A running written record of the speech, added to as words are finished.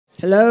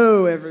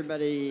Hello,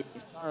 everybody.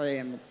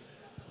 Sorry,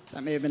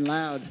 that may have been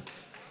loud.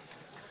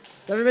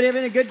 Is everybody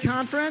having a good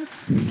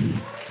conference?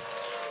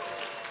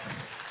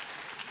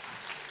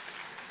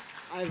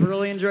 I've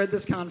really enjoyed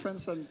this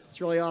conference. It's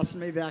really awesome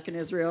to be back in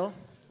Israel.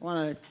 I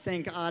want to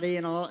thank Adi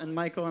and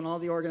Michael and all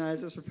the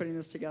organizers for putting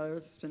this together.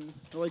 It's been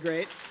really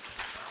great.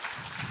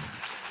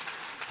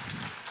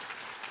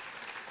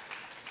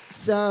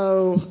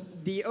 So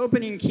the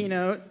opening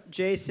keynote,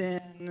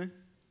 Jason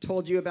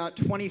told you about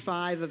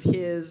 25 of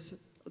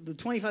the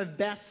 25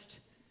 best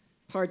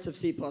parts of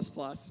C++.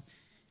 It's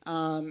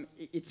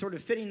sort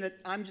of fitting that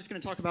I'm just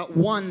going to talk about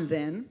one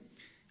then.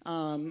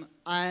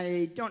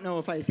 I don't know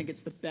if I think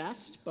it's the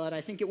best, but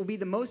I think it will be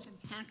the most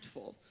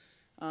impactful.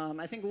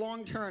 I think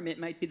long term it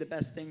might be the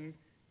best thing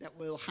that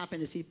will happen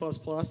to C++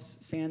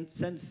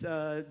 since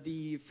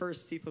the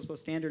first C++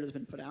 standard has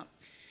been put out.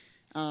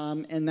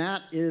 And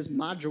that is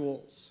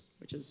modules,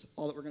 which is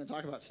all that we're going to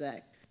talk about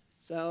today.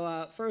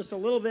 So first, a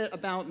little bit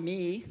about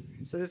me.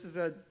 So this is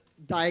a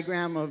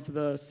diagram of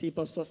the C++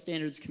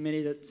 standards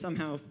committee that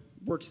somehow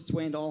works its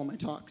way into all of my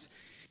talks.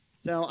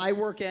 So I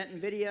work at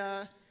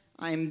NVIDIA.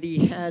 I'm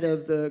the head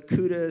of the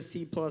CUDA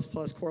C++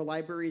 core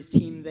libraries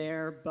team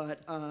there,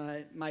 but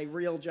my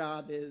real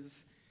job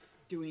is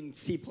doing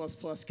C++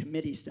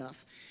 committee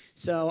stuff.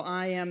 So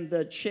I am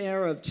the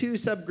chair of two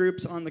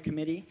subgroups on the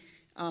committee,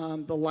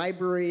 the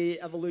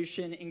Library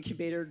Evolution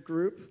Incubator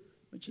Group,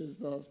 which is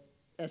the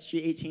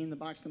SG18, the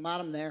box at the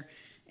bottom there,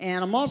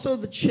 and I'm also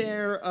the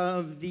chair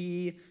of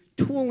the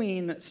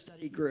Tooling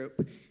Study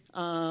Group,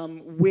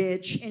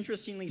 which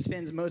interestingly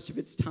spends most of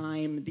its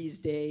time these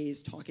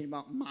days talking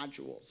about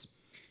modules.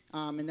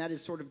 And that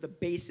is sort of the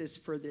basis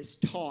for this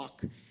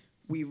talk.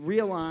 We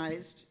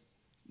realized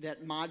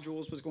that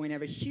modules was going to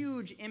have a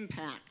huge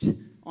impact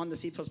on the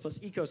C++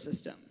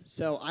 ecosystem.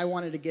 So I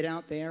wanted to get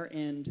out there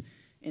and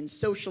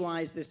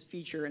socialize this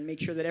feature and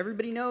make sure that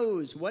everybody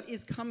knows what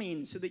is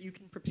coming so that you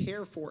can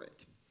prepare for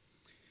it.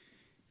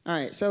 All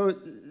right, so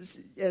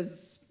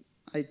as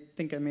I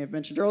think I may have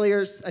mentioned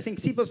earlier, I think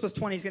C++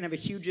 20 is going to have a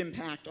huge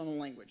impact on the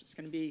language. It's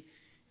going to be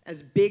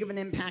as big of an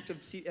impact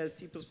as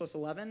C++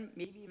 11,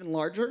 maybe even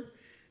larger.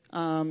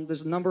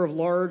 There's a number of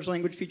large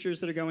language features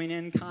that are going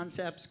in,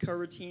 concepts,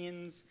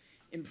 coroutines,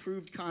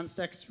 improved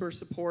context for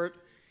support.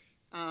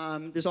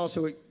 There's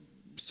also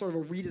sort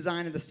of a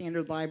redesign of the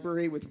standard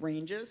library with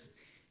ranges.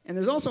 And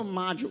there's also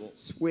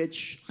modules,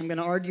 which I'm going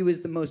to argue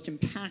is the most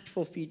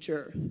impactful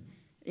feature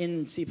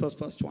in C++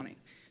 20.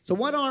 So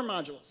what are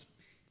modules?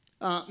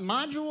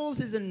 Modules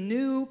is a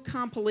new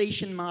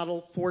compilation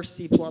model for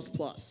C++. And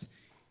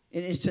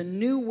it's a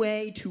new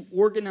way to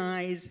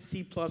organize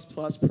C++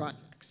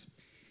 projects.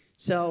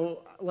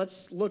 So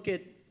let's look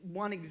at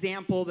one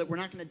example that we're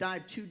not going to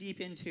dive too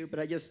deep into, but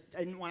I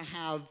didn't want to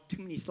have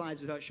too many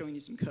slides without showing you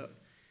some code.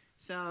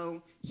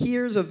 So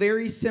here's a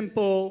very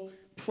simple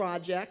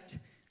project.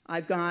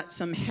 I've got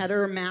some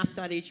header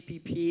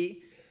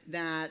math.hpp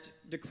that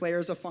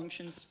declares a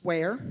function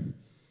square.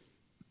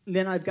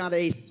 Then I've got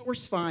a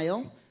source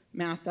file,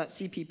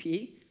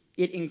 math.cpp.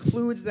 It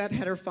includes that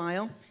header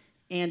file,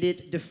 and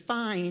it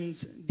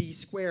defines the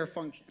square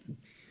function.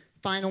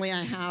 Finally,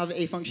 I have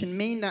a function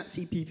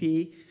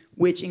main.cpp,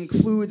 which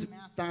includes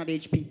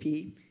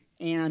math.hpp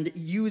and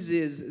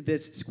uses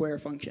this square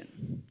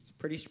function. It's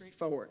pretty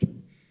straightforward.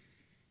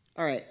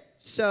 All right,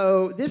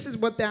 so this is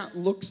what that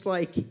looks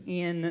like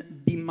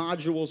in the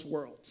modules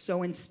world.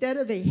 So instead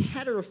of a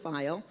header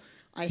file,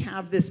 I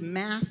have this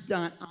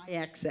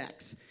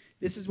math.ixx.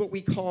 This is what we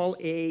call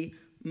a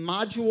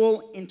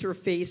module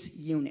interface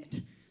unit.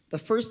 The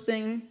first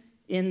thing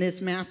in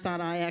this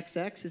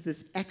math.ixx is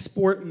this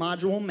export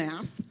module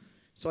math.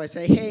 So I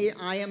say, hey,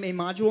 I am a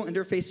module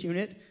interface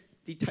unit.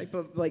 The type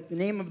of, the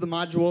name of the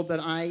module that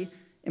I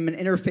am an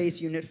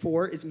interface unit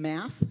for is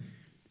math.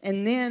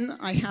 And then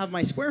I have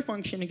my square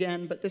function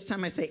again, but this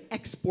time I say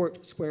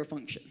export square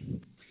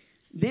function.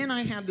 Then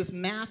I have this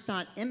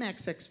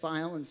math.mxx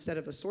file instead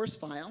of a source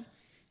file.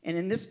 And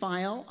in this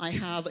file, I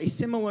have a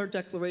similar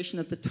declaration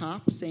at the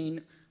top saying,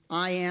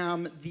 I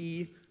am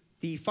the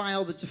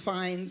file that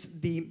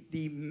defines the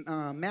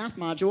math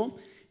module.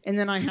 And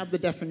then I have the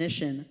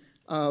definition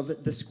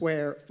of the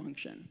square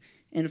function.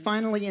 And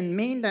finally, in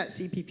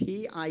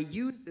main.cpp, I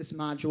use this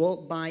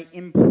module by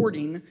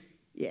importing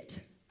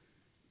it.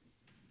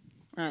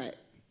 All right.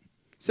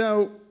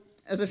 So,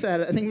 as I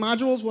said, I think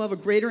modules will have a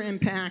greater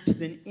impact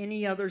than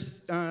any other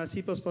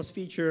C++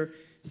 feature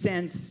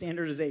since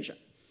standardization.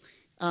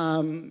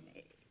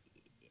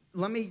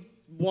 Let me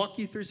walk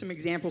you through some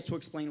examples to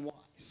explain why.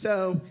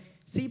 So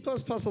C++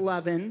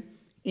 11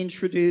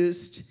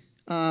 introduced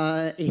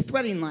a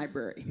threading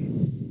library,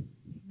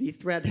 the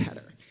thread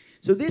header.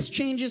 So this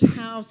changes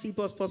how C++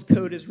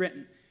 code is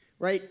written,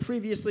 right?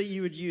 Previously,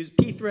 you would use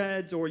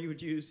pthreads, or you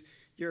would use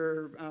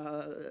your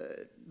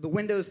the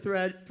Windows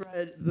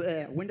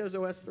Windows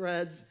OS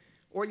threads,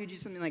 or you'd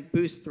use something like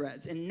boost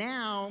threads. And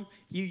now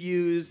you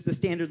use the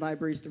standard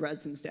libraries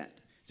threads instead.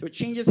 So it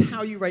changes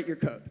how you write your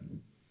code.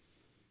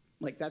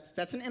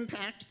 That's an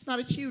impact. It's not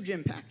a huge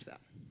impact, though.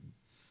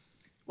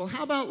 Well,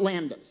 how about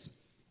lambdas?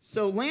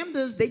 So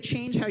lambdas, they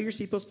change how your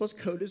C++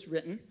 code is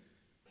written,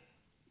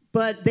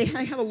 but they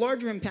have a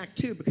larger impact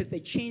too because they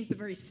change the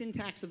very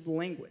syntax of the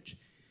language.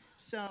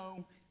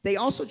 So they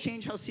also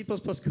change how C++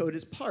 code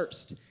is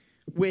parsed,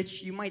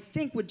 which you might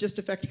think would just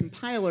affect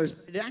compilers,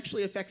 but it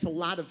actually affects a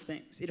lot of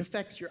things. It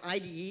affects your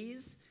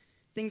IDEs,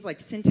 things like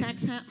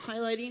syntax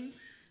highlighting,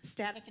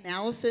 static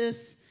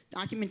analysis,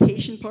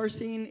 documentation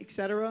parsing,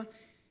 etc.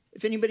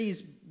 If anybody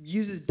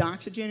uses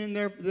Doxygen in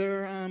their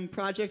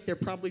project, they're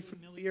probably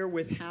familiar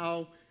with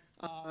how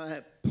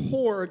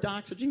poor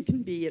Doxygen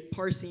can be at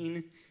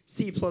parsing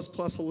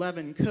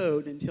C++11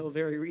 code until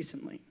very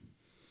recently.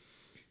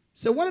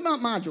 So what about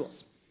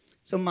modules?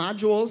 So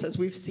modules, as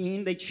we've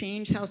seen, they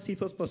change how C++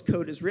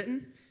 code is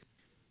written.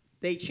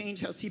 They change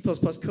how C++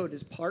 code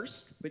is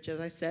parsed, which, as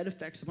I said,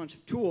 affects a bunch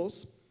of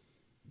tools.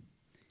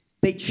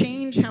 They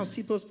change how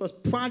C++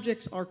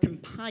 projects are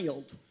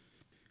compiled.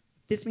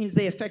 This means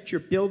they affect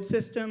your build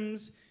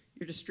systems,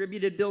 your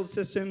distributed build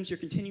systems, your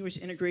continuous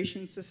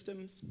integration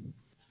systems.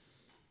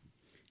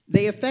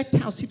 They affect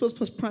how C++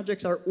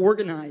 projects are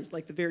organized,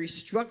 like the very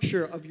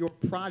structure of your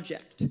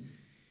project,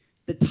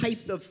 the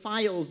types of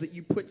files that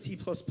you put C++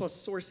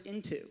 source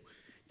into.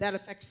 That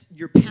affects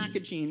your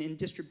packaging and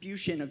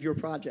distribution of your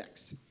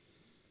projects.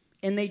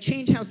 And they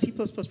change how C++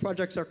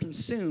 projects are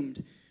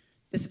consumed.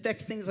 This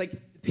affects things like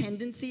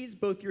dependencies,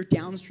 both your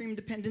downstream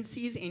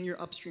dependencies and your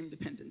upstream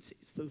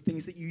dependencies, those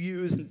things that you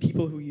use and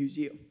people who use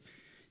you.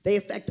 They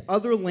affect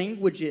other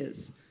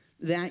languages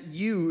that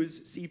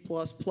use C++.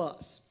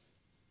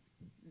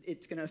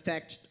 It's going to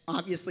affect,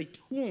 obviously,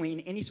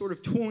 tooling, any sort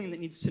of tooling that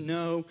needs to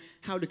know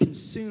how to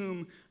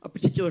consume a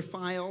particular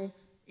file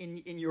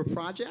in your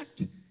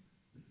project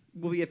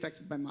will be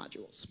affected by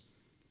modules.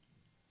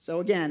 So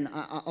again,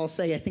 I'll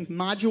say I think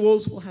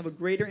modules will have a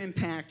greater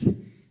impact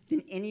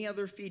than any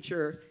other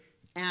feature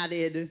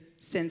added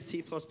since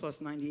C++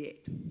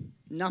 98.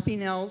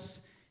 Nothing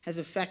else has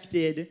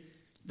affected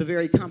the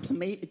very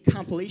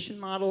compilation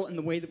model and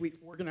the way that we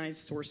organize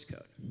source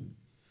code.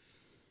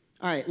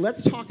 All right,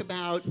 let's talk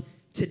about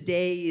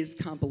today's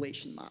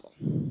compilation model.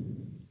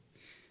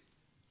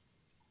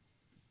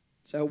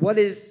 So what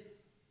is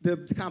the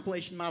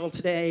compilation model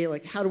today?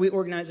 Like, how do we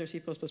organize our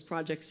C++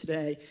 projects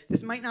today?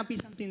 This might not be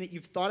something that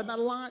you've thought about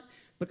a lot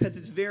because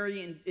it's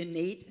very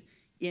innate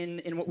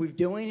in what we're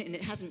doing, and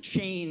it hasn't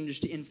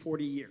changed in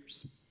 40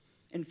 years.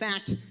 In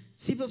fact,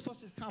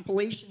 C++'s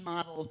compilation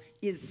model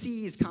is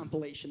C's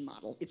compilation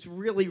model. It's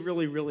really,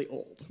 really, really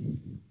old.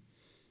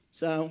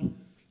 So,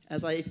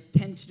 as I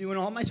tend to do in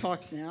all my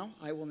talks now,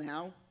 I will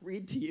now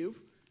read to you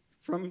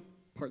from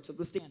parts of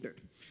the standard.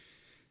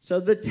 So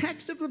the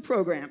text of the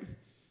program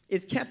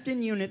is kept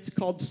in units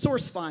called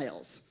source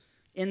files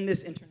in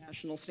this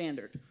international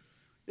standard.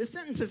 This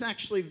sentence is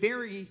actually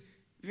very,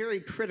 very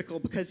critical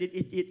because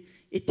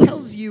it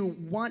tells you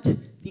what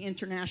the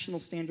international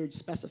standard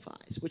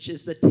specifies, which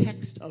is the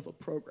text of a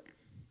program.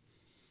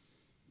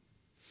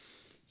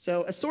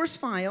 So a source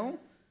file,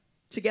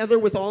 together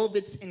with all of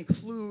its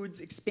includes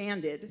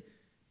expanded,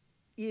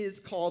 is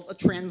called a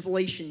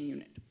translation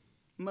unit.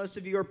 Most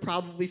of you are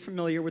probably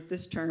familiar with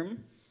this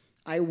term.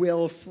 I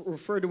will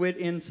refer to it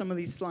in some of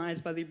these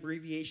slides by the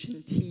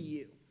abbreviation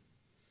TU.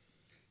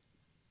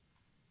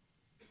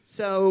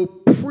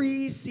 So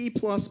pre-C++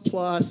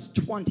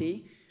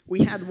 20,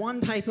 we had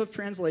one type of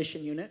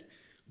translation unit,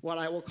 what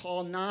I will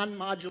call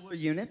non-modular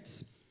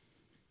units.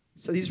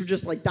 So these were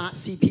just like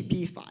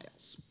 .cpp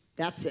files.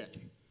 That's it.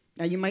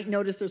 Now you might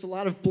notice there's a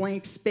lot of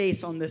blank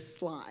space on this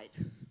slide.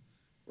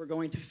 We're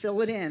going to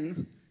fill it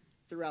in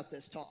throughout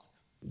this talk.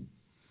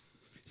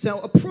 So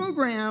a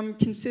program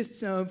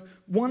consists of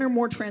one or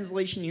more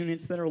translation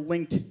units that are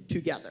linked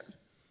together.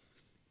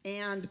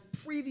 And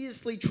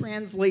previously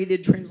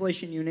translated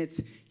translation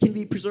units can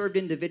be preserved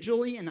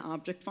individually in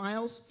object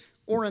files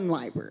or in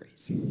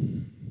libraries.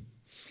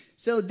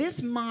 So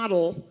this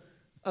model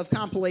of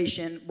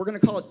compilation, we're going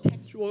to call it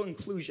textual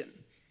inclusion.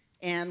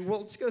 And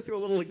let's go through a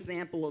little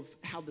example of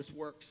how this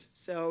works.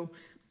 So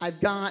I've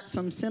got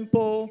some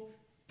simple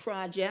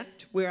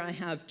project where I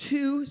have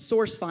two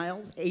source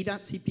files,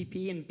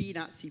 a.cpp and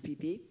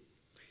b.cpp,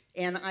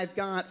 and I've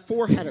got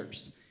 4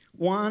 headers.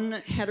 One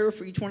header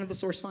for each one of the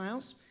source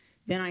files.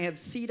 Then I have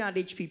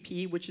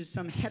c.hpp, which is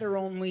some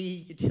header-only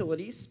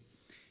utilities.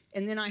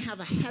 And then I have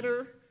a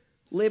header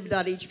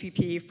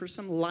lib.hpp for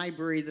some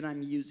library that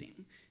I'm using.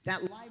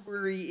 That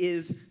library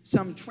is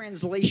some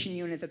translation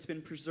unit that's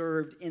been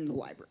preserved in the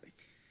library.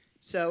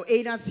 So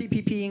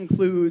a.cpp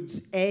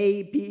includes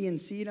a, b, and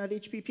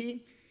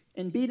c.hpp.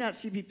 And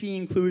b.cpp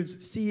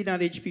includes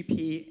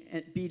c.hpp,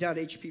 and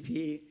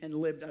b.hpp, and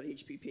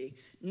lib.hpp.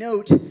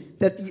 Note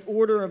that the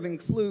order of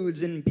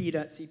includes in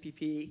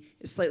b.cpp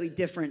is slightly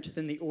different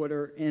than the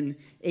order in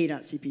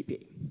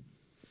a.cpp.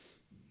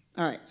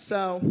 All right,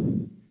 so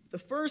the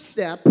first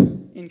step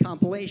in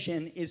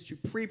compilation is to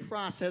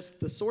pre-process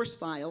the source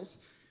files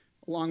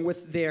along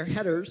with their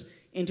headers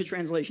into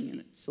translation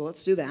units. So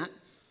let's do that.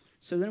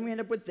 So then we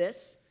end up with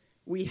this.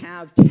 We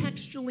have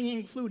textually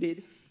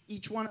included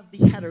each one of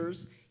the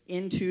headers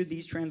into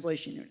these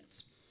translation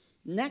units.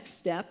 Next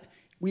step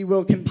we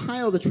will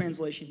compile the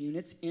translation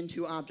units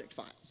into object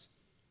files.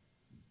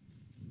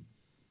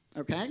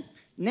 Okay?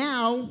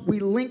 Now, we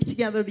link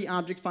together the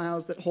object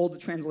files that hold the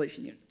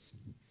translation units.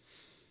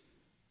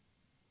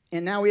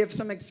 And now we have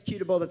some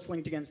executable that's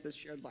linked against this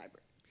shared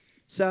library.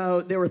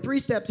 So there were 3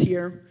 steps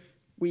here.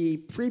 We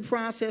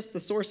pre-processed the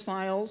source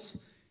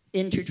files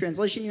into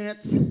translation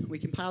units. We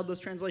compiled those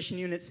translation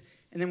units,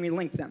 and then we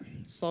linked them.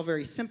 It's all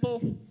very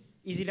simple,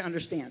 easy to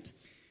understand.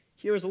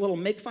 Here is a little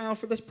makefile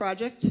for this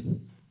project.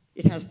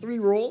 It has 3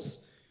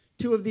 rules.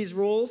 2 of these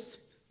rules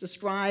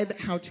describe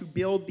how to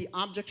build the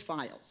object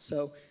files.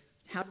 So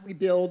how do we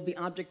build the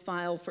object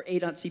file for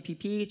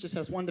a.cpp? It just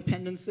has 1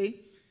 dependency.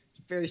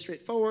 Very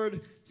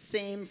straightforward.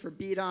 Same for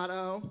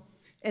b.o.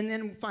 And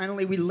then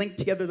finally, we link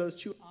together those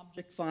 2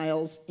 object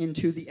files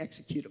into the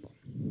executable.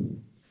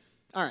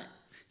 All right.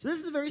 So this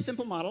is a very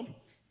simple model.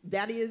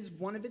 That is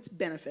one of its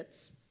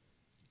benefits.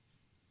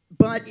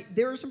 But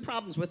there are some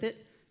problems with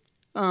it.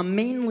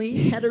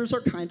 Mainly, headers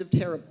are kind of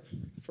terrible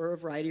for a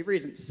variety of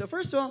reasons. So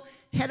first of all,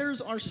 headers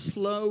are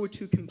slow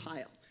to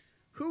compile.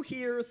 Who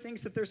here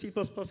thinks that their C++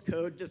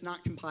 code does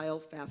not compile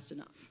fast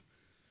enough?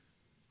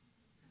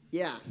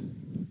 Yeah.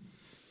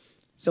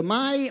 So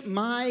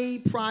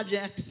my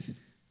projects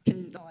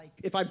can, like,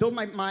 if I build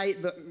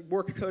the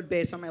work code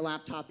base on my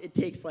laptop, it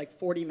takes like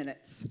 40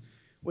 minutes,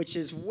 which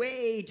is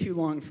way too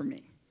long for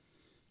me.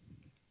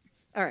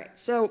 All right,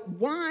 so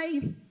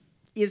why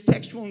is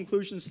textual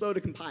inclusion slow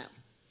to compile?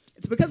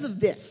 It's because of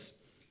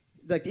this.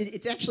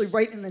 It's actually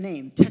right in the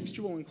name,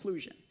 textual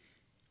inclusion.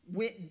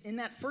 In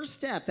that first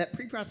step, that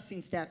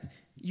pre-processing step,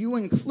 you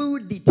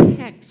include the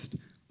text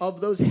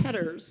of those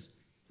headers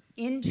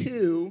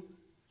into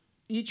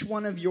each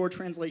one of your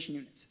translation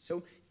units.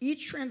 So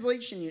each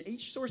translation unit,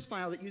 each source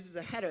file that uses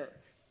a header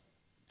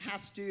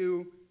has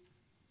to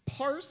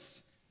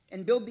parse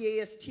and build the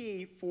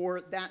AST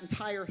for that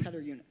entire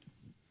header unit.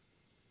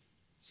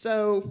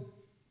 So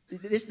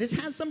this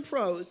has some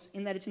pros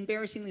in that it's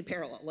embarrassingly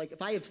parallel. Like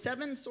if I have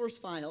 7 source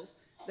files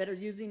that are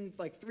using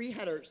like 3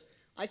 headers,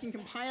 I can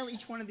compile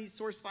each one of these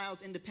source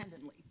files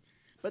independently.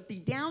 But the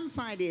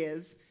downside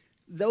is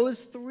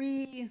those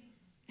 3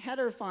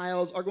 header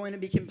files are going to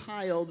be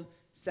compiled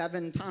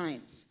 7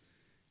 times.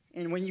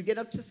 And when you get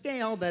up to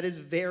scale, that is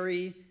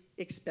very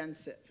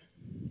expensive.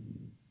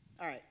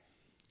 All right,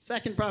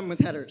 second problem with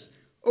headers,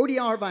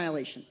 ODR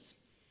violations.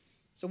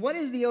 So what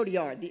is the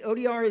ODR? The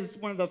ODR is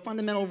one of the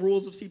fundamental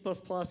rules of C++.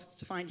 It's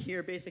defined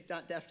here,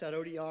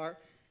 basic.def.odr.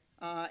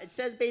 It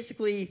says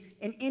basically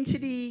an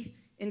entity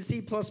in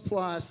C++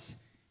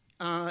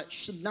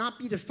 should not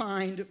be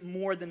defined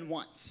more than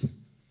once.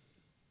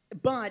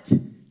 But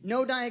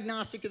no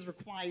diagnostic is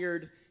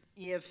required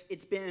if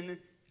it's been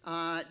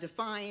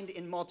defined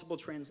in multiple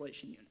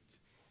translation units.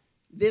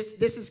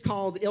 This is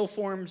called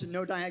ill-formed,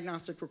 no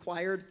diagnostic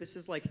required. This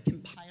is like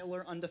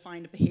compiler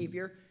undefined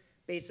behavior.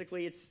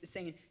 Basically, it's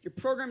saying your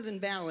program's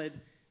invalid,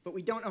 but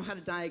we don't know how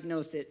to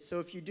diagnose it. So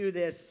if you do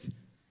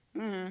this,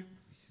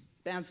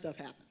 bad stuff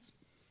happens.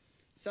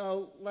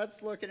 So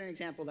let's look at an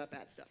example of that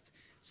bad stuff.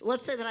 So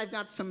let's say that I've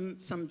got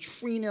some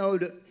tree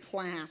node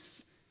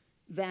class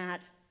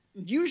that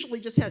usually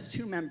just has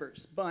 2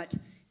 members, but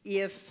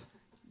if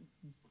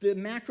the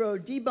macro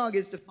debug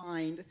is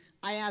defined,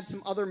 I add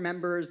some other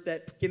members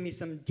that give me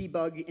some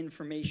debug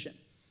information.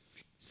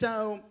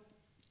 So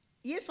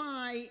if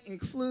I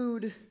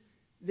include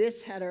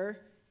this header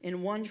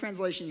in one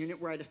translation unit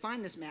where I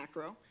define this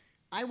macro,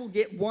 I will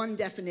get one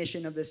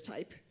definition of this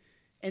type.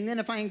 And then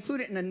if I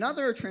include it in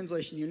another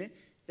translation unit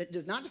that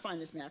does not define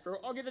this macro,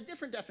 I'll get a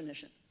different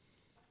definition.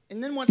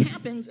 And then what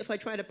happens if I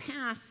try to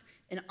pass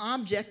an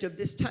object of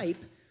this type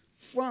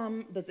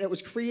from that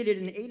was created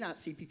in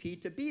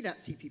a.cpp to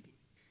b.cpp?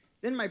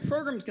 Then my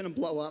program's going to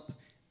blow up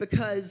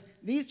because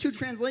these 2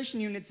 translation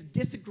units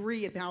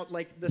disagree about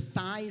like the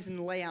size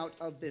and layout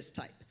of this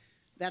type.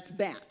 That's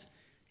bad.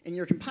 And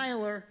your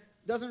compiler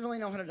doesn't really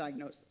know how to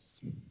diagnose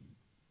this.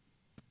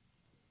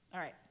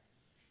 All right.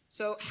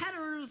 So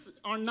headers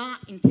are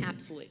not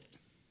encapsulated.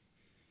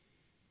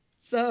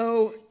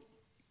 So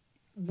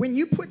when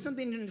you put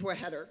something into a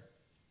header,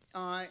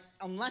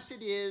 unless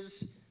it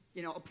is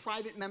a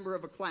private member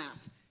of a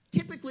class,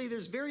 typically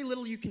there's very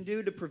little you can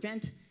do to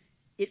prevent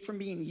it from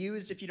being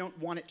used if you don't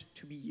want it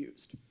to be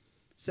used.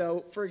 So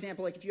for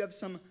example, like if you have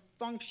some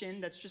function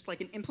that's just like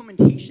an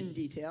implementation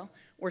detail,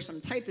 or some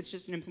type that's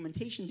just an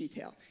implementation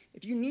detail,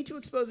 if you need to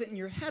expose it in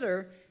your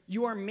header,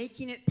 you are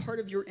making it part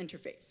of your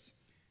interface.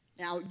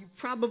 Now, you've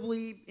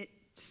probably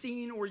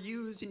seen or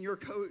used in your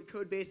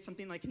code base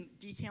something like a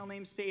detail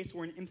namespace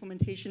or an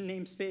implementation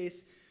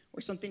namespace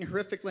or something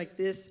horrific like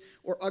this,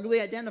 or ugly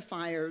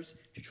identifiers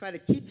to try to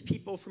keep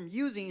people from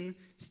using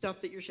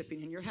stuff that you're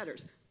shipping in your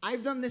headers.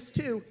 I've done this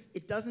too.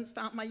 It doesn't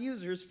stop my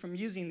users from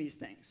using these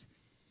things.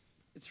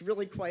 It's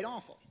really quite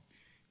awful.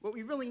 What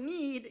we really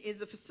need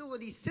is a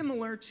facility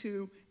similar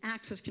to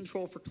access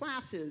control for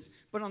classes,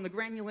 but on the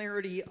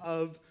granularity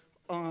of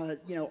our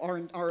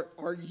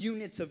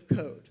units of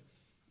code.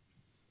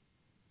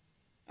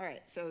 All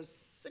right, so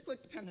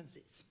cyclic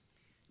dependencies.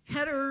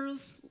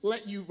 Headers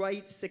let you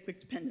write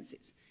cyclic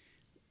dependencies.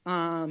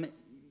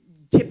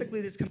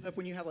 typically this comes up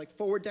when you have like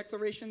forward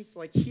declarations. So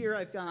like here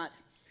I've got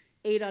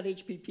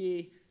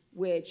a.hpp,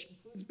 which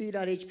includes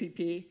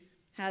b.hpp,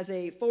 has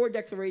a forward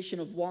declaration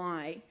of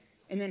y,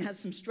 and then has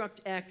some struct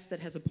x that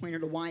has a pointer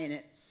to y in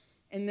it.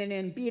 And then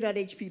in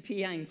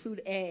b.hpp, I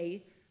include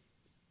a,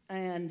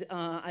 and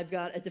I've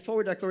got a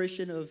forward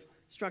declaration of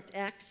struct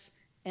x,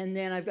 and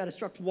then I've got a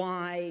struct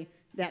y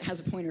that has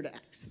a pointer to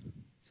x.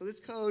 So this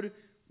code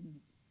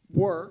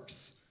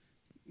works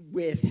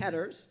with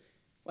headers.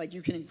 Like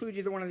you can include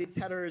either one of these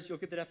headers, you'll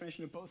get the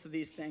definition of both of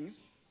these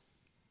things.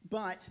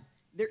 But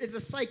there is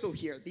a cycle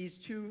here. These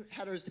two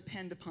headers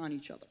depend upon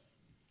each other.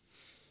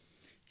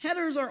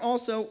 Headers are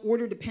also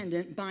order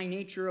dependent by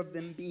nature of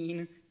them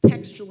being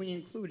textually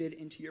included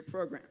into your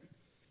program.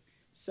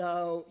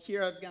 So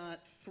here I've got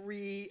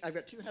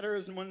two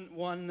headers and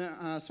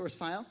one source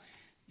file.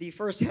 The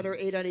first header,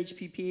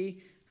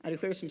 a.hpp, I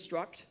declare some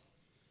struct.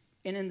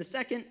 And in the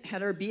second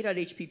header,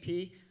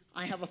 b.hpp,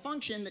 I have a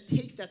function that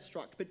takes that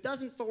struct but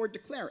doesn't forward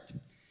declare it.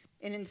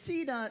 And in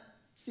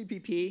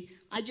c.cpp,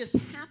 I just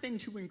happen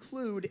to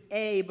include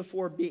a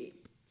before b.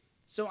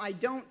 So I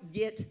don't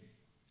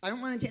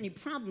run into any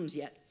problems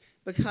yet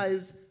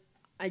because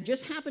I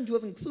just happen to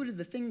have included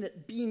the thing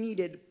that b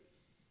needed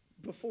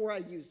before I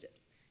used it.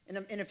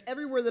 And if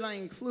everywhere that I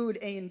include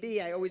a and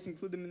b, I always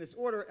include them in this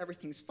order,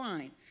 everything's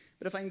fine.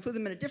 But if I include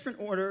them in a different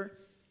order,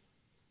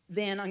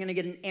 then I'm going to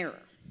get an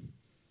error.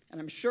 And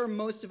I'm sure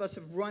most of us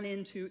have run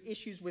into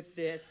issues with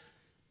this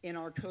in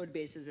our code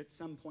bases at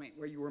some point,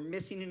 where you were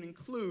missing an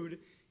include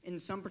in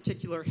some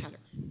particular header.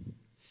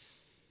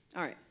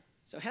 All right,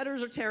 so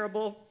headers are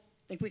terrible.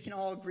 I think we can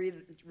all agree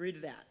to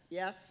that.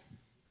 Yes?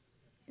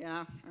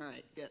 Yeah? All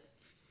right, good.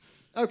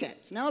 Okay,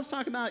 so now let's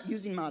talk about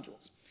using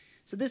modules.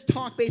 So this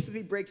talk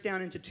basically breaks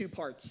down into two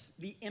parts.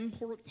 The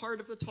import part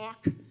of the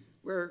talk,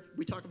 where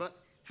we talk about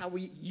how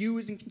we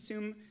use and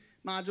consume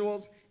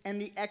modules,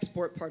 and the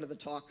export part of the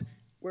talk,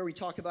 where we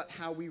talk about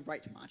how we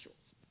write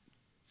modules.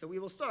 So we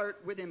will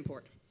start with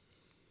import.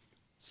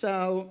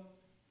 So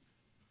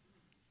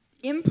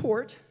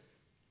import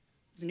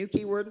is a new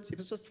keyword in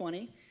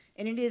C++20,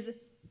 and it is,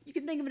 you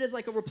can think of it as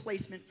like a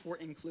replacement for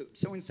include.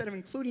 So instead of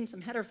including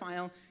some header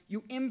file,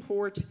 you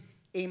import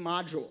a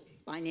module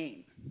by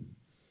name.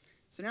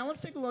 So now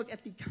let's take a look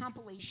at the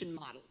compilation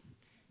model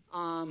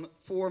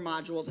for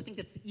modules. I think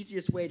that's the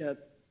easiest way to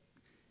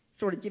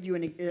sort of give you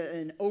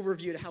an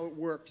overview to how it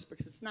works,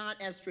 because it's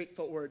not as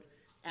straightforward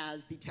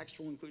as the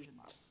textual inclusion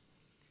model.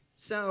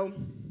 So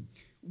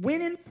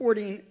when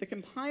importing, the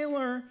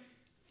compiler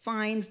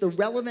finds the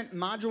relevant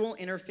module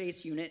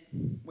interface unit,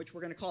 which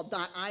we're going to call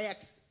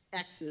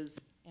 .ixx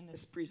in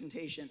this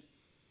presentation.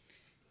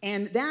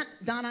 And that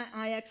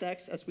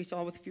 .ixx, as we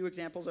saw with a few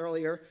examples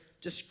earlier,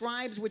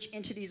 describes which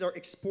entities are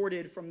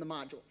exported from the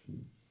module.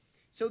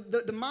 So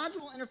the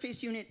module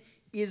interface unit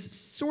is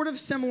sort of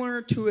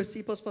similar to a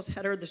C++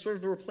 header. They're sort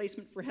of the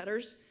replacement for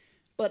headers.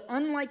 But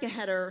unlike a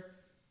header,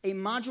 a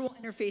module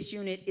interface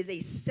unit is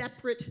a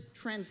separate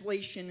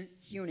translation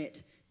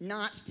unit,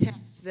 not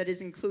text that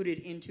is included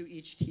into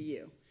each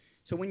TU.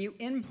 So when you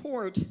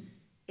import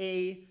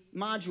a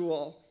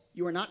module,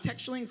 you are not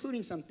textually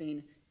including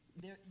something.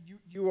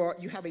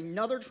 You have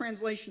another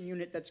translation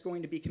unit that's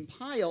going to be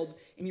compiled,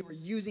 and you are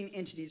using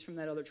entities from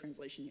that other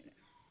translation unit.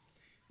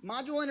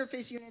 Module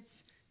interface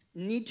units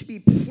need to be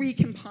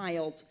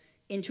pre-compiled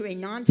into a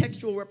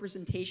non-textual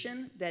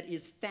representation that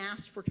is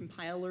fast for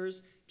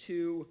compilers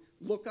to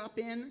look up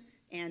in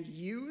and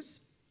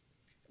use.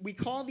 We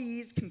call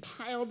these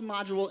compiled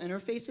module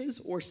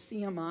interfaces, or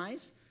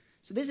CMIs.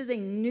 So this is a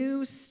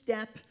new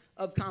step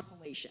of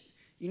compilation.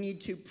 You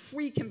need to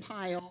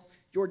pre-compile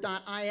your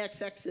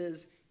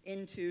 .ixx's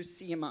into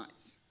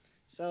CMIs.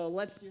 So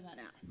let's do that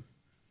now.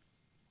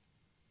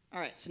 All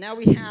right, so now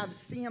we have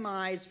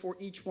CMIs for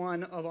each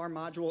one of our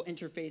module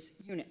interface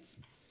units.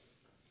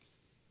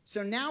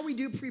 So now we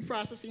do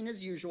pre-processing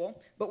as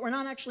usual, but we're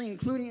not actually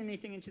including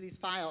anything into these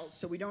files,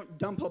 so we don't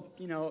dump up,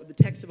 the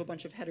text of a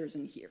bunch of headers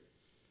in here.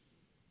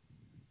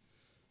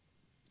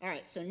 All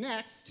right, so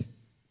next,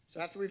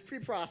 after we've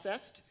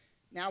pre-processed,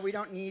 now we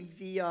don't need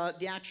the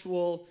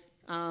actual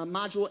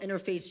module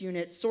interface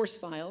unit source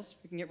files.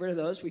 We can get rid of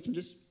those. We can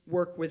just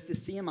work with the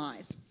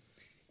CMIs.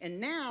 And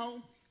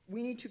now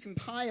we need to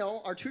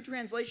compile our two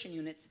translation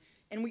units,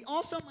 and we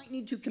also might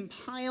need to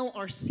compile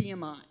our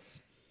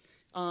CMIs.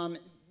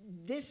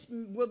 This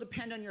will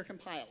depend on your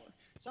compiler.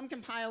 Some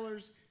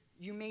compilers,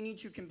 you may need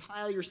to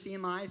compile your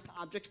CMIs to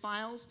object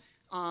files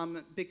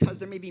because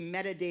there may be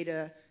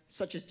metadata,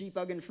 such as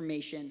debug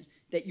information,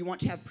 that you want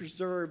to have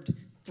preserved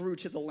through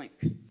to the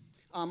link.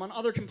 On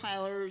other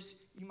compilers,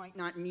 you might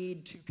not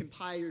need to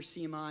compile your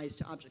CMIs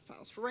to object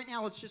files. For right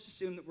now, let's just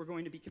assume that we're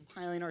going to be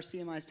compiling our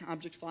CMIs to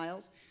object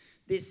files.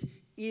 This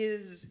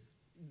is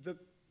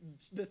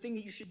the thing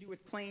that you should do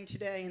with Clang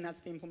today, and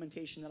that's the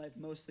implementation that I've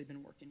mostly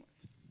been working with.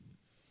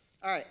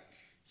 All right,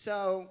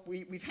 so we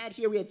had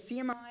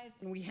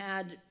CMIs, and we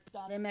had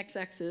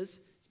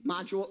 .mxx's,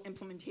 module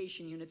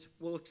implementation units.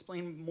 We'll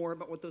explain more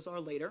about what those are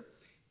later.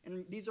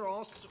 And these are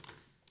all,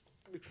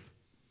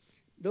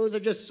 those are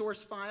just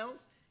source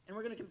files. And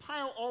we're going to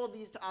compile all of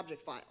these to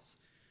object files.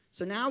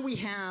 So now we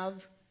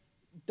have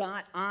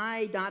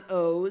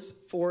 .i.os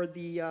for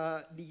the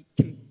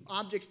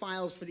object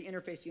files for the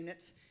interface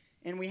units,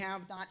 and we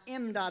have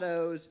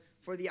 .m.os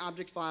for the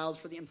object files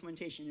for the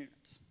implementation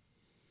units.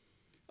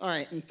 All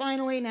right, and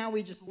finally, now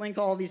we just link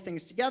all these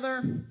things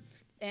together,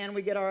 and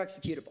we get our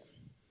executable,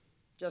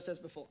 just as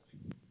before.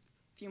 A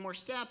few more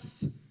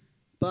steps,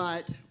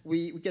 but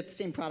we get the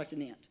same product in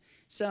the end.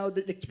 So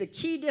the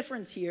key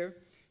difference here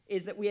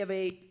is that we have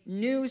a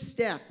new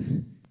step.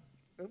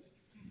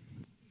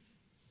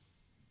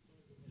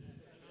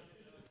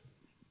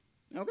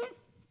 Okay,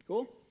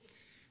 cool.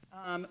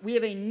 We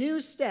have a new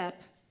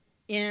step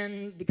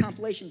in the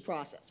compilation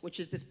process,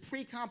 which is this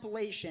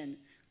pre-compilation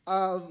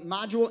of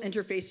module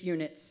interface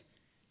units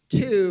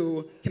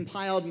to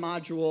compiled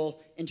module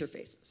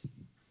interfaces.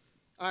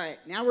 All right,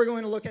 now we're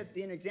going to look at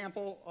an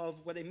example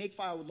of what a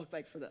makefile would look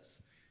like for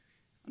this.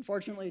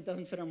 Unfortunately, it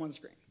doesn't fit on one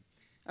screen.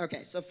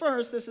 Okay, so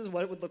first, this is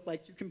what it would look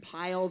like to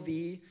compile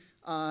the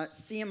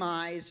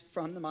CMIs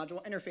from the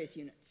module interface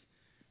units.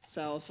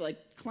 So if like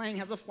Clang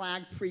has a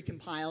flag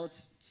pre-compile,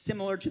 it's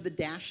similar to the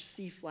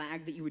 -C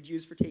flag that you would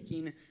use for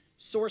taking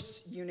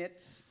source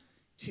units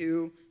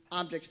to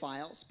object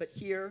files. But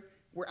here,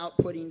 we're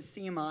outputting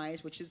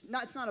CMIs, which is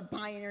not, it's not a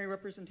binary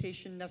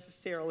representation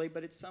necessarily,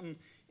 but it's some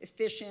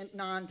efficient,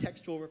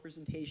 non-textual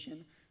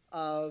representation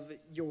of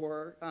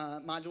your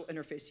module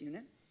interface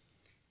unit.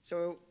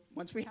 So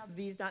once we have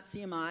these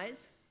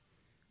 .cmis,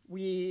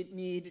 we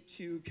need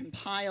to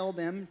compile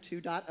them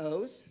to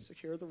 .os. So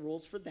here are the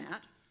rules for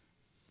that.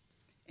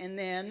 And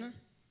then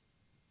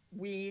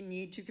we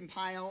need to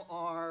compile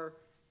our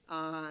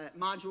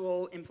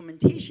module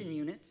implementation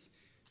units,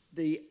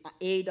 the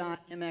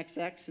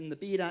a.mxx and the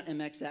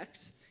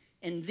b.mxx.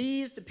 And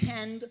these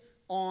depend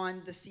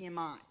on the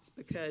CMIs,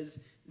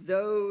 because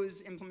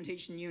those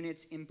implementation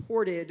units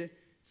imported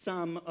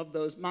some of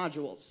those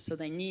modules. So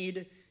they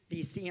need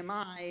the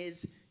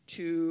CMIs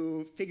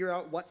to figure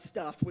out what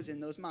stuff was in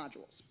those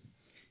modules.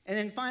 And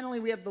then finally,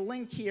 we have the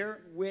link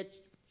here,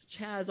 which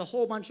has a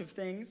whole bunch of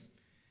things.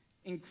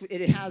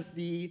 It has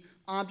the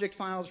object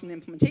files from the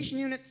implementation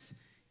units,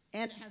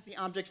 and it has the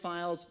object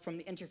files from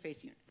the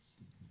interface units.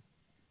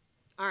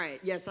 All right,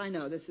 yes, I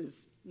know, this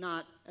is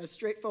not as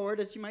straightforward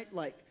as you might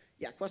like.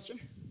 Yeah, question?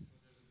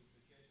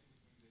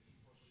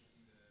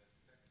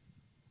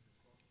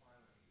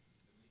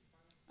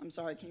 I'm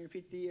sorry, can you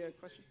repeat the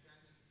question?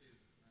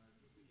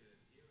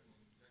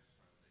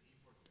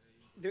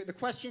 The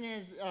question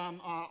is,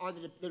 are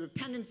the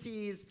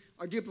dependencies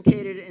are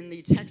duplicated in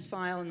the text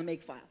file and the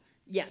make file?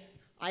 Yes,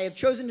 I have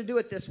chosen to do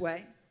it this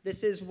way.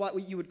 This is what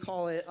you would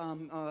call it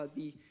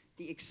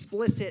the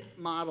explicit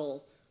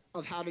model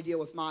of how to deal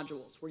with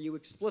modules, where you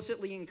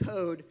explicitly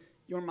encode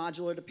your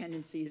modular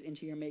dependencies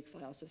into your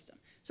makefile system.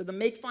 So the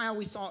makefile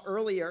we saw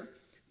earlier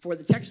for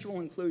the textual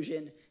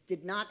inclusion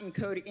did not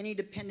encode any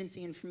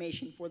dependency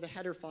information for the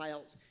header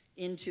files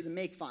into the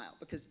makefile,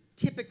 because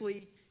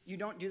typically you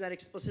don't do that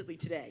explicitly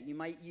today. You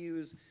might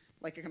use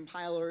like a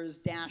compiler's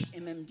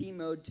 -mmd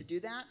mode to do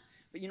that,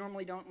 but you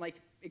normally don't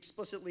like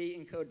explicitly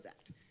encode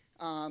that.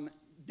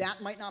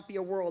 That might not be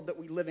a world that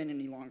we live in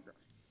any longer.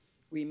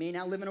 We may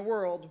now live in a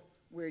world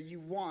where you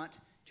want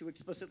to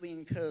explicitly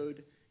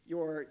encode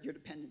your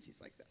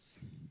dependencies like this.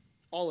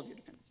 All of your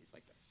dependencies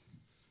like this.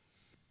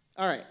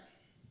 All right.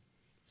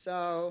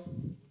 So,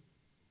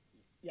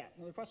 yeah,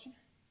 another question?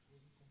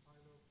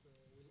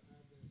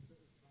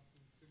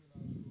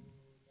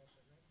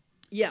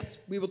 Yes,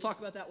 we will talk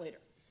about that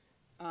later.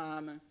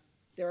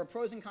 There are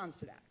pros and cons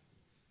to that,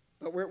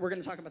 but we're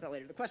going to talk about that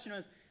later. The question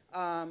was,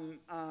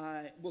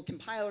 will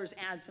compilers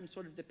add some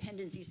sort of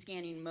dependency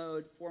scanning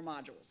mode for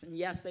modules? And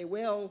yes, they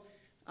will.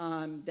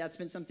 That's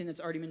been something that's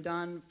already been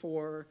done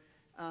for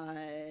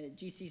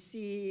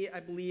GCC,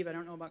 I believe. I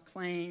don't know about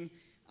Clang.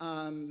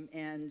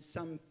 And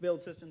some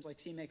build systems like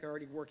CMake are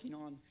already working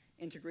on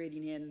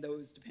integrating in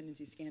those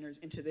dependency scanners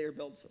into their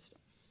build system.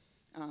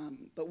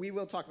 But we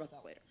will talk about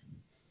that later.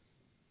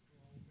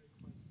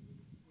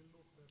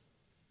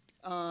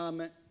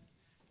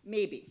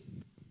 Maybe.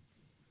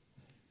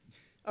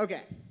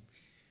 Okay,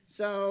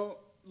 so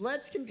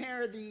let's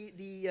compare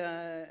the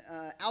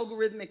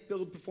algorithmic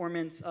build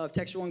performance of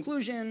textual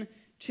inclusion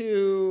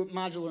to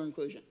modular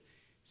inclusion.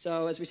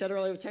 So as we said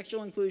earlier with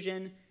textual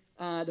inclusion,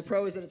 the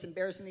pro is that it's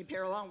embarrassingly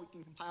parallel. We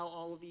can compile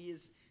all of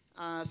these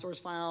source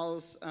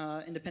files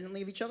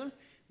independently of each other,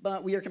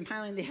 but we are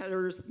compiling the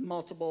headers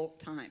multiple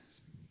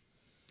times.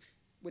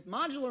 With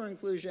modular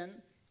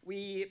inclusion,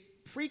 we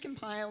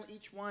pre-compile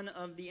each one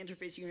of the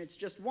interface units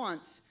just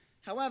once.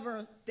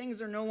 However,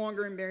 things are no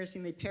longer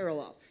embarrassingly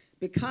parallel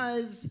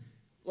because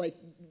like,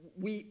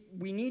 we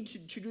need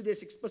to do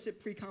this explicit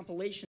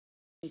pre-compilation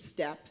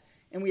step,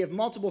 and we have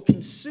multiple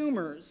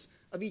consumers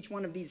of each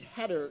one of these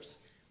headers.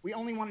 We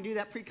only want to do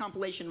that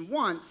pre-compilation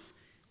once,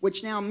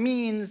 which now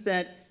means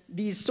that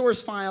these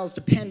source files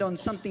depend on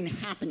something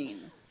happening.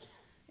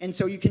 And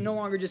so you can no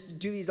longer just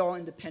do these all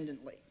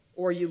independently,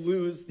 or you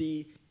lose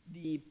the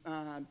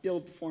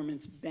build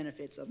performance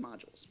benefits of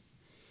modules.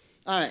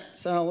 All right,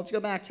 so let's go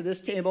back to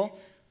this table.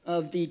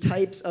 of the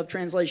types of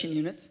translation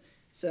units.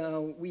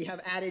 So we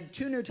have added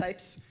 2 new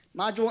types,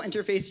 module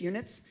interface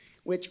units,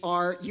 which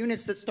are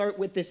units that start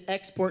with this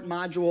export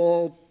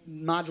module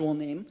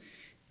name.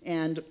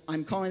 And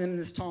I'm calling them in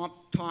this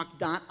talk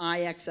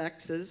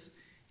 .ixx's.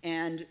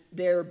 And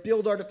their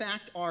build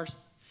artifact are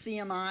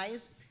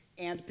CMIs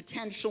and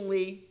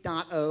potentially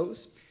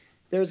 .os.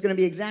 There's going to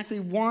be exactly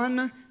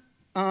one,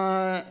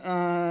 there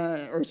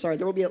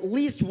will be at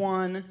least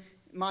one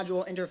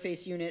module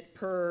interface unit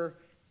per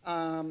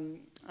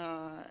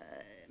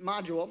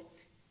module.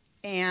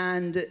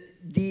 And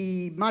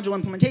the module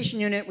implementation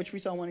unit, which we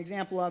saw one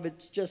example of,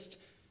 it's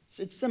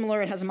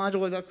similar. It has a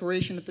modular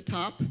declaration at the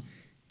top.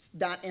 It's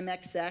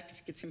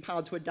 .mxx, gets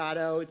compiled to a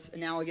 .o. It's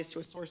analogous to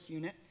a source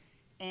unit.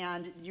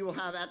 And you will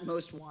have at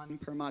most one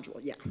per module.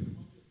 Yeah.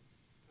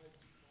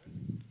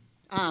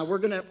 We're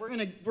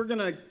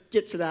gonna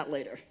get to that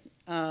later.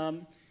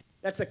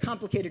 That's a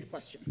complicated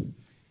question.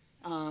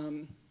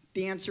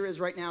 The answer is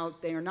right now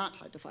they are not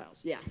tied to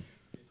files. Yeah.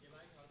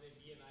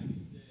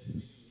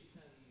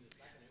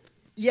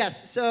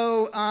 Yes,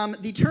 so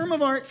the term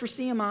of art for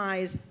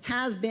CMIs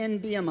has been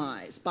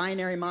BMIs,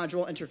 binary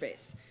module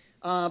interface.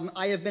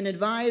 I have been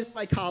advised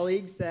by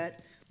colleagues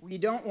that we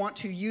don't want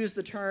to use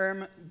the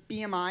term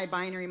BMI,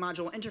 binary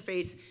module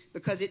interface,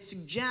 because it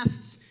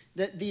suggests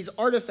that these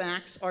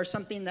artifacts are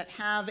something that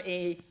have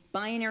a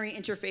binary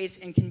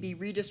interface and can be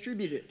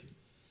redistributed.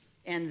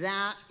 And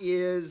that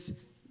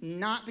is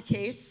not the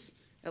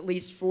case, at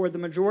least for the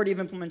majority of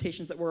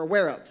implementations that we're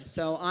aware of.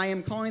 So I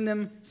am calling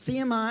them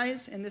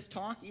CMIs in this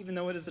talk, even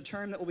though it is a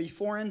term that will be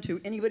foreign to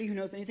anybody who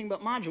knows anything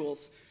about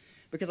modules,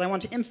 because I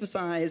want to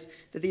emphasize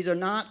that these are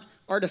not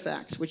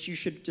artifacts which you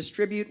should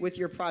distribute with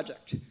your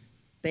project.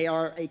 They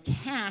are a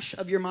cache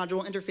of your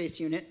module interface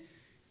unit,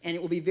 and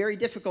it will be very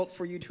difficult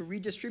for you to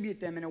redistribute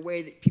them in a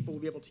way that people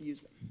will be able to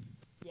use them.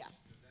 Yeah?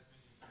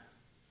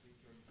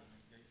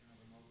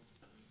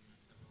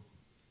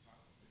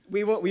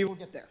 We will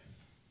get there.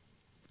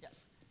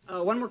 Yes.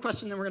 One more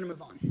question, then we're going to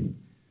move on.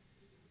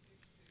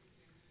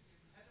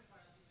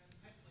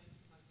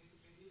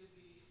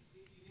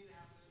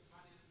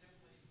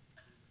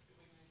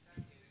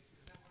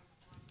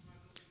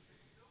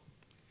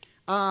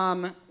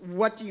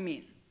 What do you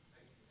mean?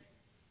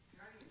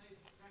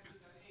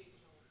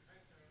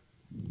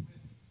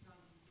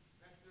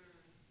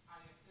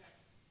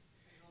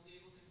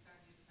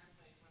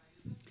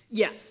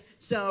 Yes.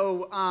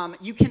 So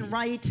you can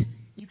write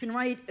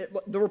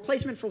the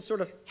replacement for sort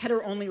of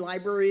header-only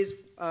libraries,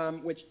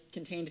 which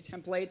contained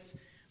templates,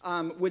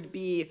 would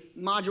be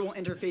module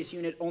interface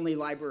unit-only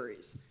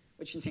libraries,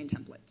 which contain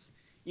templates.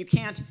 You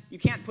can't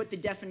put the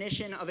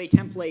definition of a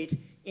template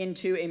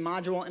into a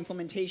module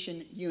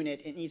implementation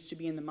unit. It needs to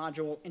be in the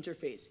module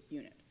interface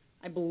unit,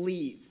 I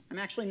believe. I'm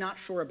actually not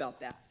sure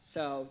about that.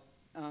 So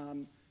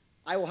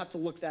I will have to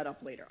look that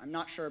up later. I'm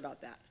not sure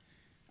about that.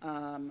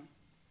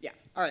 Yeah.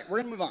 All right,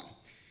 we're going to move on.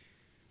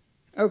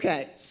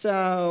 Okay,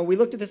 so we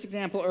looked at this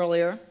example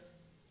earlier.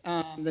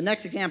 The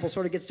next example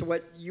sort of gets to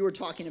what you were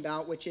talking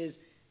about, which is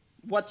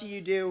what do you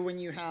do when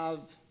you have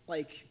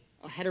like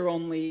a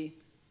header-only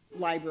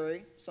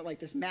library, so like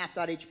this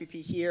map.hpp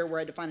here where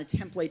I define a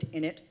template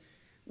in it.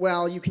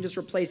 Well, you can just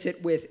replace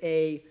it with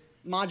a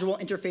module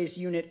interface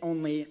unit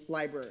only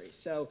library.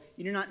 So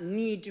you do not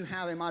need to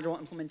have a module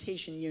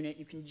implementation unit.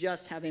 You can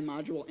just have a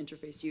module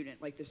interface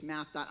unit like this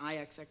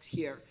map.ixx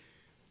here.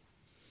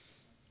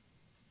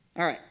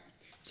 All right.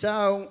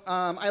 So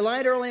I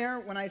lied earlier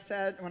when I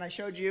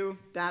showed you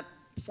that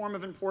form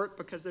of import,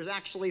 because there's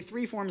actually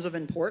 3 forms of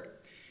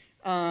import.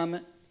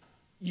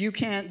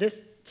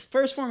 This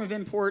first form of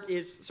import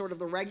is sort of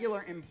the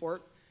regular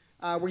import,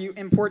 where you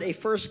import a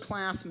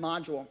first-class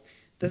module.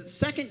 The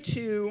second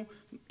 2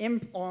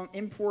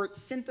 import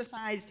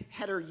synthesized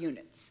header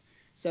units.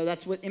 So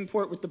that's what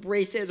import with the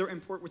braces or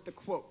import with the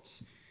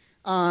quotes.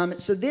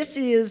 So this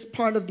is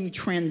part of the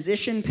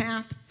transition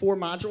path for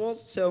modules.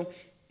 So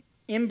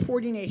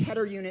importing a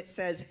header unit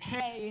says,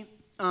 hey,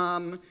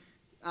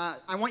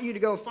 I want you to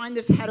go find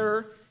this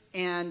header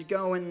and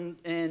go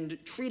and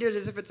treat it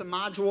as if it's a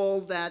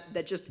module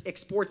that just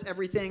exports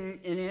everything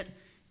in it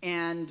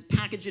and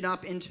package it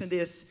up into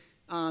this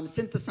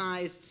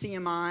synthesized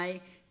CMI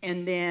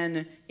and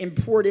then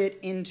import it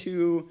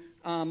into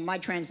my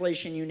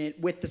translation unit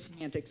with the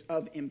semantics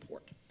of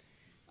import.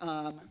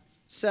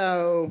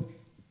 So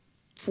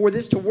for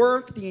this to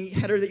work, the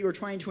header that you are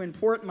trying to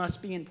import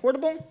must be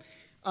importable.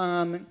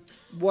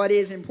 What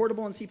is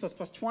importable in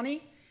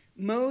C++20?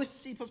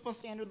 Most C++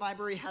 standard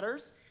library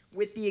headers,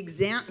 with the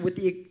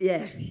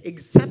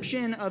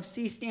exception of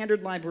C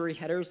standard library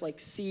headers like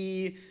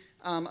C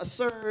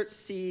assert,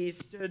 C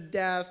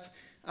std_def,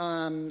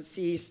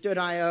 C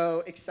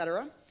std_io,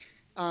 etc.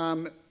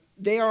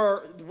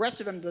 The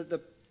rest of them,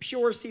 the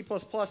pure C++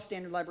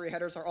 standard library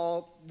headers are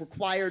all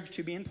required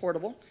to be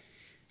importable.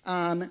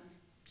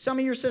 Some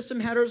of your system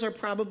headers are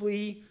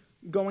probably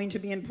going to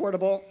be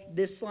importable.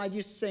 This slide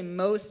used to say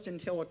most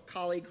until a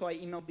colleague who I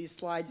emailed these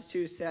slides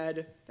to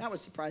said, that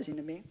was surprising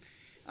to me.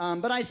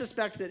 But I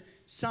suspect that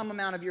some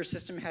amount of your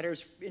system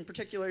headers, in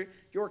particular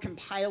your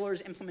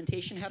compiler's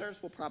implementation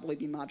headers, will probably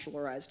be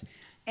modularized.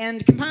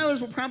 And compilers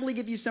will probably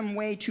give you some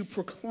way to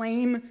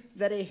proclaim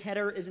that a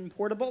header is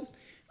importable.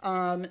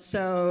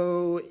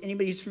 So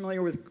anybody who's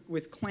familiar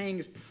with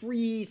Clang's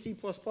pre-C++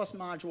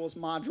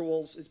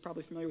 modules is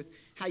probably familiar with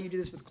how you do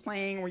this with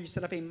Clang, where you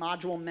set up a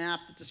module map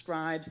that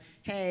describes,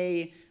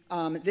 hey,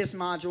 this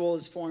module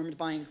is formed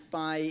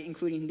by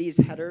including these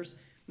headers.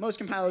 Most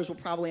compilers will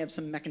probably have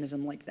some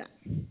mechanism like that.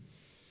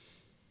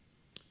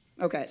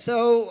 Okay,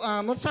 so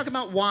let's talk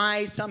about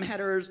why some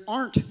headers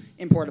aren't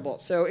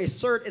importable. So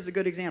assert is a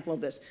good example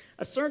of this.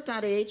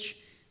 Assert.h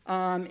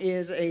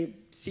is a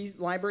C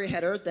library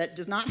header that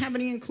does not have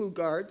any include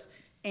guards,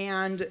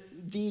 and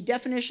the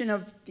definition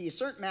of the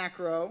assert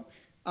macro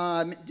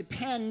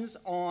depends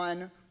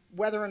on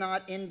whether or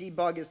not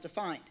in-debug is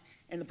defined.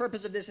 And the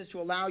purpose of this is to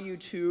allow you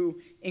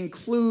to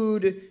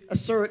include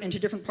assert into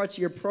different parts of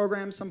your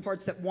program, some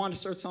parts that want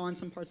asserts on,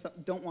 some parts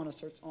that don't want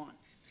asserts on.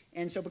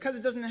 And so because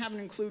it doesn't have an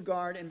include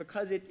guard, and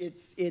because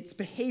its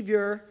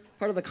behavior,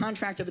 part of the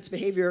contract of its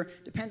behavior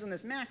depends on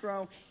this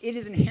macro, it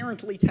is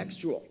inherently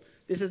textual.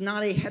 This is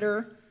not a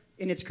header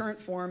in its current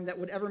form that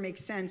would ever make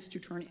sense to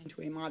turn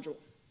into a module.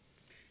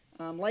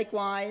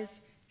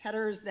 Likewise,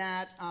 headers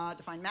that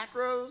define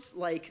macros,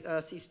 like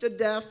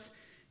cstdef,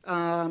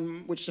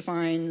 which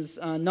defines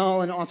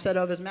null and offset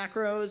of as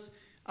macros.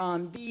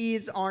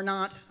 These are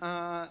not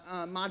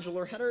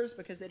modular headers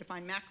because they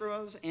define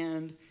macros,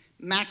 and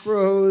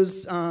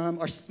macros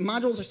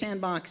modules are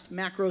sandboxed.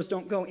 Macros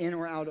don't go in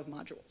or out of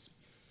modules.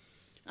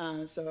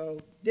 So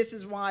this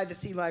is why the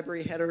C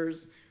library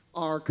headers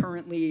are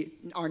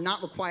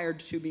not required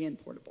to be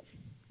importable.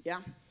 Yeah?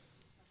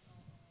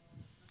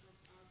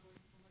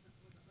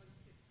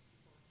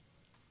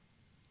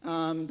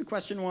 The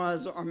question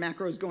was, are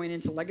macros going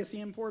into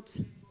legacy imports?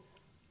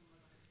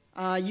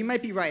 You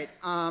might be right.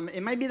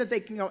 It might be that they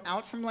can go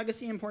out from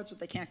legacy imports, but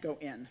they can't go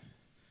in.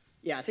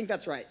 Yeah, I think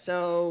that's right.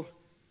 So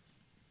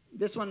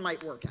this one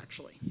might work,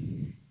 actually.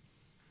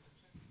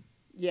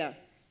 Yeah.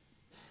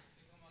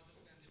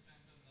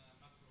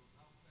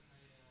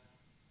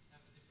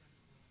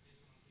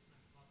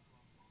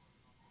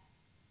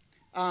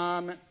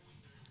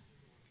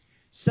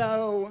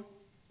 So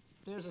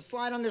there's a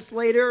slide on this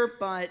later,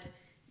 but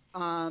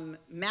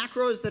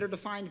macros that are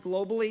defined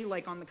globally,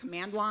 like on the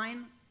command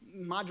line,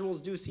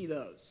 modules do see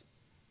those.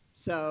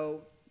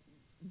 So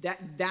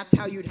that's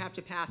how you'd have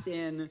to pass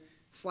in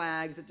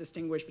flags that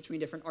distinguish between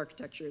different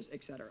architectures,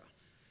 et cetera.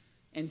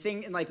 And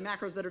like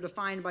macros that are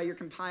defined by your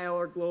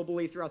compiler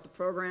globally throughout the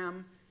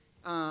program,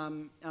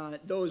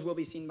 those will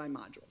be seen by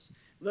modules.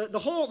 The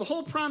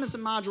whole promise of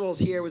modules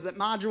here was that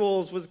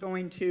modules was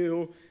going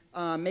to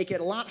make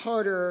it a lot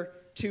harder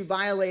to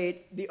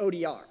violate the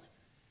ODR.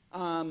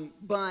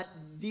 But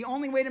the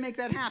only way to make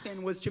that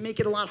happen was to make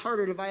it a lot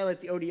harder to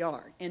violate the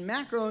ODR. And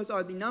macros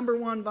are the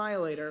 #1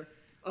 violator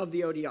of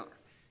the ODR.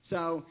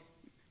 So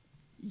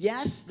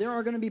yes, there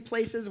are going to be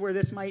places where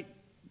this might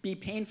be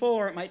painful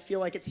or it might feel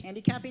like it's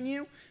handicapping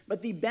you,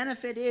 but the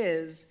benefit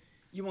is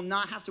you will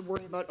not have to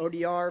worry about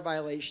ODR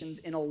violations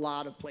in a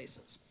lot of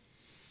places.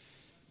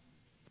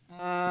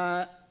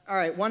 All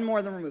right, one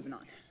more, then we're moving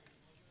on.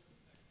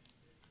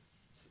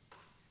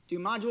 Do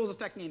modules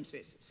affect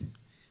namespaces?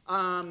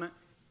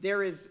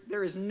 There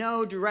is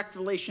no direct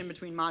relation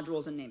between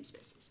modules and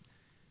namespaces.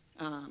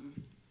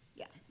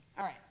 Yeah,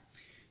 all right.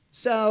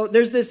 So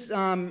there's this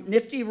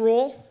nifty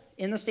rule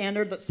in the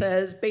standard that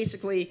says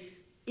basically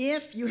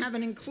if you have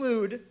an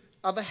include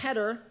of a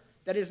header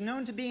that is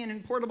known to be an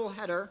importable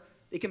header,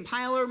 the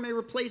compiler may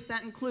replace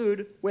that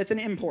include with an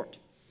import.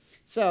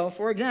 So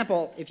for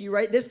example, if you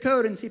write this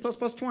code in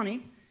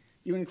C++20,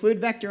 you include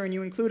vector and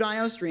you include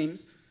IO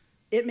streams,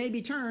 it may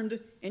be turned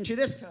into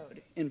this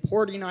code,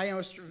 importing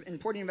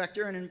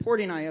vector and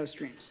importing IO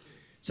streams.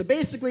 So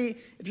basically,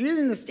 if you're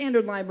using the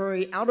standard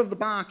library out of the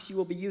box, you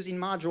will be using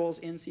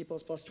modules in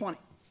C++20.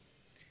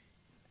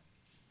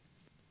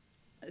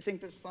 I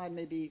think this slide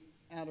may be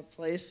out of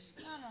place.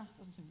 No,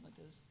 doesn't seem like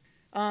it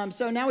is.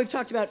 So now we've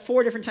talked about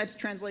 4 different types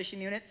of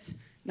translation units.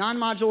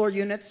 Non-modular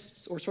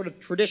units, or sort of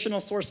traditional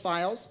source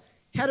files.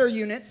 Header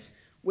units,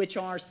 which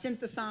are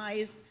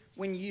synthesized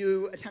when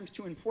you attempt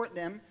to import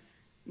them.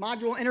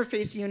 Module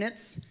interface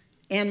units,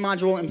 and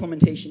module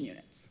implementation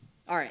units.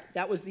 All right,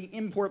 that was the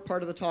import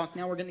part of the talk.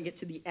 Now we're going to get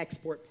to the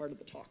export part of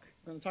the talk.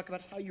 We're going to talk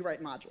about how you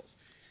write modules.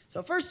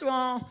 So first of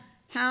all,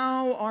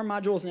 how are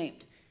modules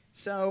named?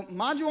 So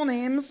module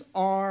names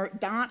are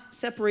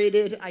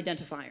dot-separated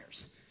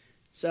identifiers.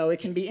 So it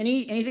can be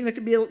anything that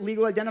could be a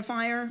legal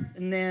identifier,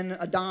 and then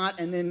a dot,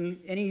 and then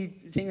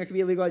anything that could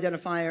be a legal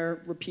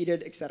identifier,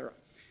 repeated, etc.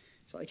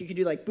 So like you could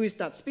do like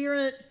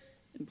boost.spirit,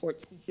 import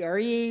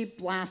CTRE,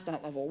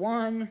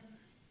 blast.level1.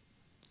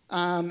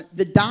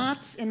 The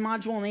dots in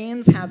module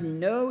names have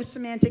no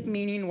semantic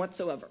meaning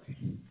whatsoever.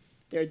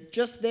 They're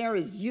just there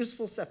as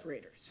useful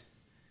separators.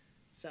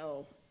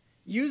 So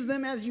use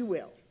them as you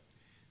will.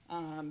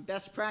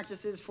 Best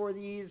practices for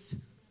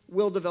these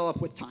will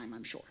develop with time,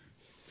 I'm sure.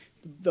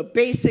 The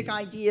basic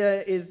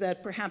idea is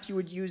that perhaps you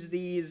would use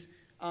these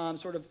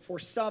sort of for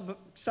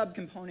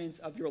subcomponents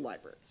of your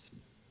libraries.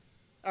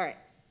 All right,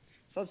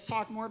 so let's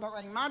talk more about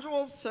writing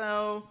modules.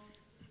 So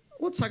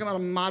let's talk about a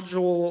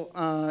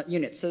module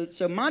unit. So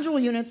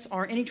module units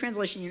are any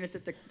translation unit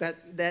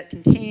that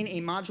contain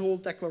a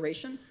module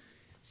declaration.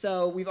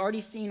 So we've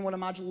already seen what a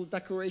module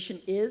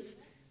declaration is.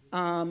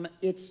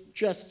 It's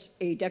just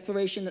a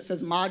declaration that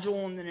says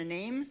module and then a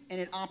name, and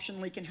it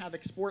optionally can have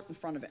export in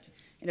front of it.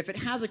 And if it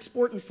has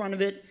export in front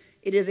of it,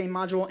 it is a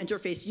module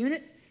interface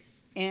unit.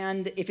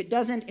 And if it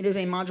doesn't, it is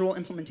a module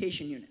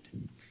implementation unit.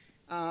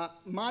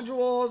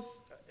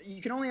 Modules,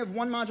 you can only have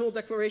one module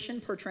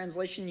declaration per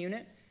translation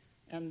unit.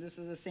 And this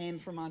is the same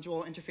for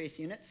module interface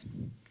units.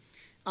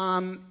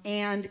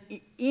 And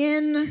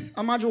in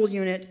a module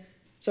unit,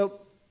 so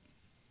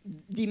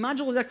the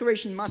module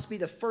declaration must be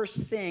the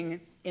first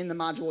thing in the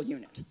module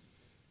unit.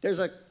 There's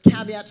a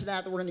caveat to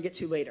that we're going to get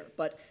to later.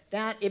 But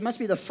it must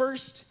be the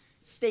first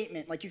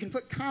statement. Like you can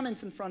put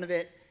comments in front of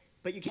it,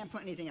 but you can't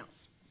put anything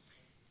else.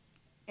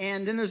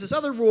 And then there's this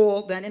other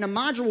rule that in a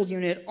module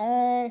unit,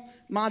 all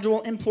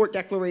module import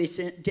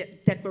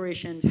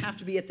declarations have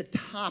to be at the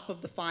top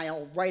of the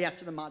file right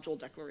after the module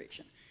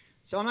declaration.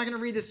 So I'm not going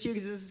to read this to you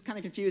because this is kind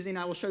of confusing.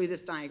 I will show you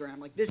this diagram.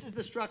 Like this is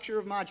the structure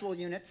of module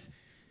units.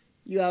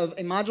 You have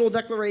a module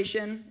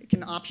declaration. It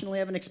can optionally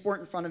have an export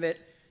in front of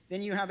it.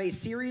 Then you have a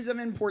series of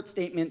import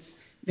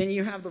statements. Then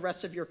you have the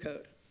rest of your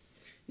code.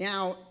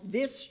 Now,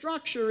 this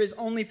structure is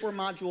only for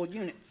module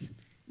units.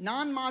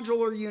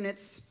 Non-modular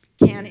units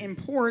can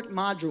import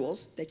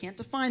modules. They can't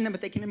define them, but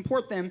they can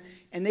import them,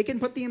 and they can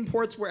put the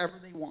imports wherever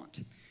they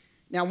want.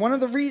 Now, one of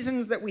the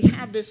reasons that we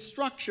have this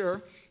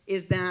structure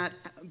is that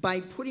by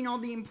putting all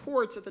the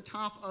imports at the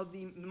top of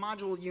the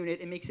module unit,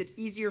 it makes it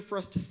easier for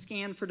us to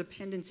scan for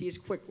dependencies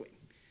quickly.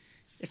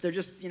 If they're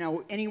just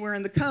anywhere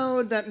in the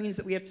code, that means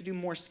that we have to do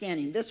more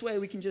scanning. This way,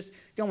 we can just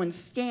go and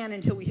scan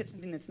until we hit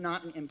something that's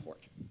not an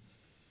import.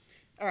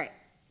 All right,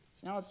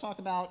 so now let's talk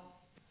about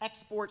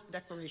export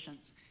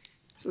declarations.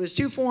 So there's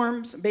two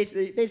forms.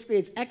 Basically,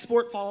 it's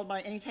export followed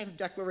by any type of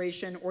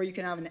declaration, or you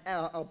can have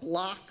a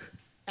block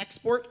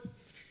export.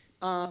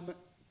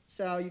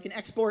 So you can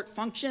export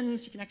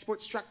functions, you can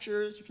export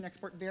structures, you can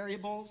export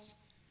variables.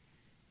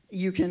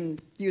 You can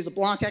use a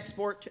block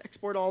export to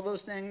export all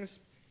those things.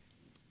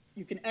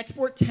 You can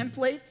export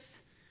templates.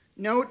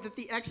 Note that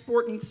the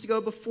export needs to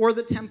go before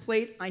the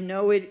template. I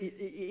know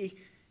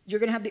you're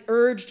going to have the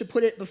urge to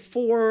put it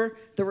before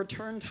the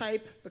return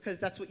type because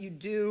that's what you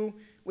do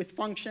with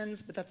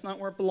functions, but that's not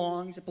where it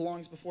belongs. It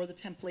belongs before the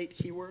template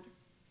keyword.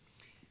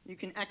 You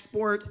can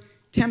export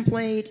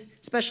template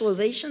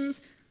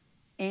specializations,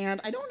 and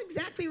I don't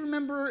exactly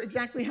remember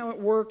exactly how it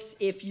works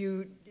if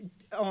you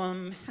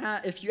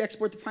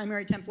export the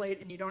primary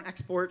template and you don't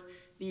export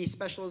the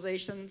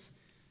specializations.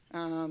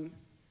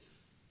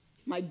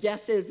 My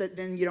guess is that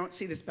then you don't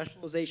see the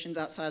specializations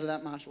outside of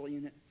that module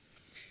unit.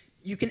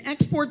 You can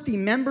export the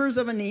members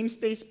of a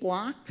namespace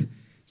block.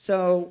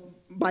 So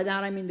by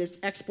that I mean this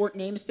export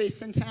namespace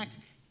syntax.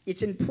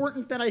 It's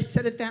important that I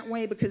said it that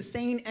way because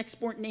saying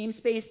export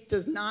namespace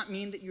does not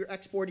mean that you're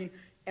exporting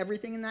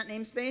everything in that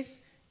namespace.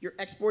 You're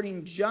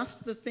exporting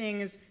just the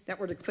things that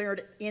were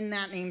declared in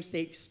that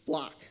namespace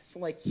block. So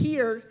like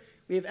here,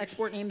 we have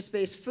export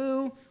namespace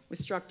foo with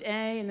struct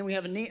A, and then we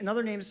have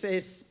another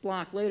namespace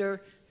block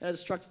later that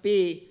has struct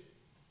B.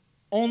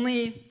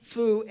 Only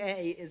foo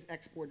A is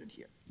exported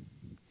here.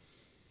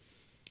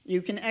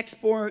 You can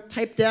export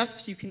type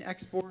defs. You can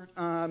export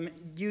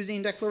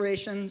using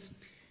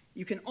declarations.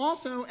 You can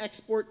also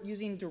export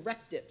using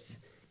directives,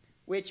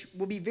 which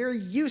will be very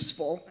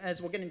useful, as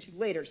we'll get into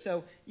later.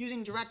 So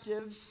using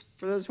directives,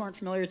 for those who aren't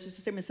familiar, it's just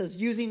a statement that says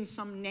using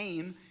some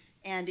name,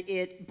 and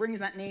it brings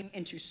that name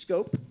into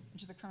scope,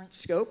 into the current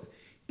scope,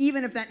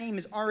 even if that name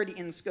is already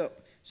in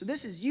scope. So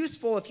this is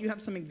useful if you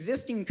have some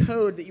existing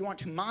code that you want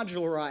to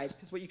modularize,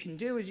 because what you can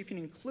do is you can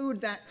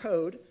include that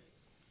code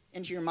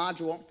into your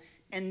module,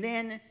 and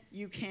then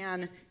you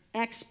can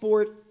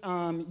export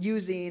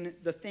using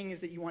the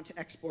things that you want to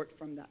export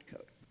from that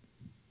code.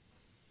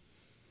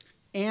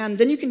 And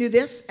then you can do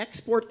this,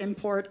 export,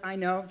 import. I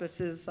know this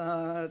is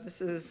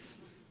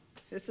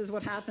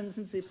what happens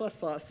in C++.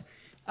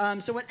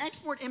 So what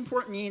export,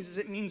 import means is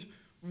it means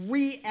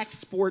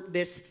re-export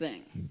this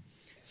thing.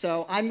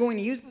 So I'm going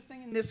to use this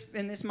thing in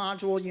this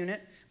module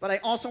unit, but I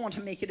also want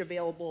to make it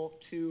available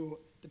to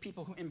the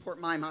people who import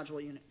my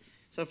module unit.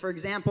 So for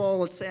example,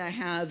 let's say I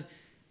have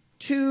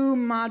two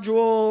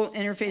module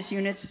interface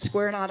units,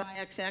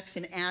 square.ixx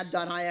and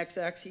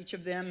add.ixx. Each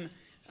of them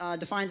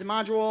defines a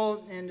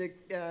module and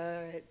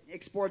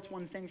exports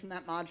one thing from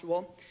that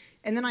module.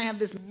 And then I have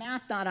this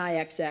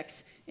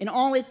math.ixx, and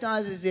all it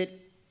does is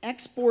it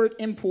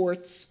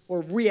imports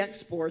or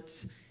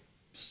re-exports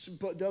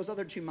those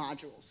other two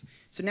modules.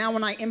 So now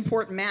when I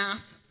import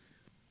math,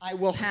 I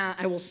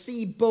will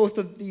see both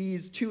of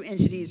these two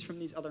entities from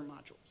these other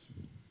modules.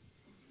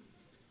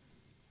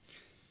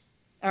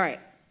 All right,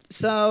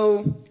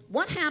 so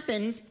what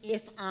happens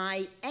if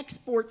I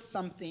export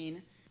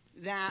something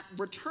that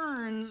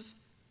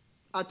returns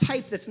a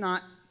type that's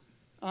not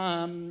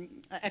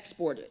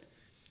exported?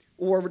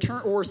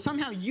 or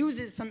somehow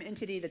uses some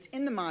entity that's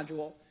in the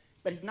module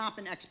but has not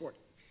been exported.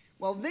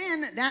 Well,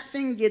 then that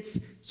thing gets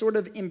sort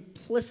of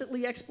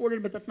implicitly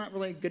exported, but that's not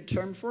really a good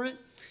term for it.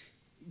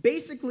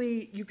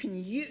 Basically, you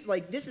can use,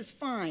 like, this is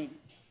fine,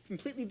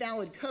 completely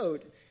valid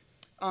code.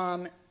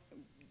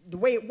 The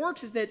way it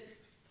works is that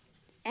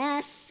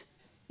S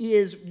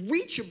is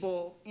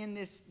reachable in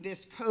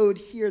this code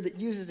here that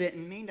uses it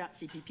in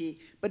main.cpp,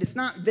 but it's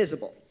not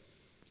visible.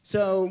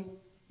 So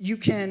you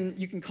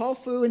can call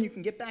foo and you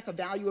can get back a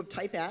value of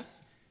type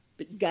S,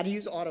 but you got to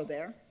use auto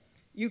there.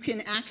 You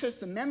can access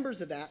the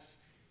members of S,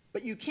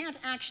 but you can't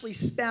actually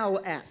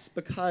spell S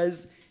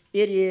because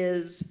it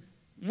is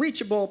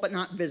reachable but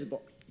not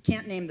visible. You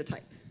can't name the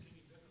type.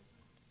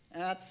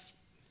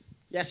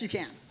 Yes, you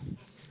can.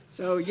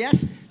 So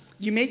yes,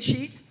 you may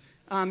cheat.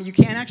 You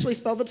can actually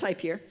spell the type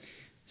here.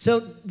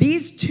 So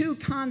these two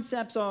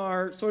concepts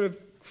are sort of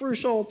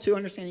crucial to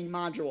understanding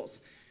modules.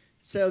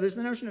 So there's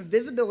the notion of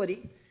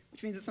visibility,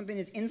 which means that something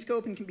is in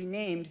scope and can be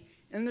named.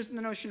 And then there's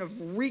the notion of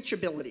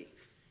reachability.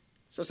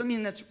 So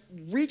something that's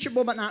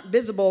reachable but not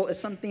visible is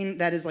something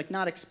that is like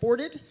not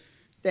exported,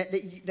 that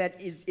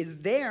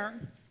is there,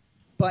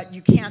 but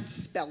you can't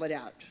spell it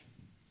out.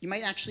 You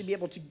might actually be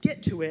able to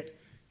get to it,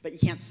 but you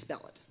can't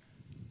spell it.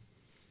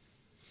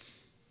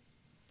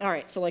 All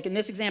right, so like in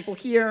this example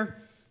here,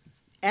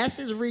 S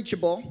is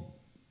reachable,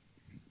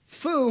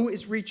 foo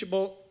is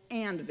reachable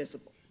and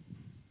visible.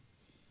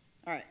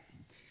 All right,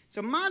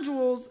 so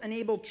modules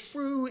enable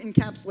true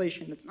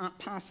encapsulation that's not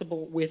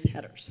possible with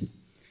headers.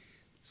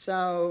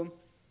 So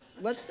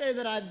let's say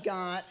that I've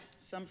got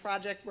some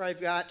project where I've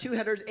got two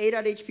headers,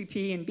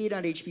 a.hpp and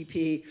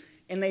b.hpp,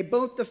 and they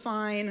both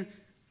define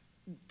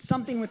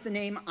something with the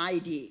name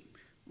ID.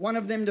 One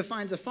of them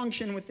defines a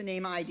function with the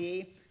name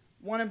ID.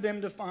 One of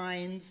them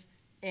defines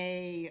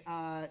a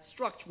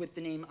struct with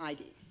the name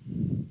ID.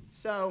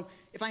 So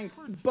if I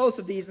include both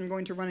of these, I'm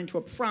going to run into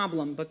a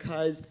problem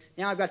because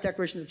now I've got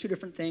declarations of two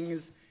different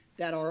things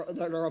that are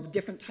of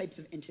different types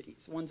of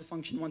entities. One's a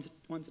function,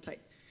 one's a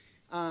type.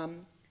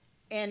 And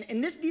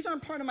these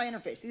aren't part of my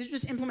interface. These are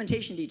just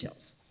implementation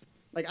details.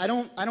 Like I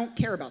don't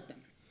care about them.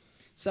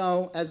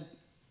 So as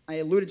I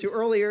alluded to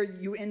earlier,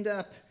 you end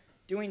up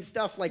doing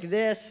stuff like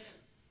this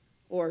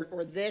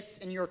or this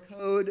in your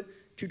code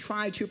to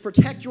try to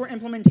protect your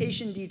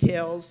implementation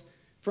details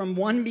from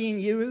one, being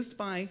used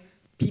by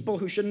people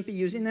who shouldn't be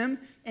using them,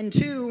 and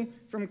two,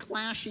 from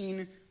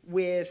clashing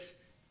with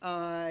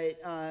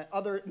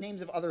other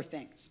names of other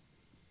things.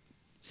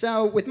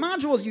 So with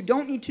modules, you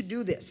don't need to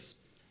do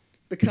this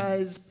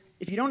because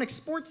if you don't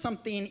export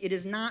something, it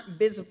is not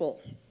visible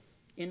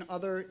in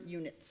other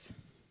units.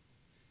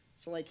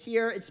 So like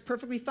here, it's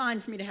perfectly fine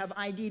for me to have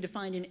ID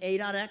defined in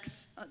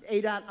a.ixx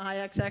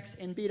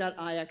and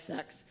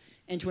b.ixx,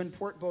 and to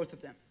import both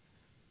of them.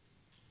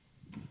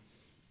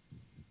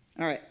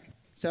 All right,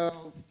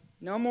 so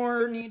no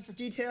more need for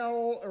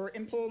detail or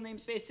impl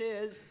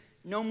namespaces,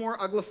 no more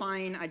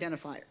uglifying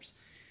identifiers.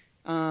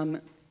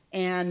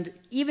 And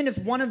even if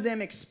one of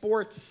them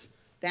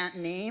exports that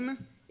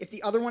name, if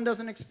the other one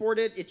doesn't export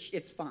it,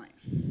 it's fine.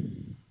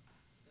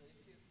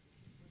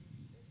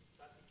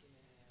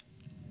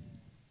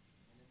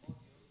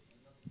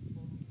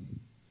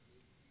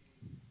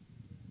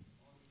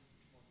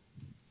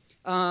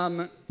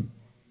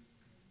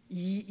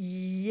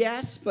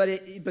 Yes,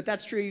 but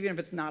that's true even if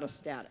it's not a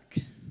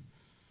static.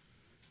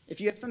 If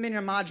you have something in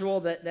a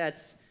module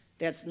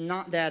that's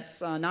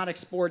not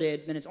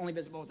exported, then it's only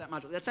visible with that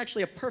module. That's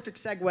actually a perfect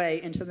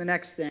segue into the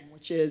next thing,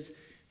 which is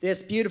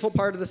this beautiful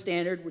part of the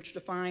standard, which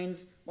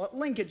defines what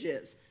linkage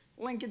is.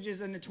 Linkage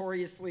is a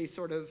notoriously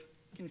sort of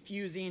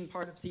confusing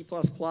part of C++.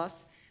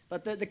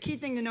 But the key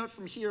thing to note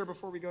from here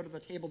before we go to the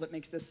table that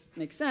makes this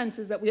make sense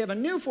is that we have a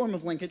new form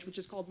of linkage, which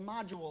is called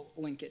module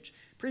linkage.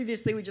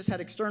 Previously, we just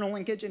had external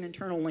linkage and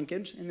internal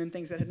linkage, and then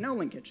things that had no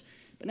linkage.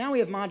 But now we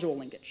have module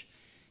linkage.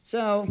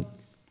 So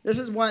this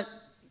is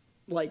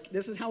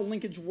how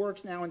linkage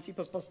works now in C++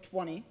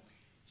 20.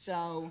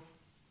 So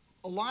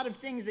a lot of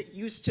things that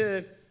used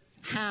to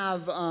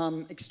have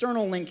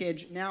external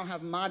linkage now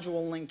have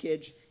module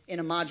linkage in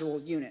a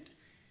module unit.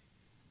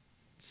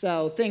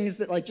 So things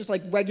that just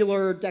like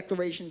regular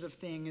declarations of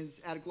things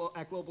at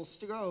global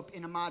scope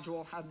in a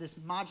module have this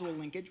module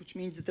linkage, which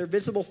means that they're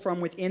visible from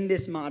within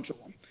this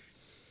module.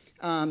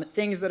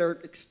 Things that are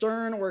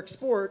extern or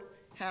export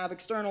have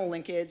external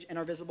linkage and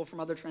are visible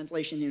from other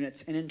translation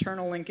units. And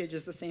internal linkage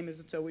is the same as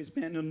it's always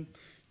been, and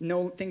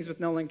things with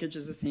no linkage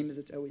is the same as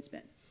it's always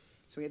been.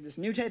 So we have this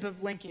new type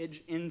of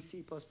linkage in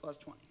C++ 20.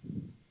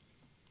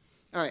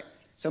 All right,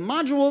 so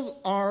modules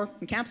are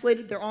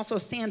encapsulated. They're also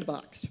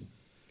sandboxed.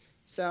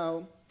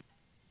 So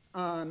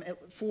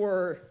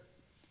for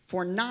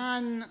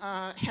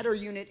non-header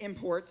unit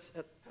imports,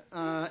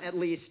 at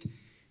least,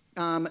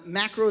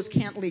 macros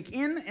can't leak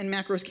in and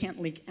macros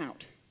can't leak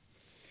out.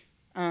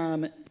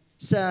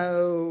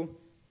 So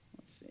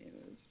let's see.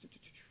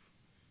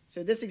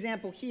 So this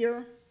example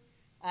here,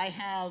 I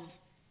have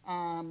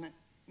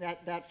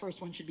that first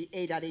one should be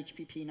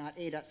a.hpp, not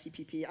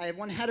a.cpp. I have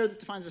one header that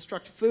defines a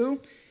struct foo,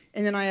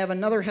 and then I have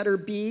another header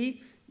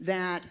b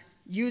that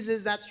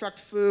uses that struct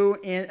foo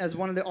as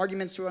one of the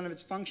arguments to one of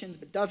its functions,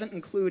 but doesn't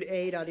include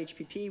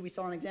a.hpp. We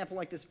saw an example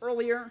like this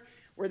earlier,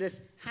 where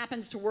this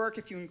happens to work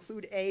if you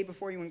include a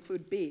before you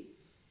include b.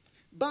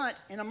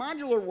 But in a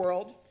modular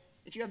world,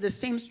 if you have this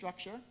same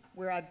structure,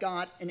 where I've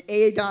got an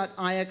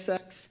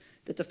a.ixx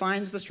that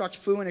defines the struct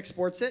foo and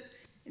exports it,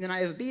 and then I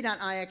have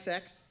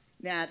b.ixx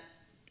that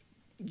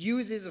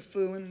uses a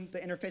foo in the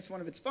interface of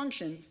one of its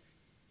functions,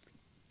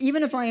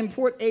 even if I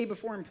import a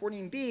before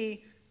importing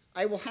b,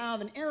 I will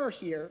have an error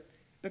here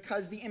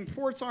because the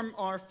imports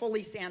are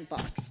fully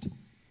sandboxed.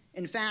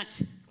 In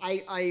fact,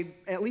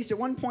 at least at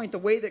one point, the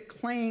way that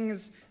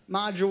Klang's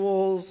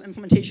modules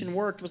implementation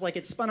worked was like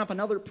it spun up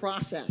another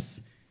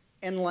process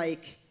and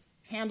like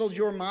handled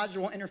your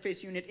module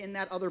interface unit in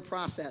that other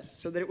process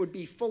so that it would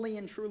be fully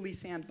and truly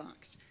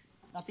sandboxed.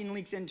 Nothing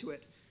leaks into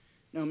it.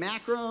 No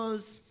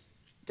macros.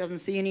 It doesn't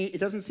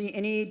see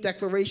any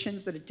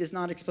declarations that it does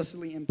not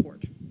explicitly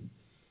import.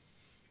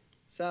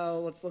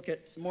 So let's look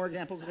at some more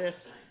examples of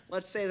this.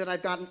 Let's say that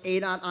I've got an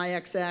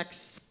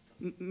a.ixx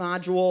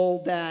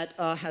module that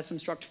has some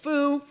struct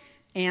foo,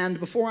 and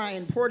before I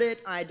import it,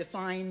 I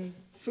define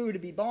foo to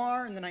be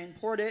bar, and then I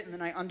import it, and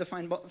then I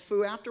undefine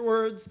foo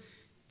afterwards.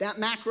 That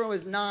macro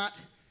is not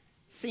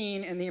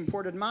seen in the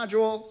imported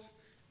module.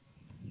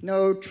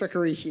 No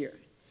trickery here.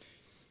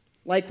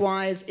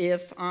 Likewise,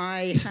 if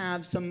I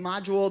have some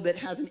module that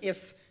has an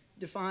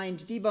if-defined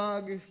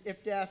debug,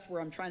 if-def,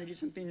 where I'm trying to do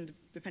something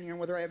depending on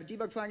whether I have a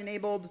debug flag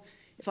enabled,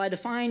 if I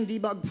define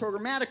debug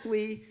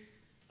programmatically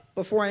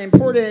before I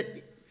import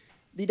it,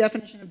 the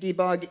definition of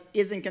debug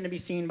isn't going to be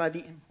seen by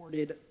the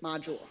imported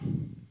module.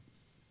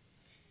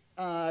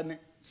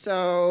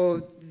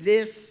 So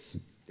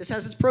this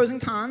has its pros and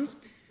cons.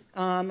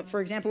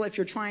 For example, if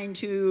you're trying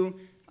to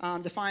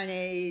define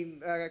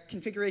a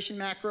configuration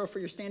macro for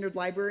your standard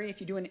library,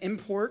 if you do an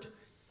import,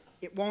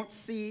 it won't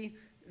see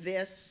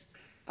this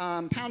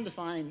pound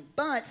define.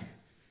 But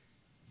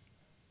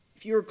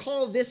if you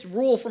recall this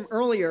rule from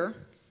earlier,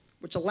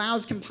 which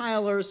allows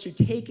compilers to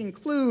take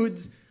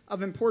includes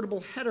of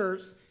importable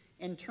headers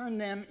and turn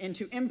them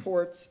into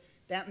imports,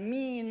 that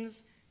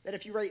means that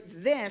if you write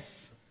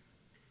this,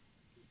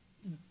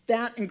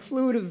 that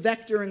include of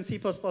vector in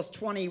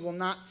C++20 will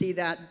not see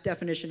that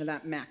definition of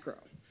that macro.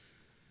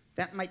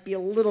 That might be a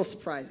little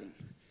surprising.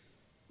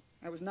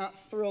 I was not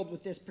thrilled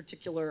with this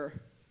particular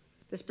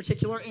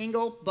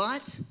angle,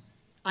 but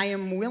I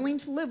am willing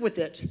to live with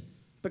it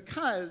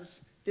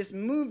because this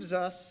moves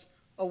us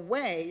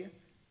away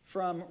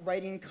from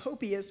writing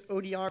copious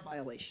ODR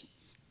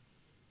violations.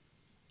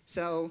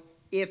 So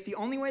if the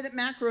only way that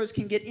macros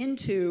can get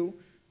into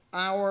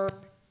our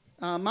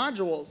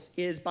modules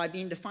is by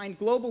being defined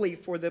globally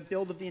for the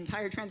build of the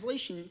entire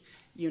translation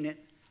unit,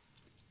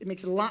 it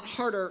makes it a lot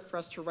harder for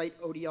us to write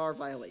ODR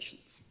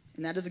violations.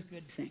 And that is a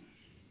good thing.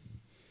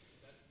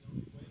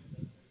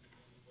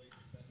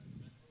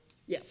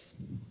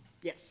 Yes.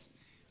 Yes.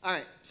 All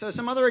right. So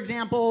some other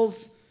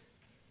examples.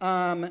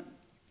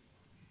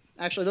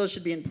 Actually, those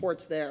should be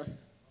imports there.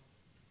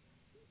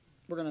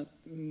 We're going to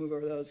move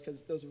over those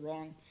because those are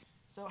wrong.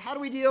 So how do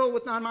we deal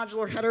with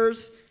non-modular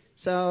headers?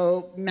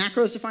 So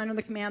macros defined on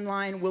the command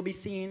line will be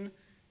seen.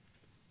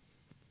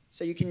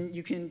 So you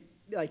can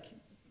like,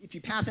 if you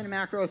pass in a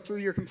macro through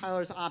your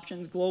compiler's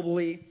options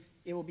globally,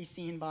 it will be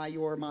seen by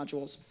your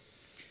modules.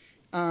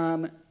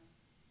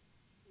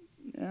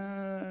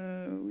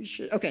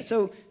 Okay,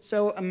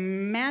 so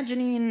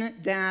imagine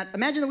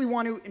that we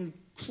want to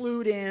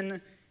include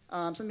in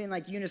something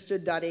like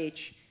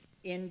unistud.h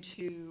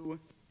into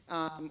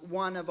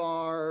one of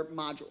our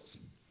modules.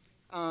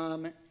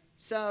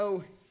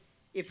 So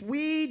if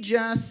we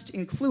just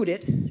include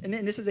it, and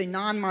then this is a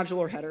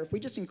non-modular header, if we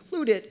just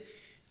include it,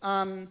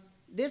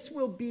 this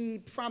will be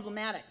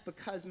problematic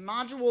because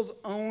modules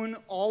own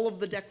all of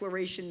the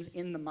declarations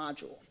in the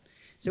module.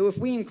 So if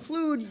we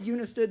include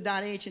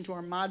unistud.h into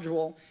our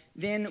module,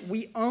 then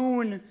we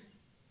own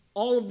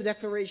all of the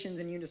declarations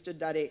in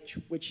unistud.h,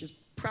 which is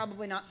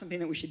probably not something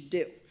that we should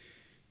do.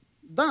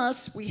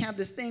 Thus, we have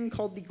this thing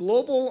called the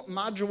global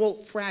module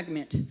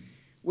fragment,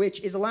 which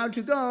is allowed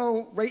to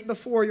go right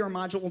before your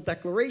module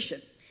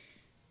declaration.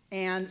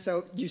 And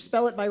so you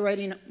spell it by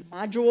writing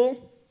module,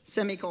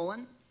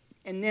 semicolon,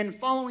 and then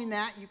following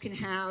that, you can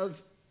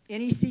have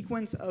any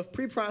sequence of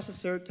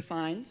preprocessor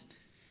defines.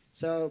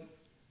 So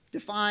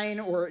define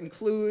or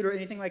include or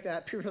anything like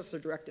that, preprocessor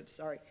directives,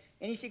 sorry.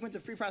 Any sequence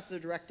of preprocessor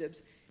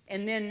directives,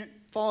 and then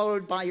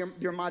followed by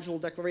your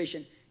module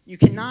declaration. You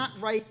cannot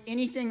write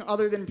anything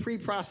other than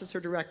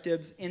preprocessor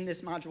directives in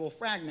this module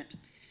fragment.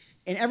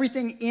 And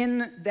everything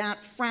in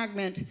that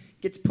fragment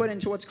gets put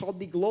into what's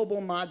called the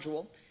global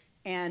module.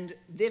 And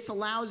this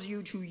allows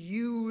you to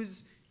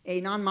use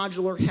a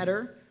non-modular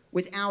header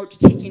without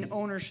taking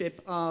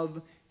ownership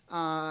of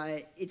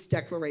its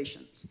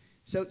declarations.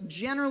 So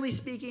generally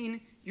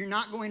speaking, you're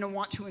not going to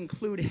want to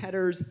include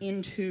headers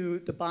into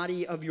the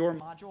body of your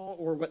module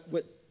or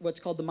what's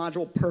called the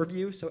module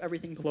purview, so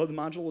everything below the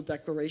module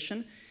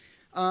declaration,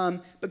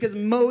 because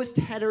most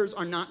headers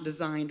are not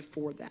designed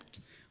for that,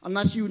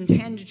 unless you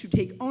intend to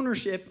take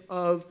ownership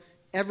of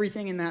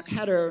everything in that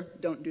header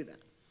don't do that.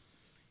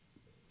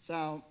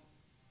 So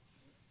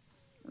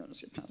we're going to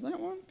skip past that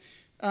one.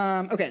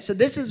 Okay, so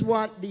this is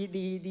what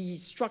the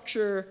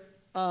structure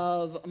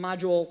of a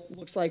module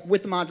looks like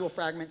with the module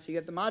fragment. So you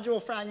have the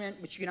module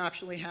fragment, which you can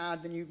optionally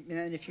have. And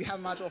then if you have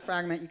a module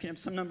fragment, you can have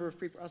some number of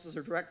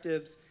preprocessor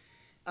directives.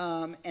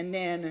 And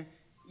then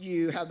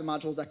you have the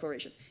module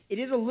declaration. It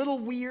is a little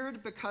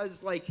weird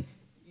because like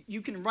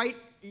you can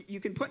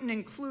put an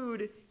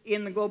include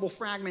in the global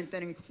fragment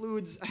that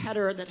includes a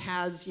header that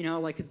has, you know,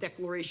 like a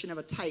declaration of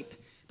a type.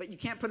 But you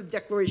can't put a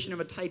declaration of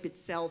a type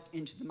itself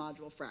into the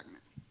module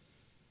fragment.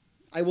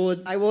 I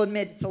will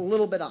admit it's a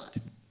little bit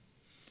odd.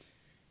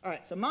 All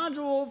right, so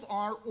modules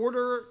are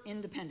order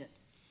independent.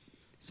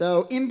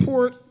 So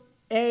import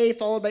A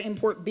followed by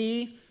import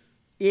B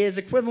is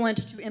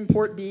equivalent to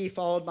import B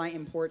followed by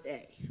import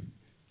A.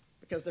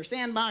 Because they're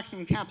sandboxed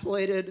and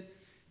encapsulated,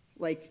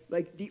 like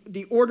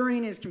the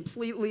ordering is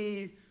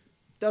completely,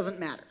 doesn't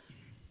matter.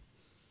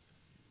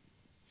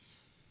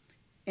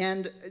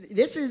 And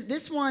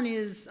this one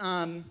is,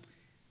 I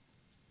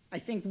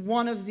think,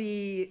 one of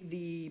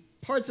the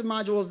parts of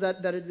modules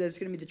that's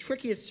going to be the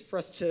trickiest for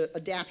us to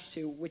adapt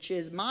to, which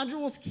is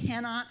modules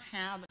cannot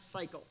have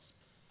cycles.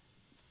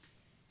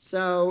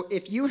 So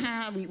if you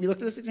have, we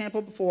looked at this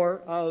example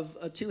before of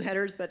two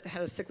headers that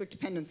had a cyclic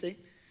dependency.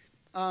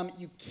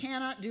 You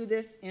cannot do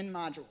this in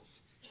modules.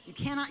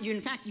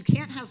 In fact, you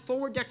can't have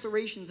forward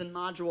declarations in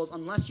modules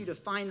unless you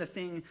define the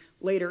thing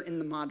later in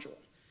the module,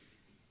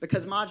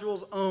 because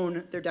modules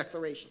own their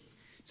declarations.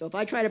 So if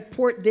I try to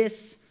port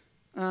this,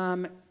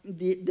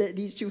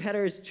 these two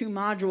headers to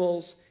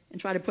modules and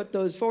try to put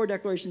those forward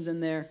declarations in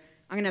there,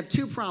 I'm going to have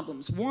two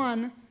problems.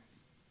 One,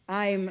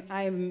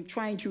 I'm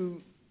trying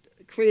to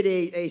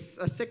create a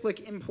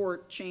cyclic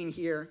import chain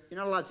here. You're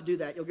not allowed to do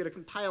that. You'll get a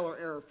compiler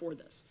error for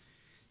this.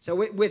 So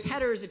with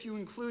headers, if you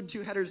include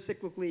two headers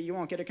cyclically, you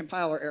won't get a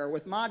compiler error.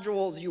 With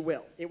modules, you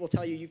will. It will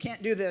tell you, you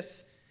can't do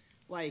this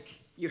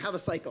like you have a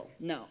cycle.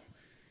 No.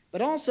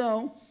 But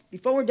also, the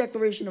forward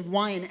declaration of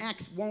y and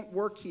x won't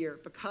work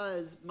here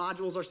because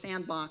modules are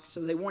sandboxed,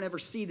 so they won't ever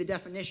see the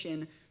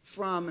definition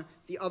from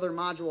the other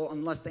module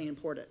unless they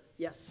import it.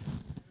 Yes?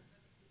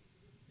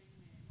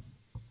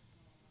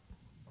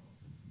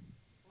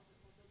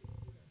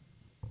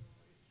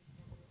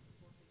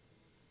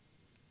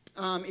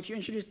 If you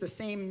introduce the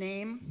same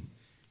name,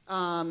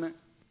 so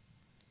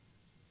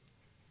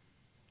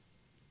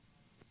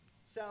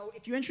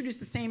if you introduce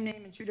the same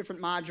name in two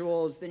different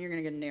modules, then you're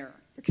going to get an error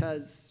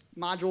because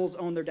modules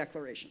own their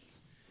declarations.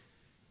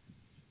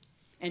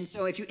 And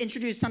so if you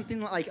introduce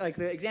something like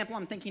the example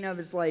I'm thinking of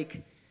is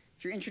like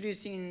if you're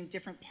introducing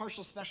different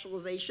partial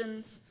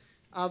specializations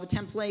of a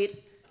template,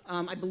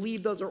 I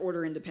believe those are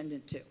order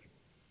independent too.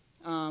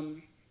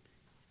 And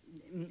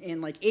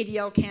like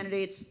ADL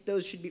candidates,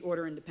 those should be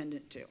order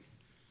independent too.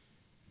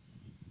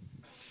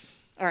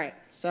 All right,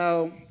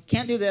 so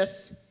can't do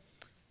this.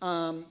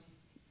 Yeah,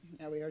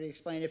 we already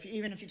explained.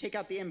 Even if you take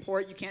out the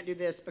import, you can't do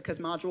this because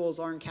modules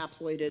are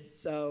encapsulated,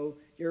 so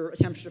your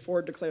attempt to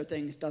forward declare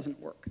things doesn't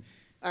work.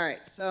 All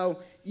right, so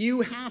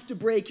you have to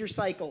break your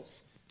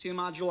cycles to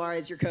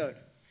modularize your code.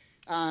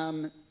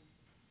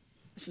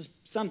 This is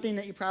something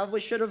that you probably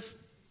should have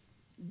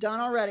done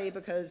already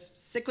because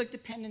cyclic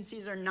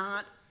dependencies are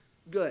not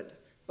good.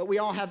 But we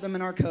all have them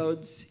in our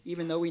codes,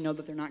 even though we know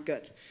that they're not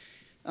good.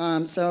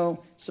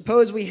 So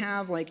suppose we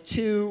have like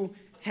two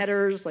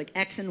headers, like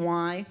x and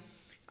y,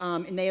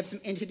 and they have some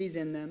entities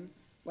in them.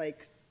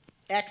 Like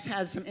x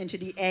has some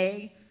entity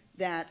A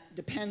that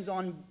depends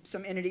on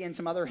some entity in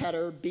some other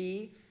header,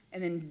 B,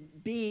 and then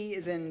B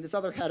is in this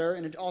other header,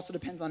 and it also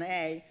depends on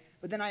A.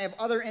 But then I have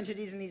other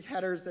entities in these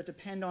headers that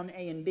depend on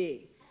A and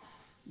B.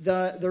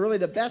 Really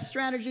the best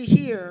strategy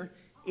here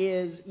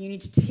is you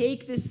need to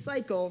take this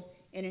cycle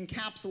and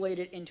encapsulate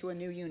it into a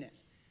new unit.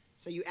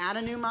 So you add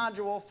a new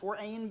module for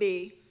A and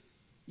B.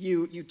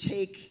 You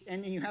take,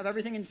 and you have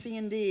everything in C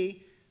and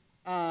D,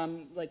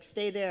 like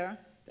stay there.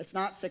 That's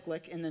not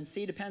cyclic. And then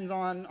C depends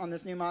on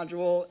this new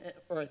module,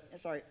 or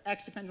sorry,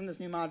 X depends on this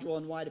new module,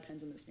 and Y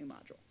depends on this new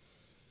module.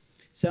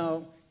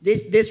 So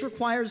this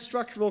requires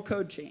structural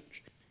code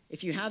change.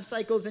 If you have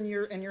cycles in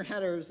your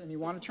headers and you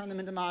want to turn them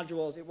into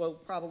modules, it will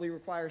probably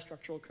require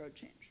structural code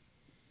change.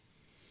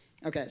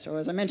 Okay, so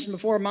as I mentioned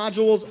before,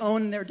 modules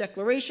own their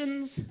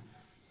declarations.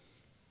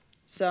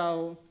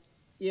 So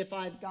if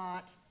I've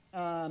got,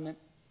 right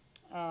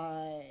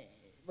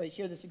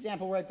here, this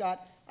example where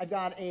I've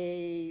got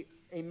a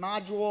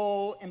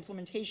module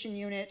implementation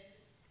unit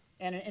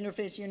and an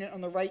interface unit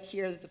on the right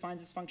here that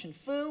defines this function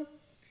foo.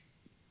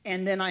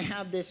 And then I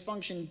have this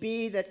function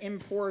B that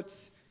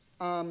imports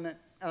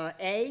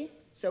A.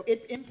 So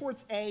it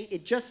imports A.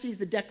 It just sees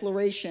the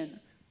declaration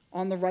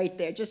on the right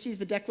there. It just sees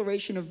the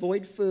declaration of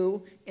void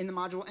foo in the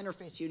module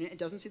interface unit. It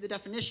doesn't see the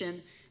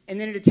definition. And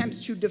then it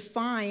attempts to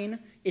define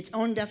its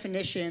own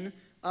definition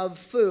of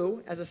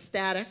foo as a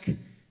static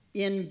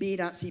in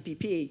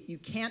b.cpp. You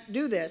can't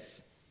do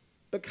this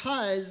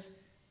because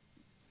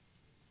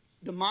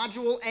the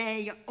module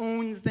A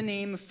owns the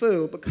name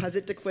foo because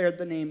it declared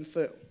the name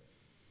foo.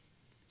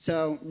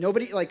 So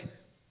nobody, like,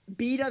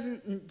 B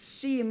doesn't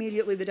see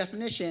immediately the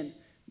definition,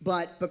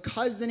 but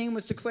because the name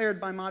was declared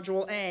by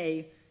module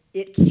A,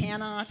 it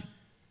cannot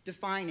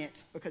define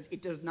it because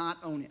it does not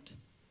own it.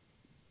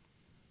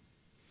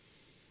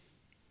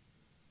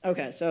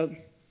 Okay, so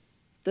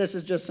this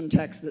is just some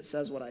text that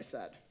says what I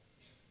said.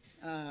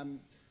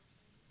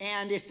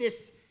 And if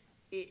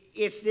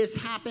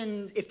this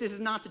happens, if this is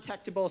not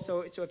detectable,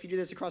 so if you do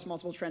this across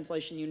multiple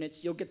translation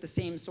units, you'll get the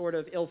same sort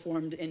of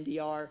ill-formed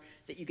NDR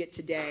that you get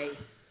today,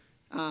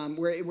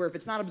 where if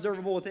it's not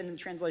observable within the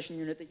translation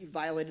unit that you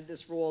violated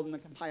this rule, then the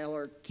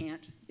compiler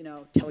can't,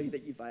 tell you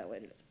that you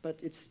violated it. But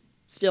it's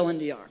still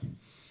NDR.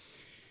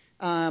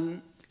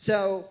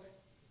 So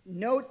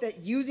note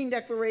that using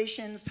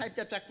declarations,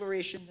 typedef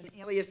declarations, and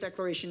alias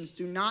declarations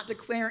do not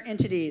declare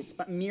entities,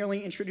 but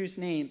merely introduce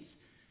names.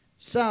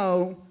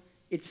 So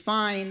it's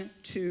fine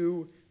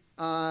to,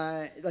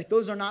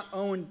 those are not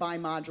owned by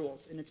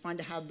modules, and it's fine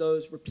to have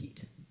those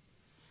repeat.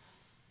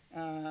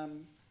 Yeah,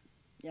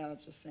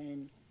 that's just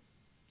saying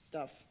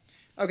stuff.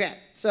 Okay,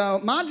 so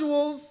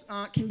modules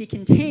can be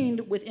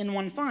contained within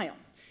one file.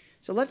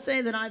 So let's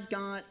say that I've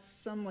got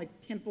some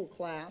pimple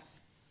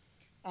class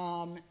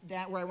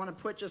where I want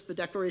to put just the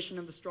declaration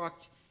of the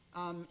struct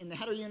in the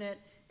header unit,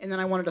 and then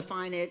I want to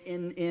define it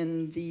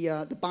in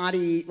the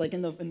body,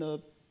 in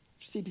the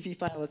CPP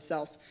file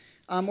itself.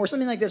 Or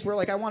something like this, where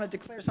I want to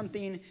declare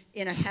something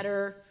in a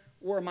header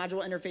or a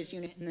module interface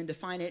unit, and then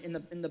define it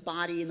in the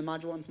body in the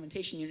module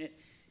implementation unit.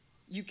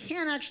 You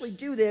can actually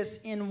do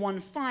this in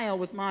one file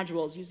with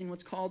modules using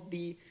what's called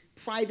the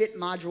private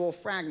module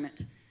fragment.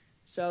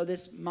 So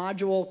this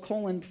module :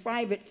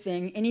 private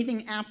thing,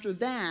 anything after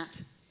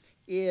that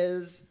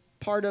is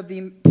part of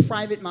the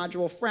private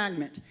module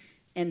fragment.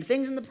 And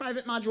things in the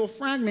private module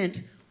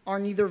fragment are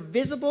neither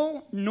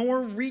visible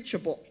nor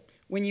reachable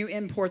when you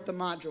import the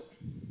module.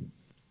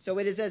 So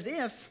it is as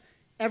if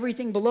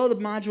everything below the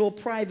module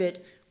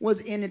private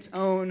was in its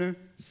own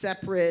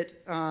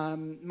separate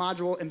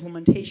module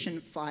implementation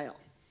file.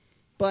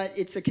 But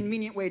it's a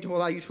convenient way to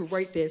allow you to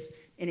write this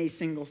in a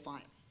single file.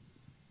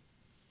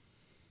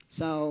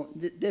 So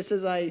this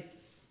is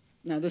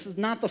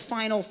not the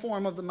final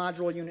form of the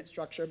module unit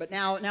structure, but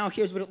now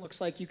here's what it looks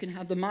like. You can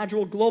have the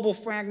module global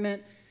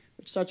fragment,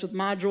 which starts with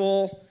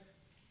module,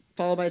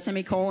 followed by a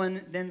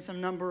semicolon, then some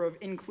number of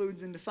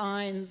includes and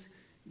defines,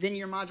 then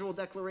your module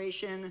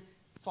declaration,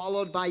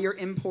 followed by your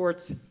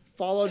imports,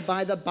 followed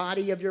by the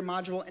body of your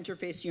module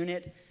interface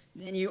unit.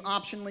 Then you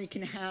optionally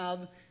can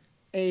have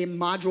a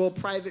module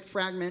private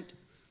fragment,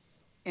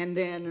 and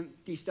then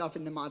the stuff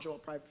in the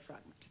module private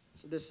fragment.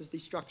 So this is the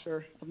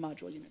structure of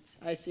module units.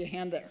 I see a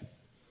hand there.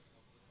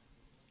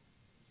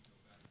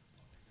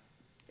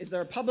 Is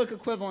there a public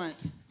equivalent?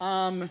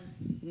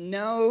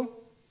 No.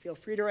 Feel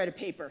free to write a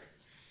paper.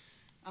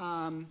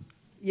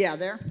 Yeah,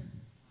 there.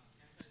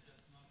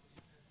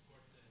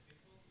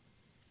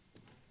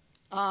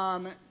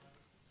 Well,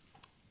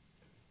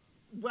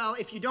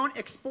 if you don't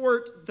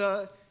export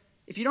the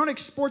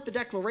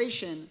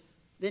declaration,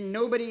 then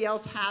nobody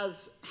else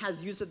has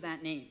use of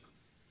that name.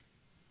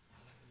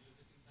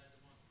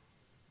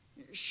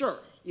 Sure,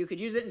 you could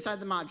use it inside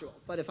the module,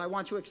 but if I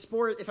want to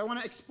export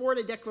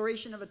a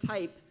declaration of a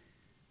type,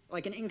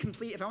 like an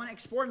incomplete, if I want to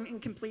export an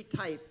incomplete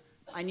type,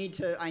 I need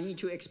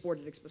to export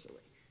it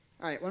explicitly.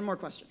 All right, one more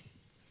question.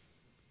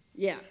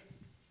 Yeah.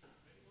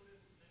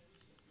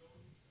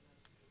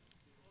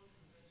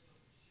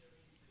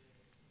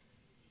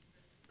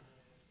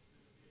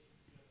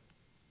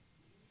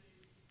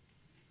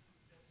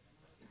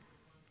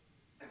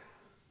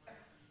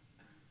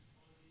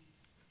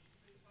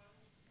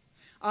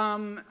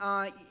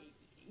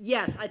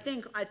 Yes, I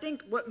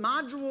think what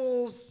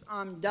modules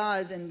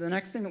does, and the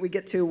next thing that we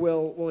get to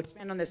will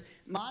expand on this.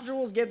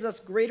 Modules gives us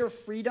greater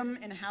freedom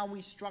in how we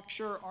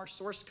structure our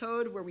source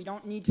code, where we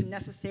don't need to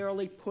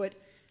necessarily put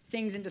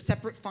things into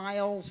separate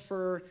files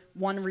for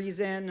one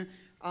reason,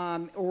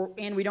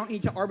 and we don't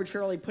need to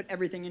arbitrarily put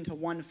everything into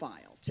one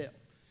file too.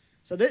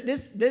 So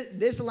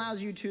this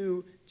allows you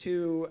to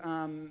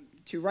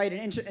write an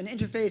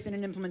interface and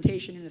an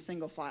implementation in a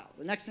single file.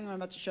 The next thing I'm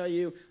about to show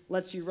you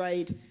lets you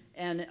write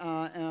an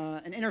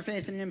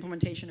interface and an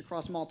implementation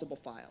across multiple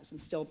files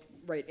and still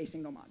write a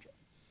single module.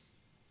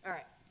 All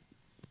right.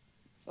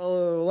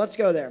 So let's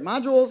go there.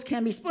 Modules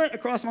can be split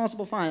across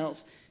multiple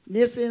files.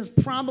 This is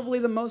probably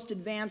the most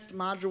advanced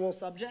module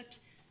subject.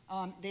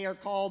 They are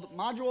called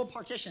module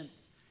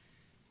partitions.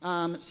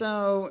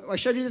 So I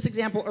showed you this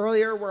example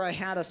earlier where I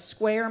had a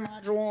square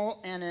module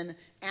and an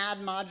add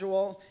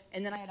module,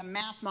 and then I had a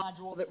math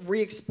module that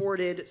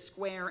re-exported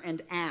square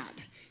and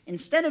add.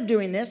 Instead of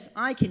doing this,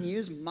 I can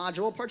use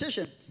module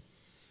partitions.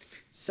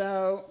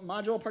 So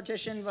module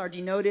partitions are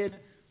denoted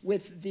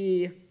with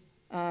the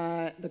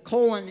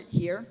colon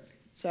here.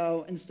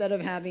 So instead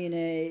of having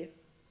a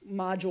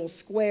module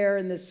square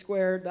in this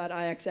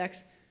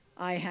square.ixx,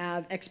 I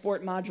have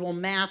export module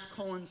math :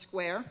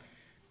 square.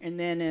 And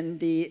then in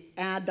the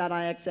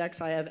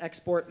add.ixx, I have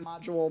export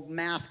module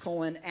math :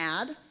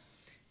 add.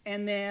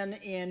 And then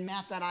in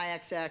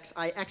math.ixx,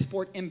 I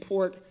export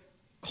import :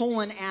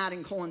 add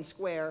and :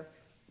 square,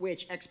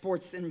 which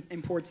exports and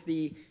imports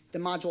the the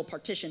module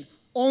partition.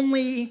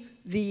 Only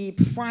the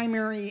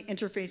primary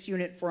interface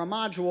unit for a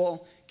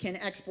module can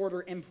export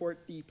or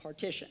import the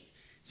partition.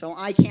 So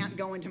I can't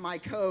go into my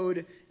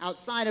code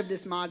outside of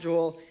this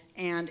module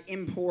and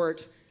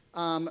import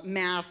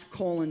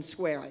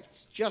math:\square.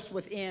 It's just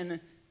within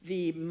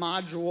the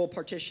module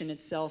partition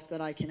itself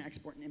that I can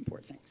export and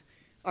import things.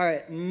 All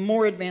right,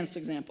 more advanced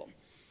example.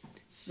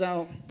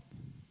 So,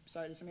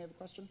 sorry, does somebody have a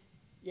question?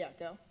 Yeah,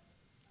 go.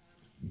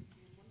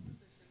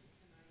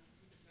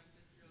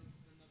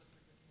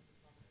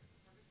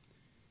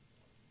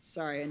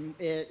 Sorry, and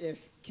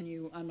can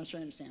you, I'm not sure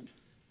I understand.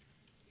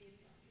 If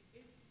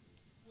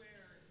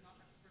square is not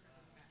exported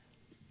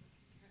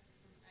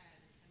from add,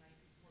 can I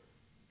import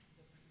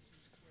the partition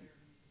square?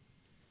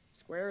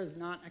 Square is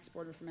not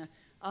exported from add.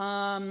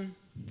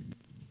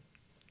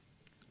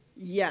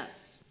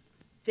 Yes.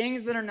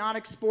 Things that are not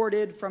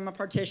exported from a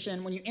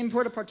partition, when you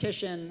import a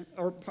partition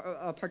or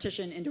a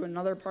partition into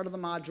another part of the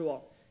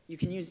module, you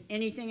can use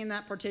anything in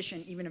that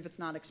partition even if it's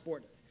not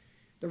exported.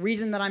 The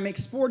reason that I'm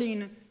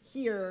exporting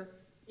here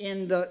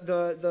in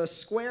the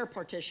square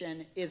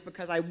partition is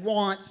because I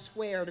want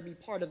square to be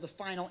part of the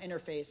final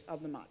interface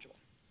of the module.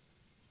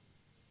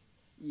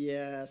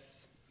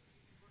 Yes.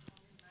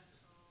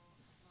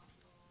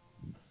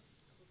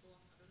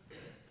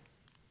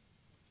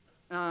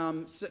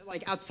 So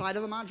like outside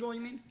of the module,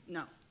 you mean?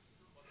 No.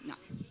 No.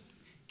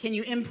 Can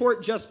you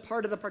import just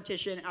part of the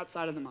partition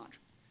outside of the module?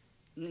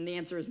 And the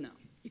answer is no.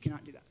 You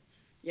cannot do that.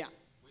 Yeah.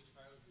 Which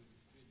files do you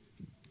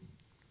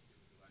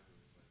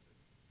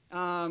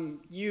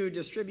distribute? You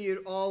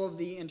distribute all of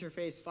the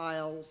interface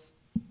files.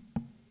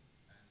 And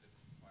the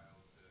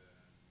compiled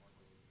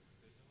module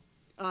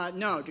implementation?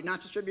 No, do not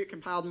distribute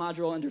compiled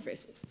module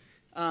interfaces.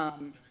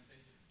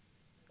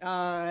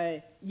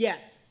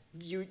 Yes.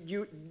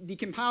 The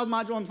compiled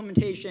module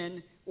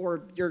implementation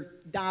or your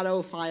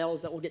 .o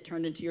files that will get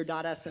turned into your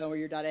 .so or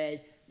your .a,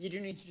 you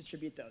do need to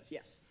distribute those,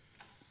 yes.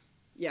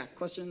 Yeah,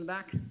 question in the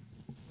back?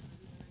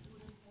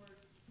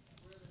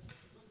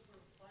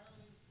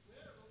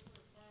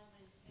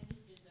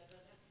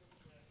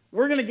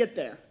 We're going to get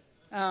there.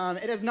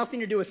 It has nothing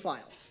to do with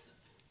files.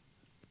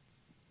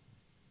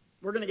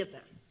 We're going to get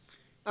there.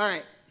 All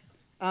right.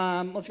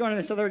 Let's go into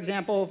this other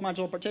example of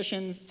module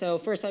partitions. So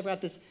first I've got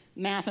this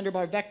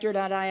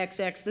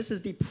math_vector.ixx. This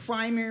is the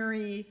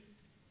primary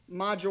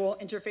module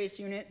interface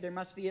unit. There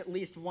must be at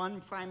least one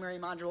primary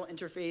module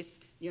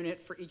interface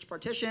unit for each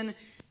partition.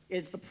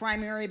 It's the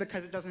primary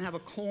because it doesn't have a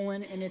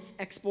colon in its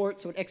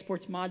export, so it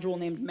exports module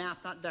named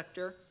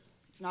math.vector.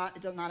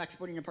 It does not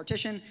exporting a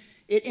partition.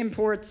 It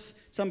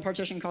imports some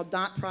partition called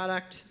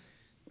 .product,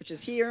 which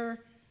is here.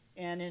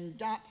 And in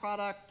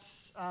 .product,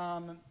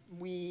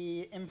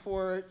 we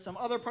import some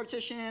other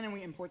partition, and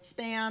we import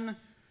span.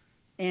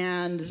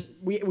 And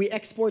we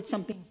export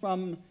something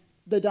from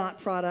the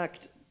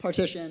 .product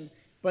partition.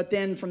 But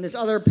then from this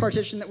other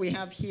partition that we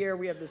have here,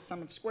 we have this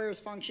sum of squares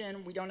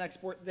function. We don't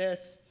export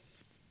this.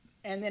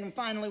 And then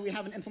finally, we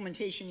have an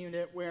implementation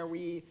unit where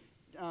we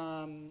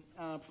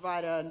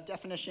provide a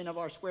definition of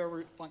our square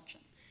root function.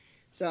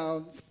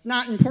 So it's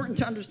not important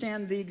to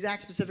understand the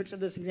exact specifics of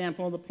this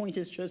example. The point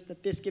is just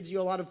that this gives you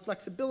a lot of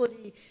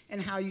flexibility in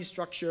how you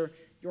structure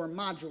your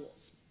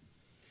modules.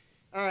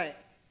 All right.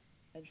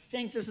 I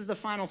think this is the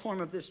final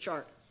form of this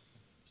chart.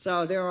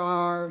 So there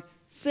are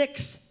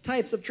 6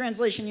 types of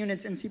translation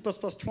units in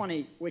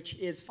C++20, which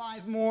is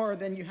 5 more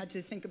than you had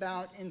to think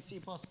about in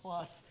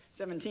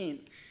C++17.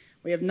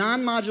 We have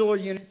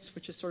non-modular units,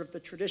 which is sort of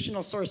the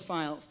traditional source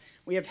files.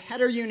 We have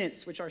header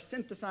units, which are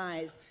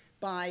synthesized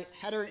by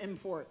header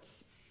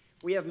imports.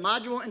 We have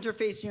module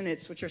interface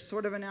units, which are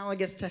sort of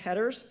analogous to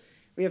headers.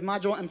 We have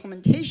module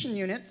implementation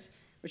units,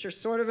 which are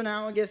sort of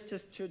analogous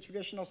to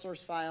traditional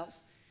source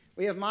files.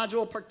 We have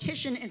module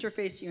partition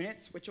interface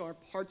units, which are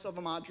parts of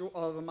a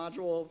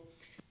module,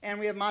 and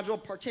we have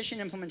module partition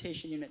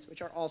implementation units,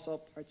 which are also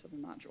parts of a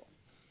module.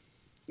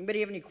 Anybody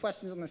have any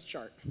questions on this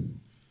chart?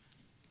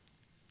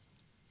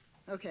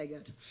 Okay,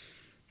 good.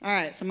 All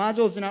right, so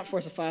modules do not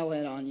force a file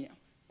add on you.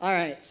 All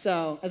right,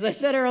 so as I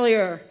said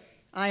earlier,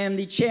 I am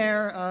the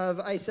chair of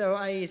ISO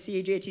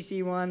IEC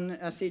JTC1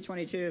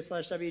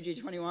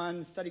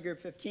 SC22/WG21 Study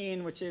Group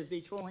 15, which is the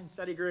tooling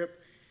study group.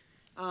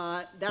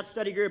 That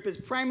study group is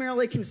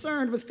primarily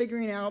concerned with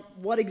figuring out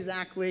what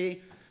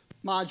exactly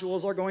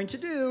modules are going to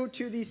do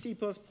to the C++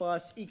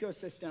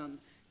 ecosystem,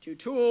 to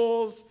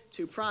tools,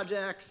 to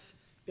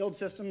projects, build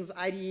systems,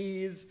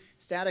 IDEs,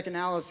 static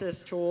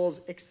analysis tools,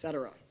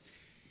 etc.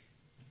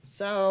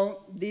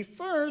 So the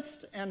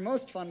first and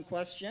most fun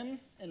question,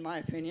 in my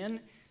opinion,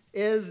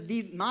 is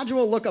the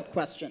module lookup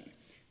question.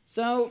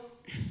 So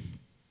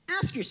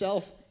ask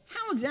yourself,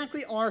 how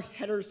exactly are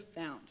headers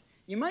found?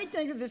 You might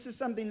think that this is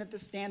something that the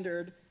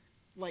standard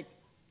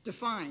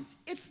defines.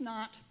 It's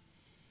not.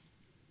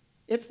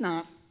 It's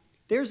not.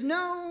 There's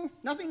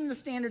nothing in the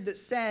standard that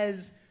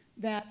says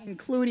that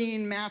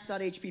including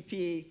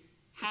math.hpp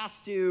has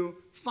to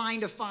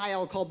find a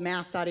file called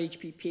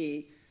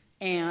math.hpp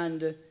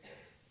and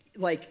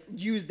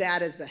use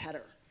that as the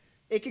header.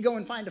 It could go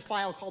and find a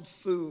file called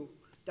foo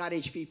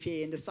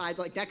 .hpp and decide,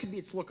 like, that could be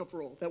its lookup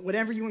rule, that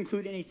whenever you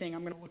include anything,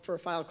 I'm going to look for a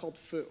file called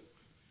foo.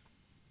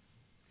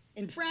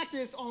 In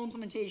practice, all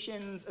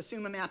implementations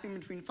assume a mapping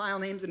between file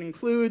names and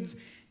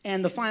includes,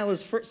 and the file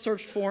is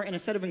searched for in a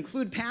set of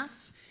include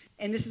paths.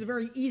 And this is a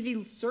very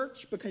easy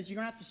search because you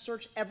don't have to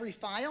search every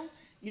file.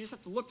 You just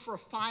have to look for a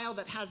file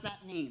that has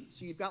that name.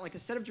 So you've got like a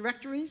set of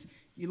directories.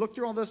 You look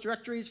through all those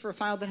directories for a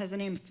file that has the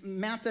name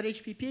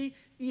math.hpp.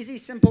 Easy,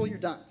 simple, you're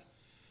done.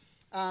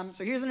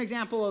 So here's an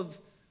example of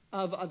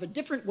a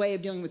different way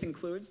of dealing with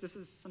includes. This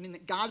is something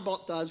that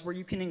Godbolt does where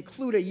you can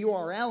include a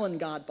URL in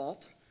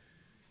Godbolt.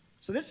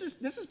 So this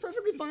is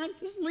perfectly fine.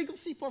 This is legal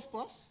C++.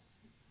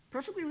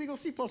 Perfectly legal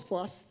C++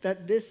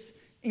 that this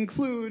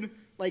include,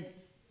 like,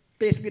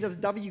 basically does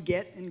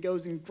wget and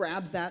goes and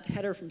grabs that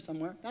header from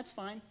somewhere. That's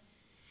fine.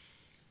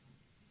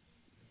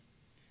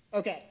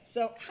 Okay,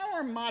 so how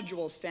are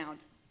modules found?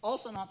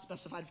 Also not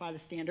specified by the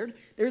standard.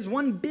 There's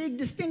one big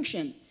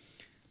distinction.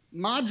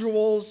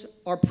 Modules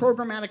are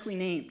programmatically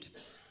named.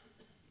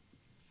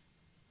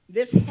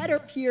 This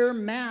header here,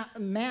 math.hpp,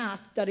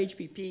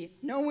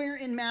 nowhere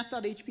in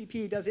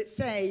math.hpp does it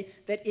say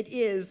that it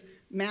is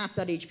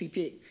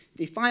math.hpp.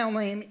 The file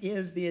name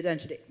is the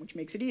identity, which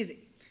makes it easy.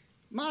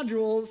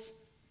 Modules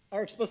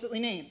are explicitly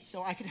named.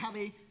 So I could have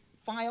a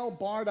file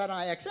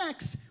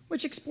bar.ixx,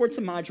 which exports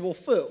a module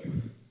foo.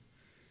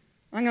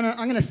 I'm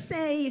gonna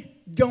say,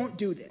 don't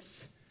do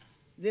this.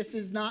 This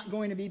is not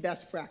going to be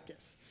best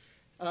practice.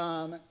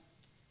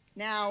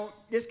 Now,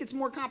 this gets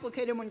more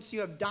complicated once you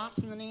have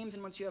dots in the names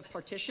and once you have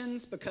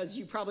partitions, because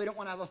you probably don't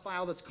want to have a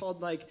file that's called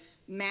like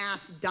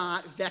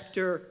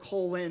math.vector :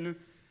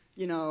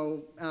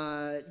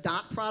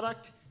 dot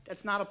product.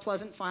 That's not a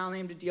pleasant file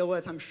name to deal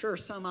with. I'm sure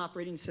some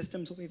operating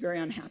systems will be very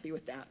unhappy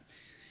with that.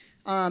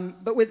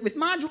 But with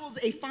modules,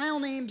 a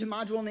file name to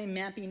module name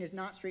mapping is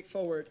not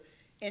straightforward.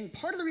 And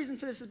part of the reason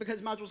for this is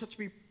because modules have to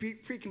be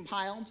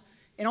pre-compiled,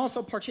 and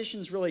also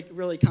partitions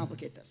really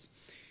complicate this.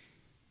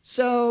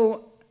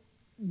 So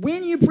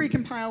when you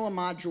pre-compile a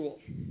module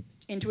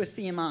into a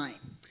CMI,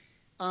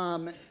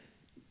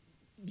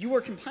 you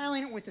are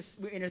compiling it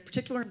in a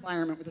particular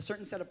environment with a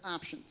certain set of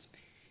options.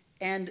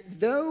 And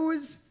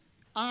those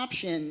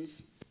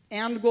options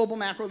and the global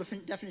macro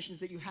definitions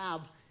that you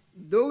have,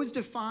 those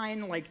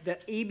define like the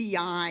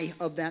ABI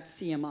of that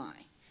CMI,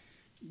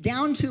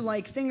 down to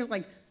like things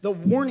like the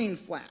warning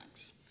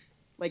flags.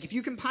 Like if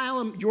you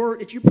pre-compile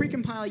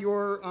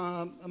your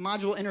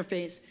module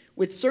interface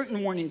with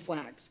certain warning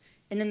flags,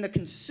 and then the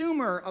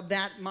consumer of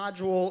that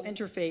module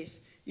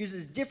interface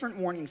uses different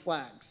warning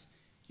flags,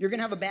 you're going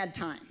to have a bad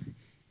time.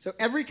 So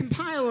every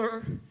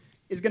compiler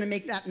is going to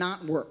make that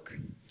not work.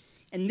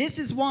 And this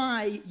is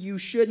why you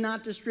should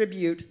not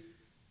distribute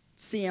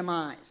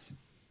CMIs.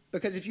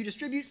 Because if you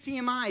distribute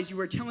CMIs, you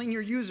are telling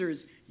your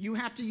users, you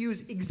have to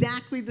use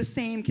exactly the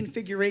same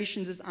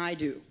configurations as I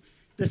do.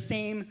 The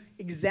same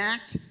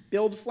exact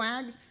build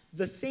flags,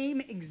 the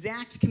same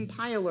exact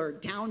compiler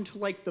down to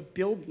like the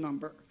build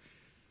number.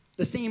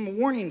 The same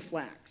warning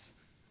flags.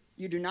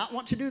 You do not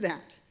want to do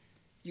that.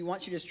 You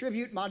want to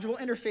distribute module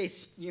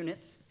interface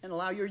units and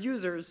allow your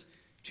users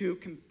to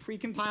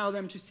pre-compile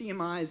them to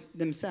CMIs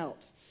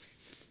themselves.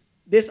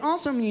 This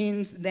also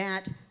means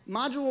that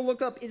module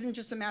lookup isn't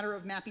just a matter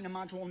of mapping a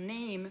module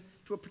name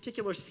to a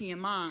particular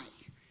CMI.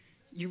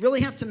 You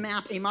really have to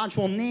map a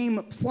module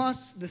name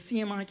plus the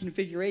CMI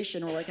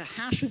configuration, or like a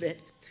hash of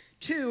it,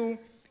 to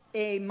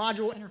a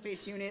module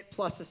interface unit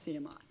plus a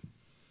CMI.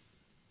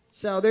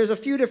 So there's a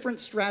few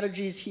different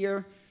strategies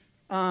here.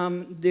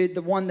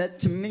 The one that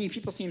to many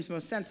people seems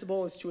most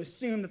sensible is to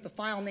assume that the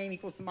file name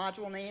equals the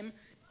module name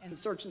and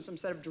search in some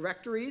set of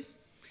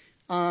directories.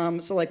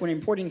 So like when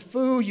importing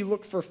foo, you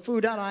look for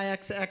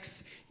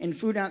foo.ixx and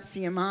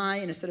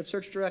foo.cmi in a set of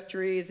search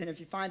directories. And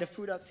if you find a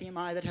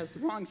foo.cmi that has the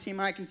wrong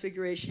CMI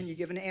configuration, you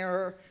give an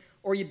error,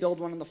 or you build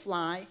one on the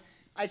fly.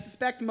 I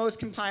suspect most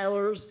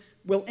compilers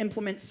will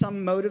implement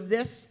some mode of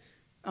this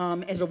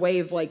as a way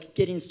of like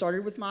getting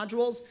started with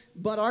modules.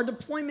 But our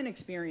deployment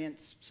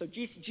experience, so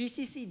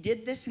GCC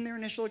did this in their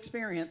initial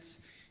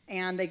experience,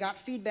 and they got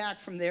feedback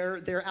from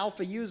their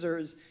alpha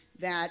users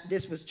that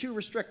this was too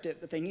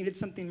restrictive, that they needed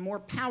something more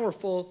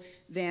powerful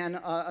than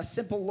a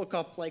simple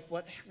lookup like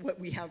what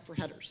we have for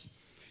headers.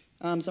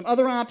 Some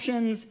other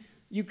options,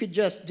 you could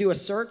just do a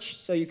search.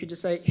 So you could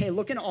just say, hey,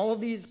 look in all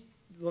these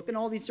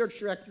search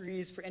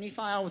directories for any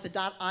file with a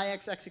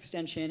 .ixx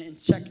extension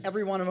and check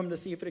every one of them to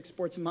see if it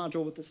exports a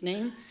module with this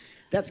name.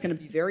 That's going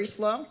to be very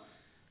slow.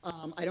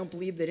 I don't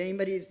believe that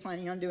anybody is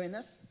planning on doing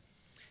this.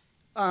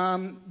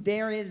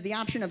 There is the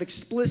option of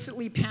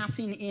explicitly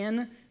passing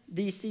in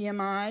the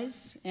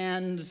CMIs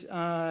and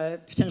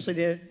potentially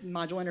the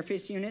module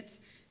interface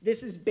units.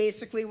 This is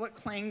basically what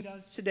Clang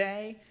does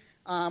today,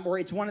 or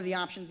it's one of the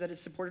options that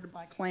is supported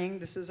by Clang.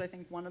 This is, I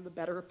think, one of the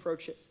better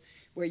approaches,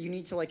 where you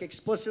need to like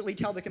explicitly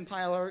tell the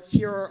compiler,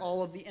 here are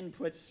all of the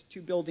inputs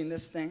to building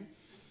this thing.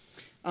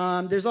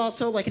 There's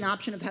also like an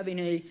option of having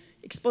a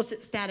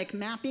explicit static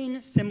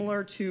mapping,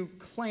 similar to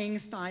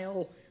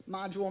Clang-style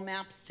module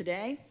maps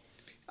today.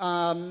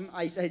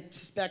 I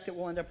suspect that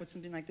we'll end up with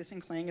something like this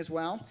in Clang as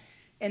well.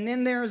 And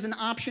then there's an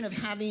option of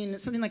having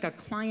something like a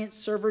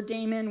client-server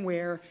daemon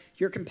where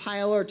your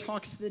compiler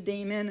talks to the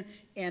daemon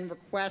and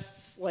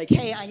requests, like,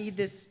 hey, I need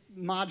this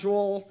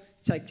module.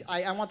 It's like,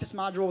 I want this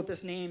module with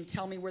this name.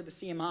 Tell me where the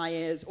CMI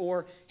is.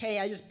 Or, hey,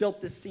 I just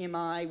built this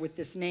CMI with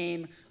this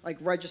name. Like,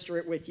 register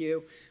it with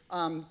you.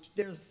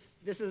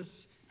 This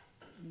is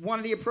one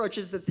of the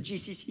approaches that the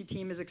GCC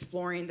team is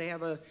exploring. They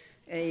have a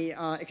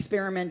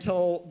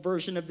experimental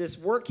version of this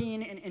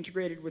working and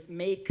integrated with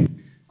Make.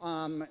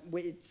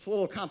 It's a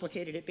little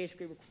complicated. It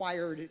basically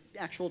required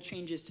actual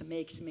changes to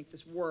make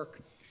this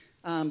work.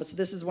 But so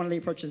this is one of the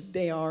approaches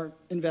they are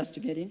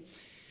investigating.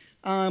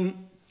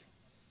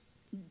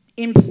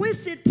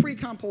 Implicit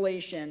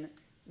precompilation,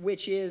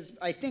 which is,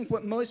 I think,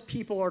 what most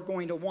people are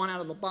going to want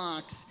out of the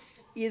box,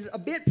 is a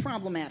bit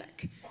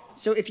problematic.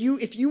 So if you're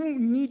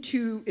going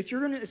to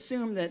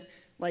assume that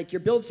like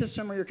your build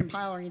system or your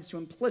compiler needs to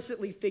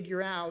implicitly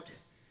figure out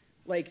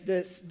like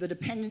the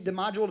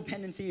module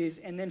dependencies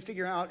and then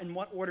figure out in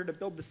what order to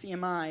build the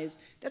CMIs,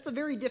 that's a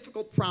very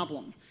difficult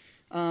problem.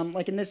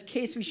 Like in this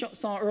case we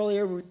saw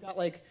earlier, we've got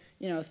like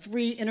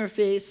three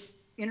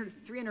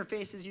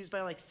interfaces used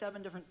by like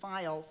 7 different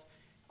files.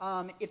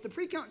 If the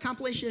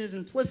precompilation is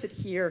implicit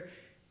here,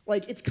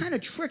 like it's kind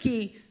of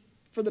tricky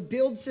for the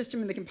build system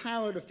and the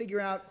compiler to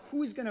figure out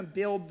who's going to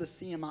build the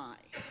CMI,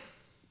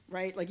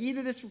 right? Like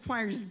either this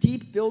requires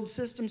deep build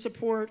system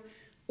support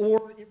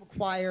or it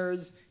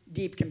requires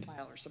deep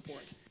compiler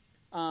support.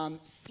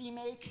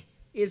 CMake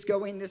is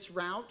going this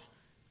route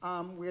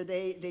where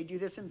they do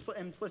this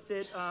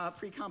implicit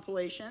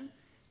precompilation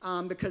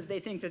because they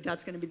think that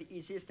that's going to be the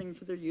easiest thing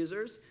for their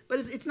users. But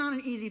it's not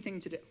an easy thing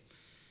to do.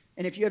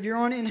 And if you have your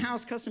own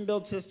in-house custom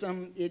build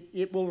system,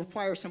 it will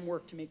require some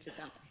work to make this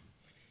happen.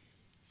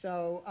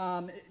 So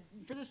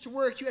for this to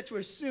work, you have to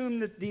assume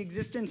that the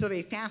existence of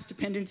a fast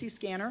dependency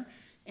scanner,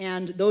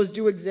 and those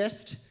do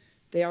exist.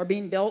 They are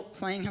being built.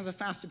 Clang has a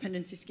fast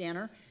dependency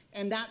scanner.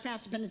 And that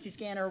fast dependency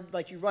scanner,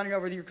 like you run it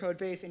over your code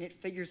base, and it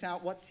figures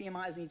out what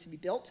CMIs need to be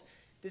built.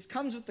 This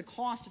comes with the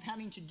cost of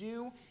having to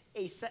do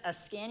a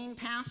scanning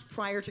pass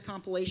prior to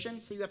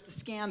compilation. So you have to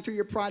scan through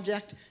your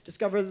project,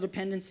 discover the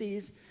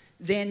dependencies.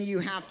 Then you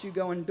have to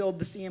go and build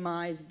the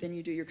CMIs. Then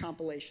you do your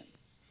compilation.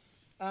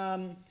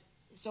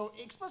 So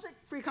explicit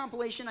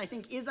precompilation, I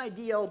think, is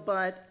ideal,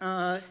 but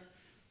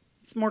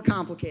it's more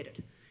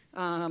complicated.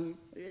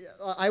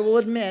 I will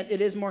admit it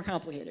is more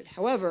complicated.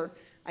 However,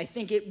 I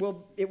think it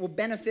will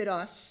benefit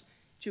us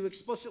to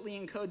explicitly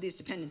encode these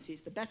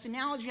dependencies. The best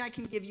analogy I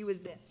can give you is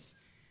this.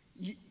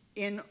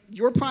 In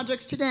your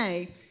projects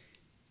today,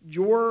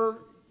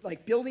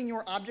 like building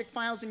your object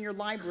files in your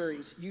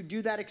libraries, you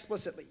do that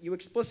explicitly. You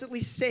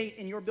explicitly state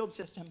in your build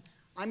system,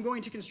 I'm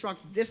going to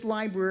construct this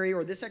library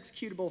or this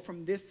executable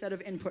from this set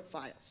of input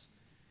files.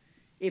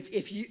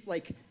 If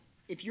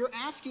you're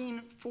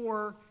asking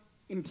for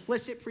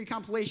implicit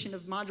precompilation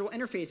of module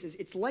interfaces,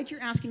 it's like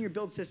you're asking your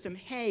build system,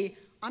 hey,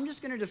 I'm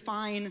just going to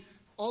define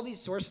all these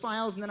source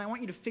files, and then I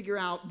want you to figure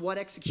out what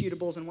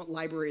executables and what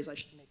libraries I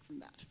should make from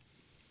that.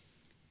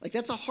 Like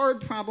that's a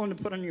hard problem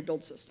to put on your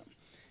build system.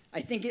 I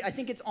think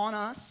it's on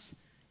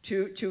us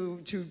to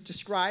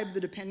describe the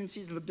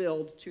dependencies of the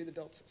build to the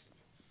build system.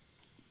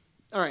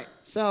 All right,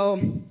 so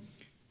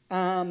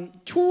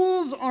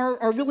tools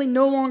are really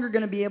no longer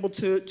going to be able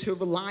to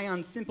rely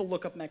on simple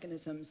lookup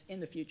mechanisms in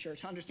the future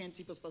to understand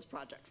C++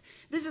 projects.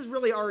 This is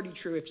really already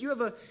true. If you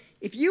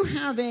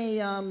have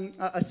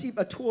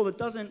a tool that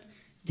doesn't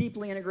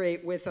deeply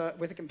integrate with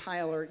a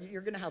compiler,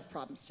 you're going to have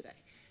problems today.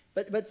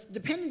 But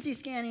dependency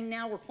scanning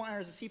now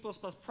requires a C++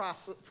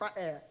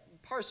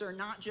 parser,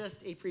 not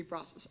just a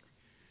preprocessor.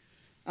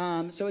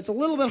 So it's a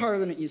little bit harder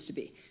than it used to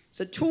be.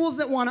 So tools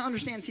that want to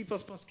understand C++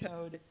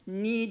 code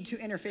need to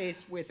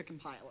interface with a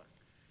compiler.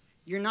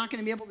 You're not going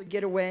to be able to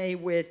get away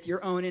with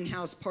your own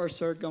in-house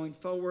parser going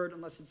forward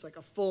unless it's like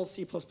a full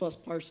C++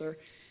 parser.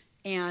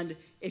 And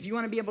if you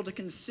want to be able to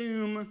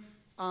consume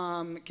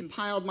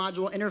compiled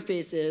module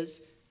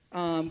interfaces,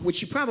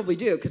 which you probably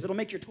do because it'll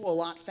make your tool a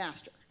lot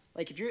faster.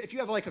 Like if you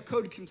have like a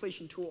code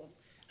completion tool,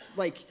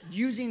 like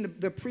using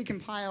the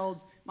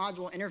precompiled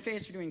module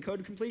interface for doing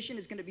code completion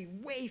is going to be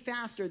way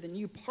faster than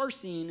you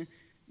parsing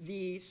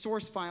the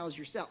source files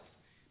yourself.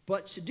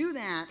 But to do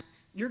that,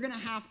 you're going to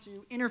have to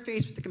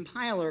interface with the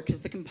compiler because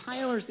the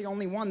compiler is the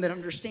only one that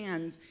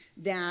understands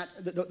that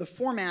the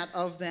format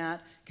of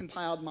that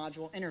compiled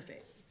module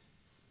interface.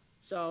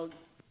 So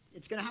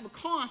it's going to have a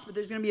cost, but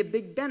there's going to be a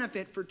big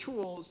benefit for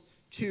tools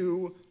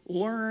to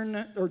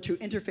learn or to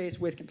interface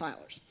with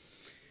compilers.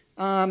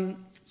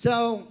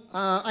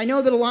 I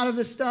know that a lot of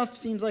this stuff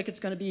seems like it's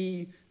going to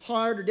be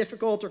hard or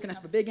difficult or going to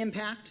have a big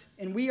impact,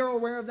 and we are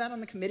aware of that on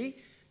the committee.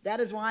 That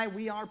is why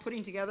we are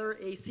putting together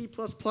a C++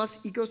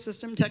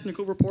 ecosystem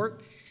technical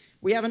report.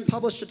 We haven't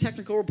published a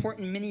technical report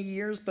in many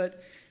years,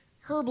 but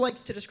Herb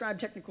likes to describe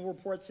technical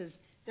reports as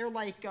they're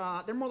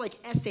more like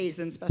essays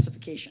than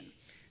specification.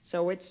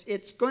 So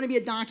it's going to be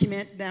a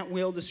document that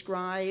will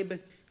describe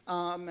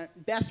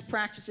best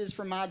practices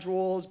for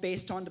modules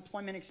based on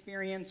deployment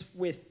experience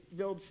with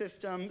build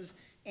systems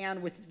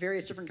and with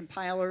various different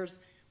compilers.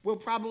 We'll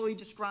probably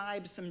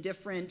describe some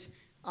different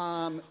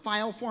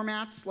File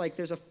formats, like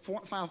there's a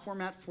file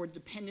format for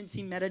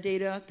dependency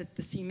metadata that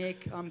the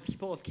CMake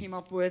people have came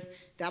up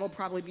with. That'll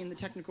probably be in the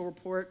technical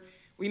report.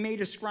 We may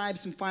describe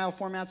some file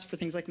formats for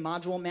things like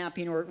module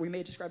mapping, or we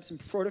may describe some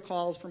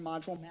protocols for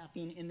module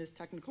mapping in this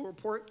technical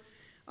report.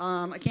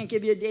 I can't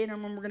give you a date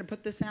on when we're going to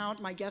put this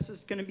out. My guess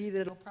is going to be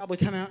that it'll probably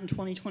come out in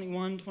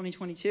 2021,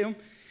 2022.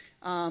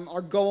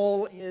 Our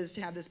goal is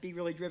to have this be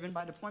really driven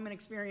by deployment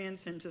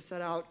experience and to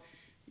set out,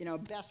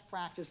 best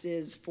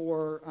practices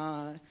for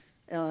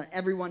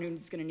everyone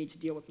who's going to need to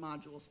deal with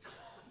modules.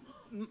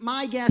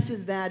 My guess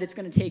is that it's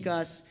going to take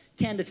us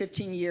 10 to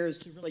 15 years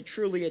to really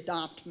truly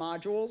adopt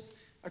modules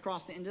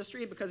across the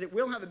industry, because it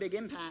will have a big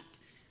impact.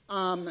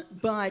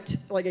 But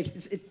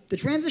the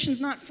transition's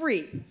not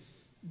free.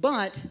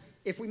 But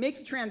if we make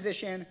the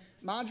transition,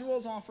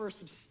 modules offer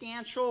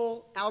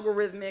substantial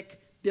algorithmic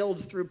build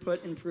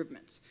throughput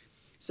improvements.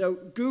 So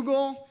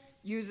Google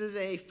uses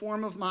a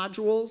form of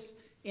modules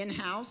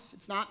in-house.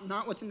 It's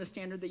not what's in the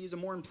standard. They use a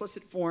more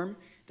implicit form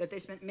that they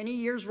spent many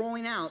years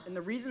rolling out. And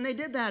the reason they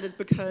did that is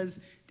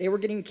because they were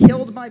getting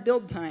killed by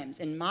build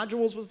times, and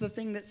modules was the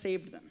thing that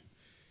saved them.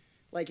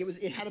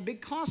 It had a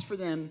big cost for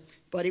them,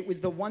 but it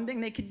was the one thing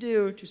they could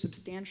do to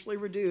substantially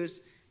reduce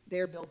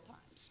their build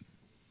times.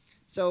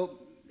 So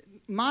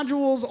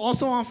modules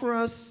also offer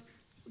us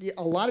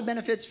a lot of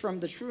benefits from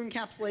the true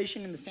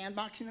encapsulation and the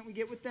sandboxing that we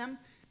get with them,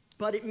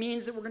 but it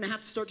means that we're going to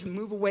have to start to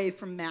move away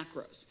from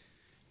macros.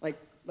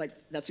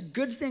 That's a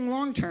good thing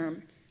long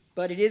term,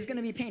 but it is going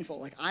to be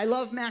painful. I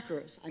love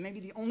macros. I may be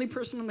the only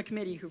person on the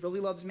committee who really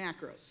loves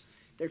macros.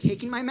 They're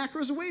taking my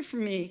macros away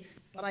from me,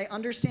 but I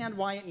understand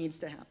why it needs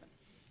to happen.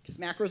 Because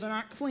macros are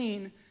not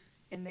clean,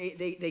 and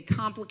they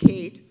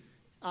complicate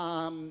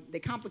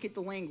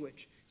the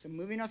language. So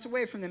moving us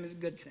away from them is a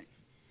good thing.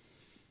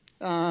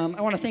 I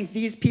want to thank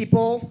these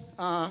people,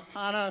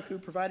 Hannah, who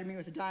provided me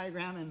with a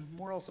diagram and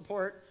moral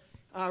support,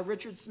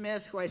 Richard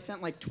Smith, who I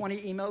sent 20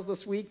 emails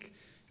this week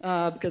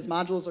because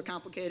modules are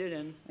complicated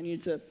and I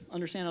need to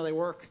understand how they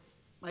work.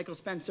 Michael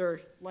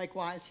Spencer,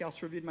 likewise, he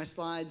also reviewed my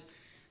slides.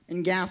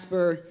 And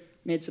Gasper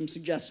made some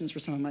suggestions for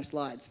some of my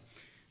slides.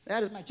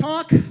 That is my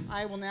talk.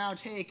 I will now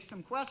take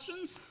some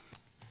questions.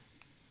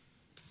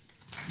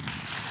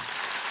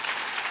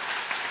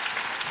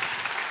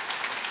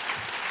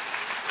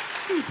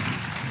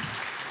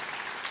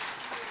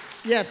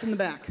 Yes, in the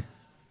back.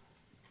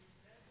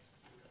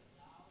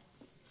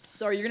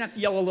 Sorry, you're going to have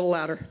to yell a little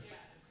louder.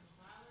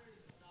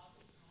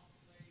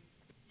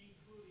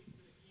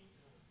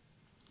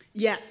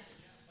 Yes.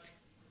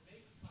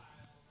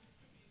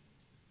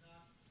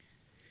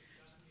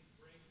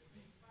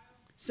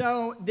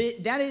 So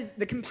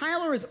the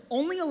compiler is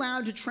only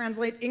allowed to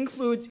translate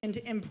includes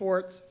into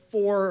imports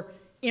for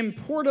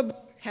importable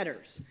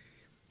headers.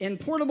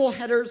 Importable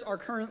headers are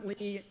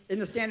currently in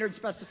the standard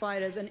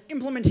specified as an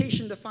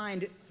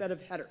implementation-defined set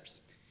of headers.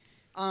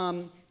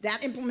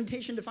 That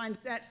implementation-defined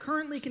set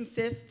currently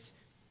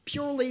consists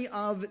purely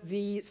of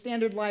the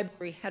standard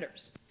library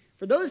headers.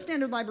 For those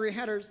standard library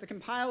headers, the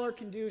compiler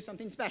can do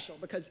something special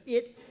because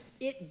it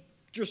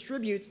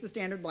distributes the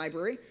standard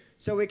library.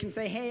 So it can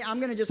say, hey, I'm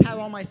going to just have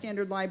all my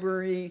standard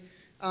library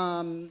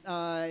CMIs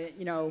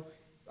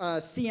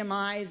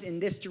in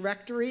this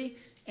directory.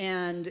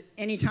 And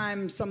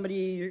anytime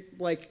somebody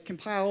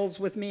compiles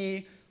with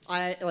me,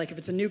 if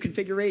it's a new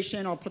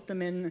configuration, I'll put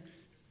them in,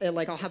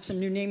 I'll have some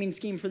new naming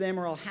scheme for them,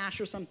 or I'll hash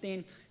or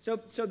something. So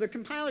the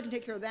compiler can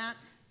take care of that.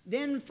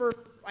 Then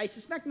I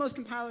suspect most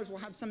compilers will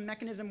have some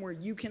mechanism where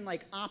you can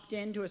opt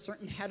in to a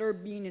certain header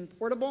being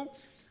importable.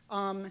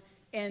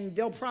 And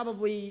they'll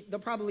probably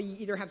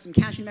either have some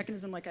caching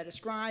mechanism like I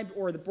described,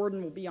 or the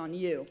burden will be on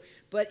you.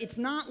 But it's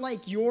not like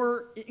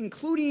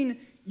including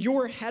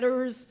your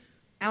headers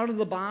out of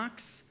the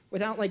box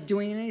without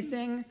doing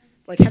anything,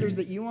 like headers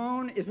that you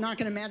own, is not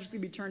going to magically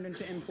be turned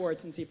into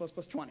imports in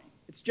C++20.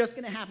 It's just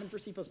going to happen for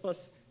C++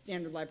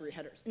 standard library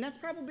headers. And that's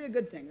probably a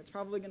good thing. That's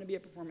probably going to be a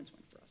performance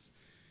win for us.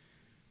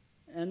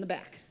 And the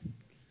back.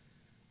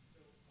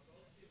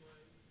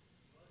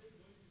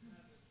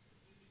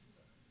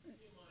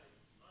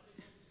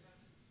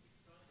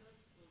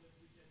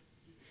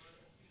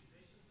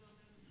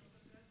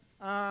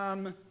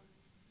 Are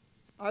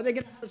they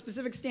going to have a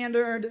specific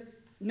standard?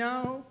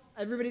 No.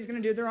 Everybody's going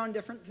to do their own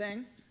different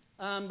thing.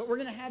 But we're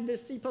going to have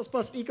this C++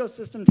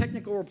 ecosystem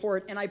technical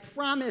report, and I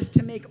promise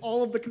to make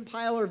all of the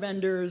compiler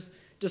vendors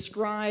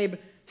describe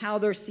how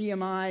their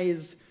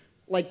CMIs,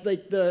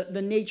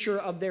 the nature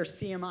of their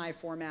CMI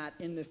format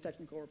in this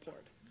technical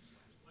report.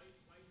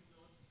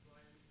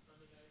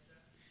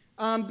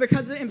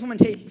 Because of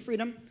implementation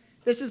freedom.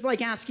 This is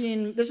like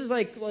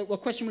a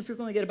question we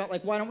frequently get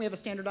about, why don't we have a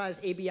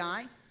standardized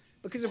ABI?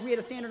 Because if we had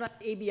a standardized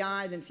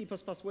ABI, then C++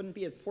 wouldn't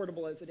be as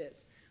portable as it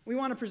is. We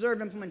want to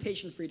preserve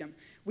implementation freedom.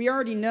 We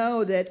already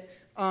know that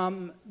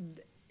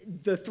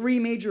the three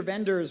major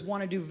vendors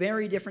want to do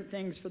very different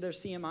things for their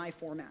CMI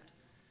format.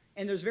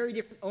 And there's very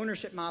different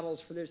ownership models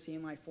for their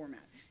CMI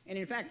format. And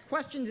in fact,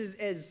 questions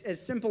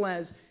as simple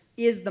as,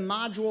 is the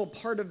module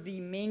part of the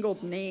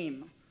mangled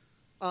name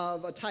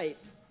of a type,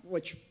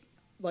 which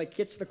like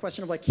gets to the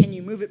question of like, can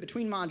you move it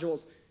between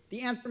modules?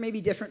 The answer may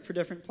be different for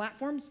different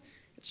platforms.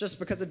 It's just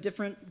because of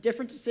different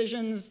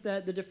decisions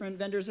that the different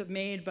vendors have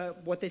made,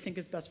 but what they think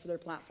is best for their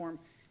platform.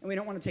 And we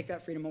don't want to take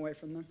that freedom away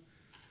from them.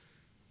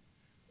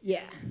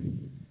 Yeah.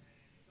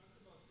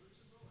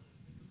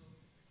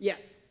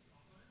 Yes.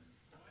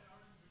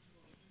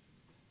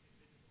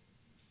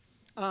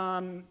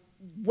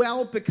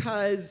 Well,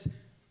 because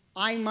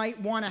I might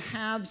want to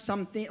have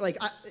something, like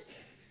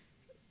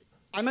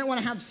I might want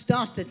to have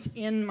stuff that's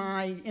in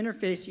my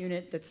interface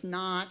unit that's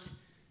not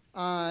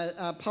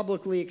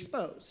publicly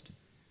exposed.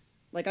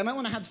 Like I might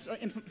want to have,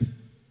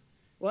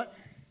 what?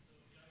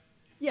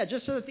 Yeah,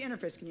 just so that the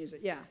interface can use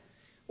it, yeah.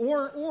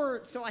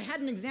 Or so I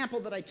had an example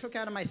that I took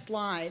out of my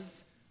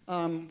slides,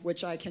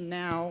 which I can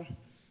now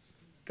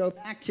go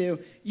back to.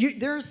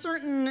 There are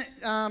certain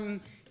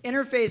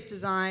interface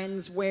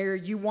designs where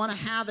you want to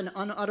have an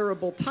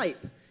unutterable type.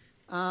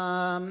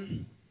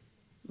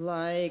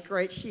 Like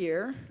right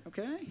here,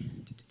 okay?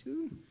 Let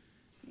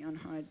me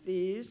unhide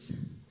these.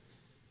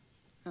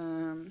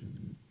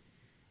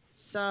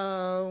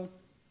 So,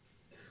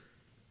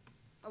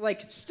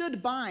 like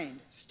stood bind.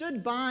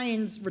 Stood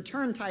bind's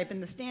return type in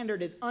the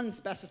standard is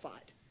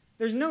unspecified.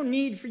 There's no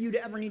need for you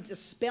to ever need to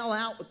spell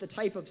out what the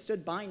type of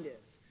stood bind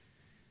is.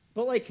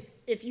 But like,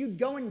 if you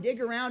go and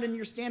dig around in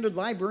your standard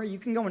library, you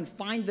can go and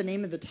find the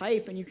name of the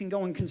type, and you can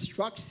go and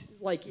construct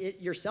like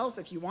it yourself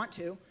if you want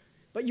to.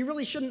 But you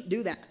really shouldn't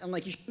do that, and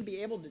like you shouldn't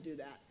be able to do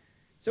that.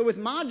 So with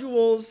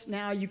modules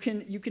now, you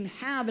can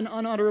have an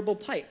unutterable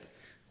type.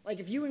 Like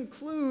if you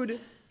include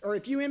or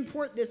if you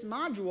import this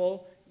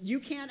module, you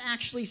can't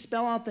actually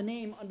spell out the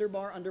name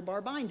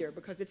underbar binder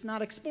because it's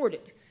not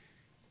exported.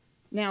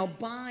 Now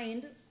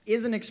bind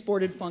is an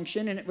exported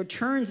function, and it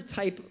returns a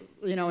type,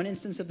 an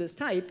instance of this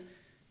type.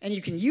 And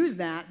you can use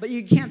that, but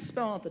you can't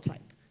spell out the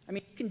type. I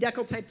mean, you can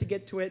decal type to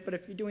get to it, but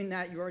if you're doing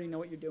that, you already know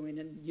what you're doing,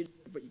 and you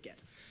what you get.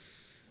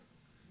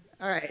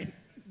 All right,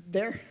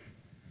 there.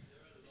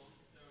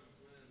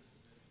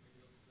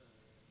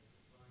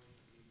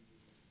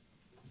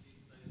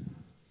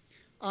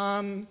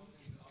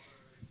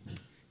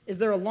 Is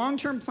there a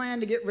long-term plan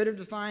to get rid of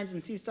defines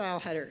and C-style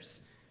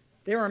headers?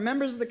 There are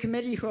members of the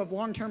committee who have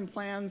long-term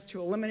plans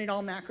to eliminate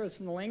all macros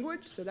from the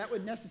language, so that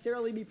would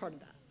necessarily be part of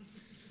that.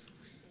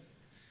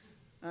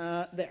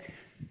 There.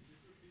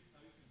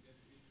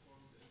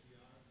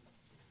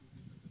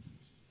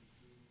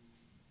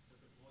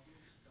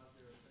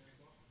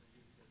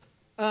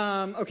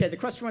 Okay, the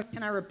question was,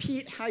 can I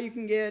repeat how you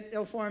can get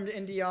ill-formed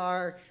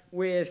NDR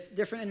with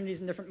different entities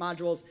and different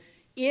modules?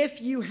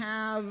 If you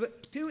have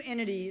two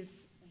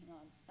entities,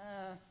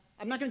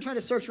 I'm not going to try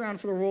to search around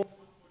for the rule.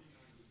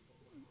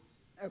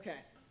 Okay,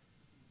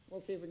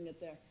 we'll see if we can get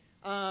there.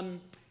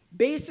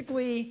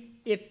 Basically,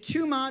 if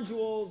two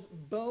modules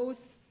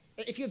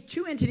if you have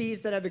two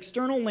entities that have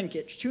external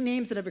linkage, two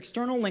names that have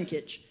external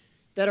linkage,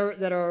 or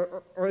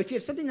if you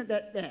have something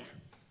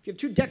if you have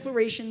two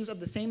declarations of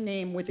the same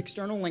name with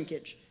external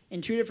linkage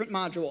in two different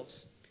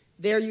modules,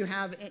 there you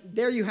have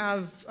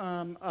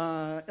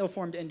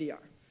ill-formed NDR.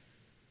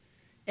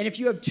 And if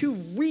you have two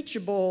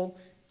reachable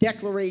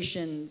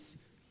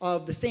declarations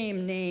of the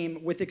same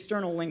name with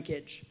external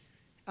linkage,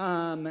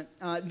 then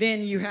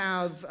you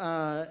have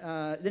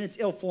then it's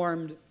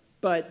ill-formed,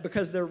 but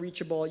because they're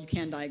reachable, you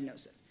can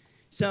diagnose it.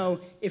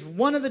 So if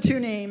one of the two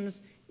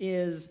names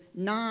is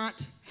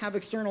not have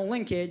external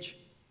linkage,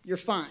 you're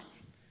fine.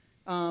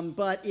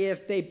 But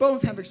if they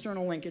both have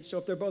external linkage, so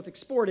if they're both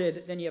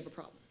exported, then you have a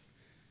problem.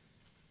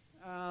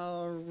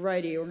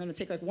 Alrighty, we're going to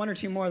take like one or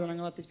two more, then I'm going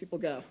to let these people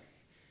go.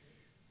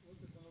 What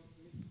about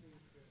mixing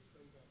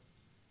standards?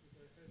 If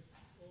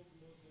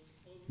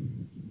I have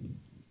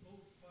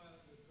old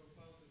file that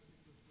compiled in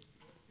C++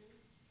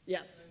 working,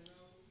 Yes. I'm now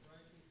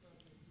writing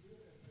something here,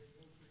 and I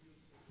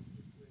want to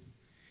use it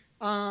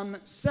this way.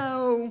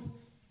 So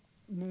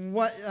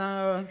what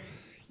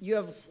you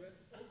have? Old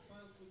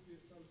file could be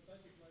some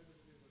static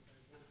library that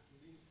I want to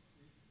link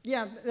with.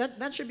 Yeah,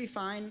 that should be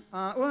fine.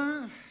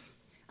 Well,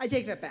 I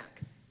take that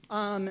back.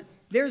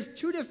 There's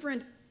two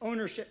different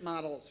ownership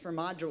models for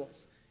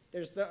modules.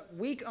 There's the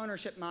weak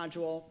ownership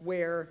module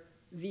where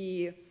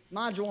the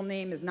module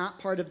name is not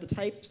part of the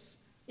types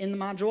in the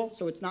module,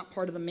 so it's not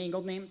part of the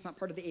mangled name, it's not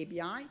part of the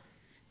ABI.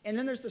 And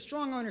then there's the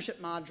strong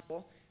ownership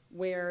module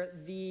where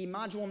the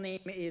module name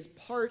is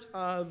part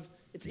of,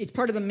 it's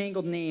part of the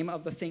mangled name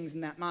of the things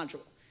in that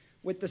module.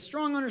 With the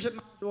strong ownership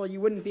module,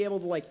 you wouldn't be able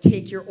to like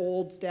take your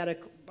old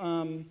static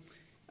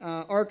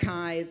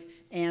archive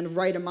and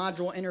write a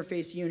module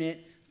interface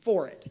unit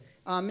for it.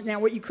 Now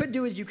what you could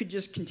do is you could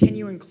just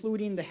continue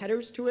including the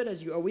headers to it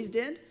as you always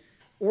did,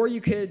 or you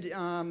could,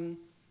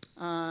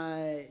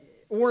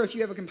 or if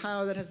you have a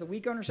compiler that has the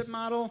weak ownership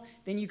model,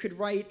 then you could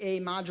write a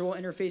module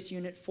interface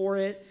unit for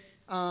it,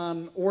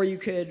 or you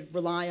could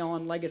rely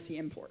on legacy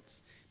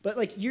imports. But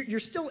like you're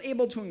still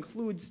able to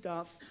include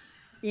stuff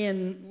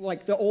in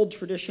like the old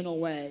traditional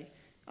way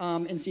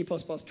in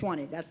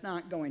C++20. That's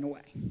not going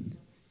away. I mean,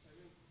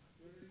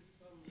 there is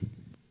some TD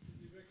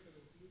vector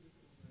included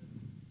in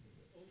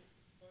the old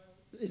file.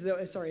 Is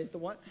the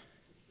what?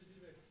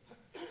 TD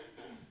vector.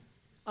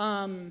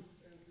 And the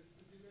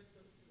study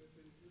vector was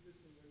included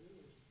in the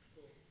new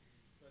code,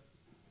 but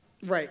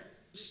Right.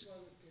 this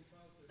one is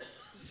compiled with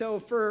So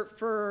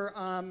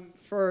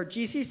for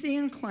GCC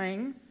and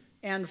Clang,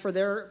 and for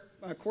their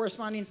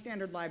corresponding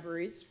standard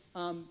libraries,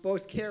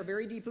 both care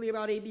very deeply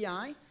about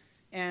ABI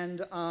and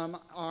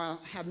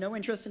have no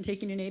interest in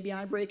taking an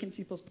ABI break in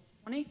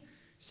C++20.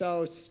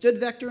 So std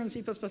vector in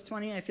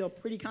C++20, I feel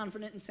pretty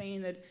confident in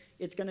saying that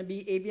it's going to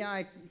be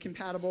ABI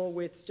compatible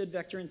with std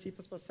vector in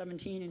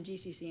C++17 and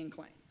GCC and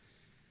Clang.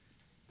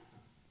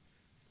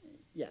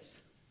 Yes?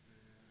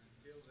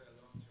 Until the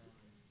long-term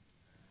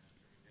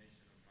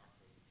termination of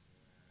macro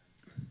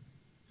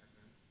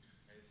happened,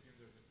 I assume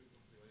there's a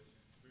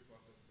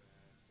pre-process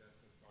step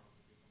as part of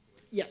the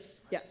pre-compilation.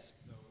 Yes, right? yes.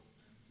 So,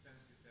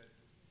 since you said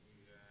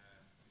we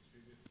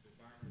distribute the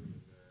binary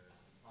of the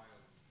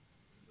compiled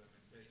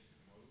implementation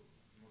model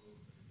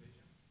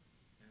implementation,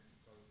 and to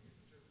call it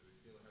messenger, do we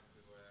still have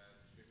to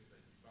distribute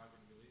like debug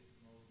and release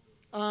mode?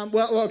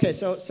 Well, okay,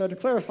 so to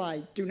clarify,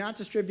 do not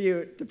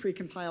distribute the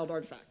precompiled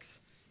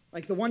artifacts.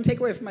 Like the one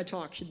takeaway from my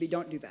talk should be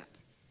don't do that.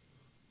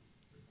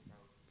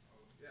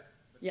 Yeah,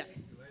 but Yeah. the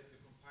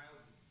compiled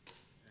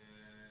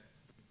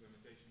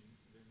implementation,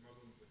 the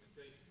model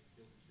implementation is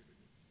still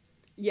distributed.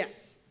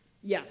 Yes,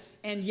 yes,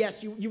 and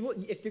yes, you will.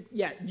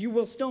 You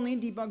will still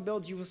need debug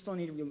builds. You will still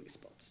need release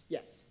builds.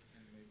 Yes.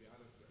 And maybe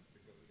other threads,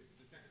 because it's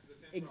the same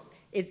problem.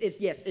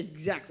 Yes,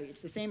 exactly.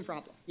 It's the same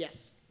problem.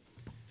 Yes,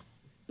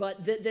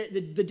 but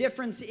the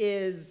difference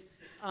is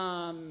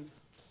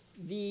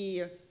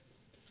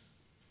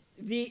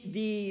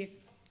the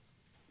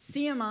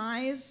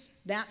CMIs,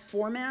 that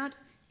format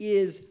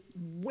is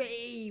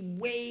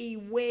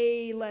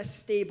way less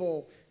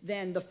stable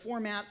than the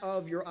format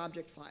of your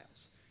object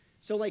files.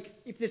 So like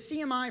if the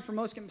CMI for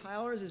most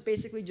compilers is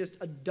basically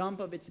just a dump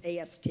of its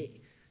AST,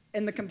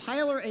 and the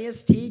compiler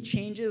AST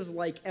changes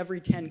like every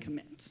 10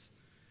 commits.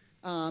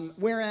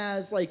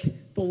 Whereas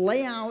like the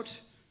layout,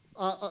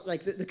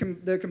 like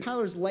the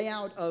compiler's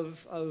layout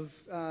of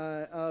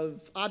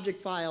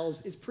object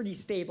files is pretty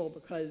stable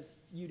because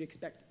you'd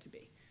expect it to be.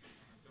 I'm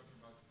talking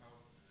about how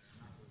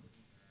macro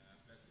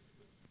affected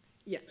it.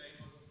 Yeah. Same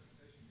model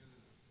implementation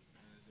uses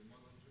the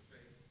model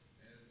interface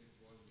as it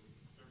was with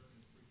certain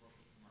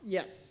pre-processed macros.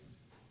 Yes.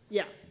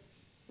 Yeah.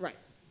 Right.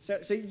 So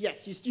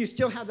yes, you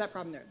still have that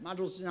problem there.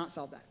 Modules do not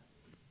solve that.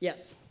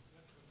 Yes.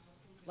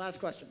 Last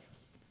question.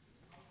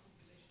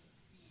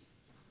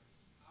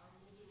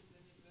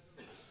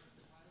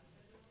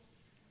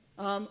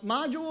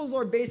 Modules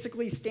are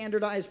basically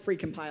standardized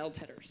precompiled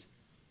headers.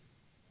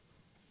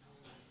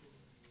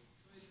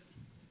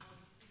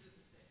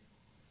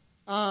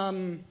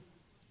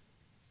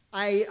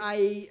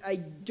 I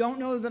don't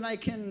know that I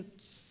can,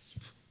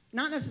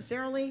 not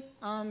necessarily,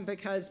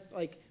 because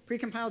like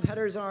precompiled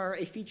headers are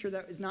a feature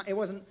that is not, it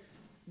wasn't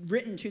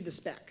written to the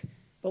spec,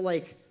 but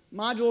like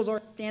modules are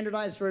a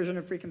standardized version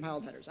of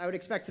precompiled headers. I would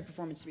expect the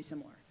performance to be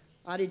similar.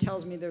 Adi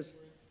tells me there's,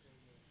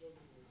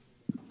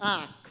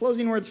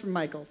 closing words from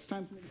Michael. It's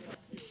time for me to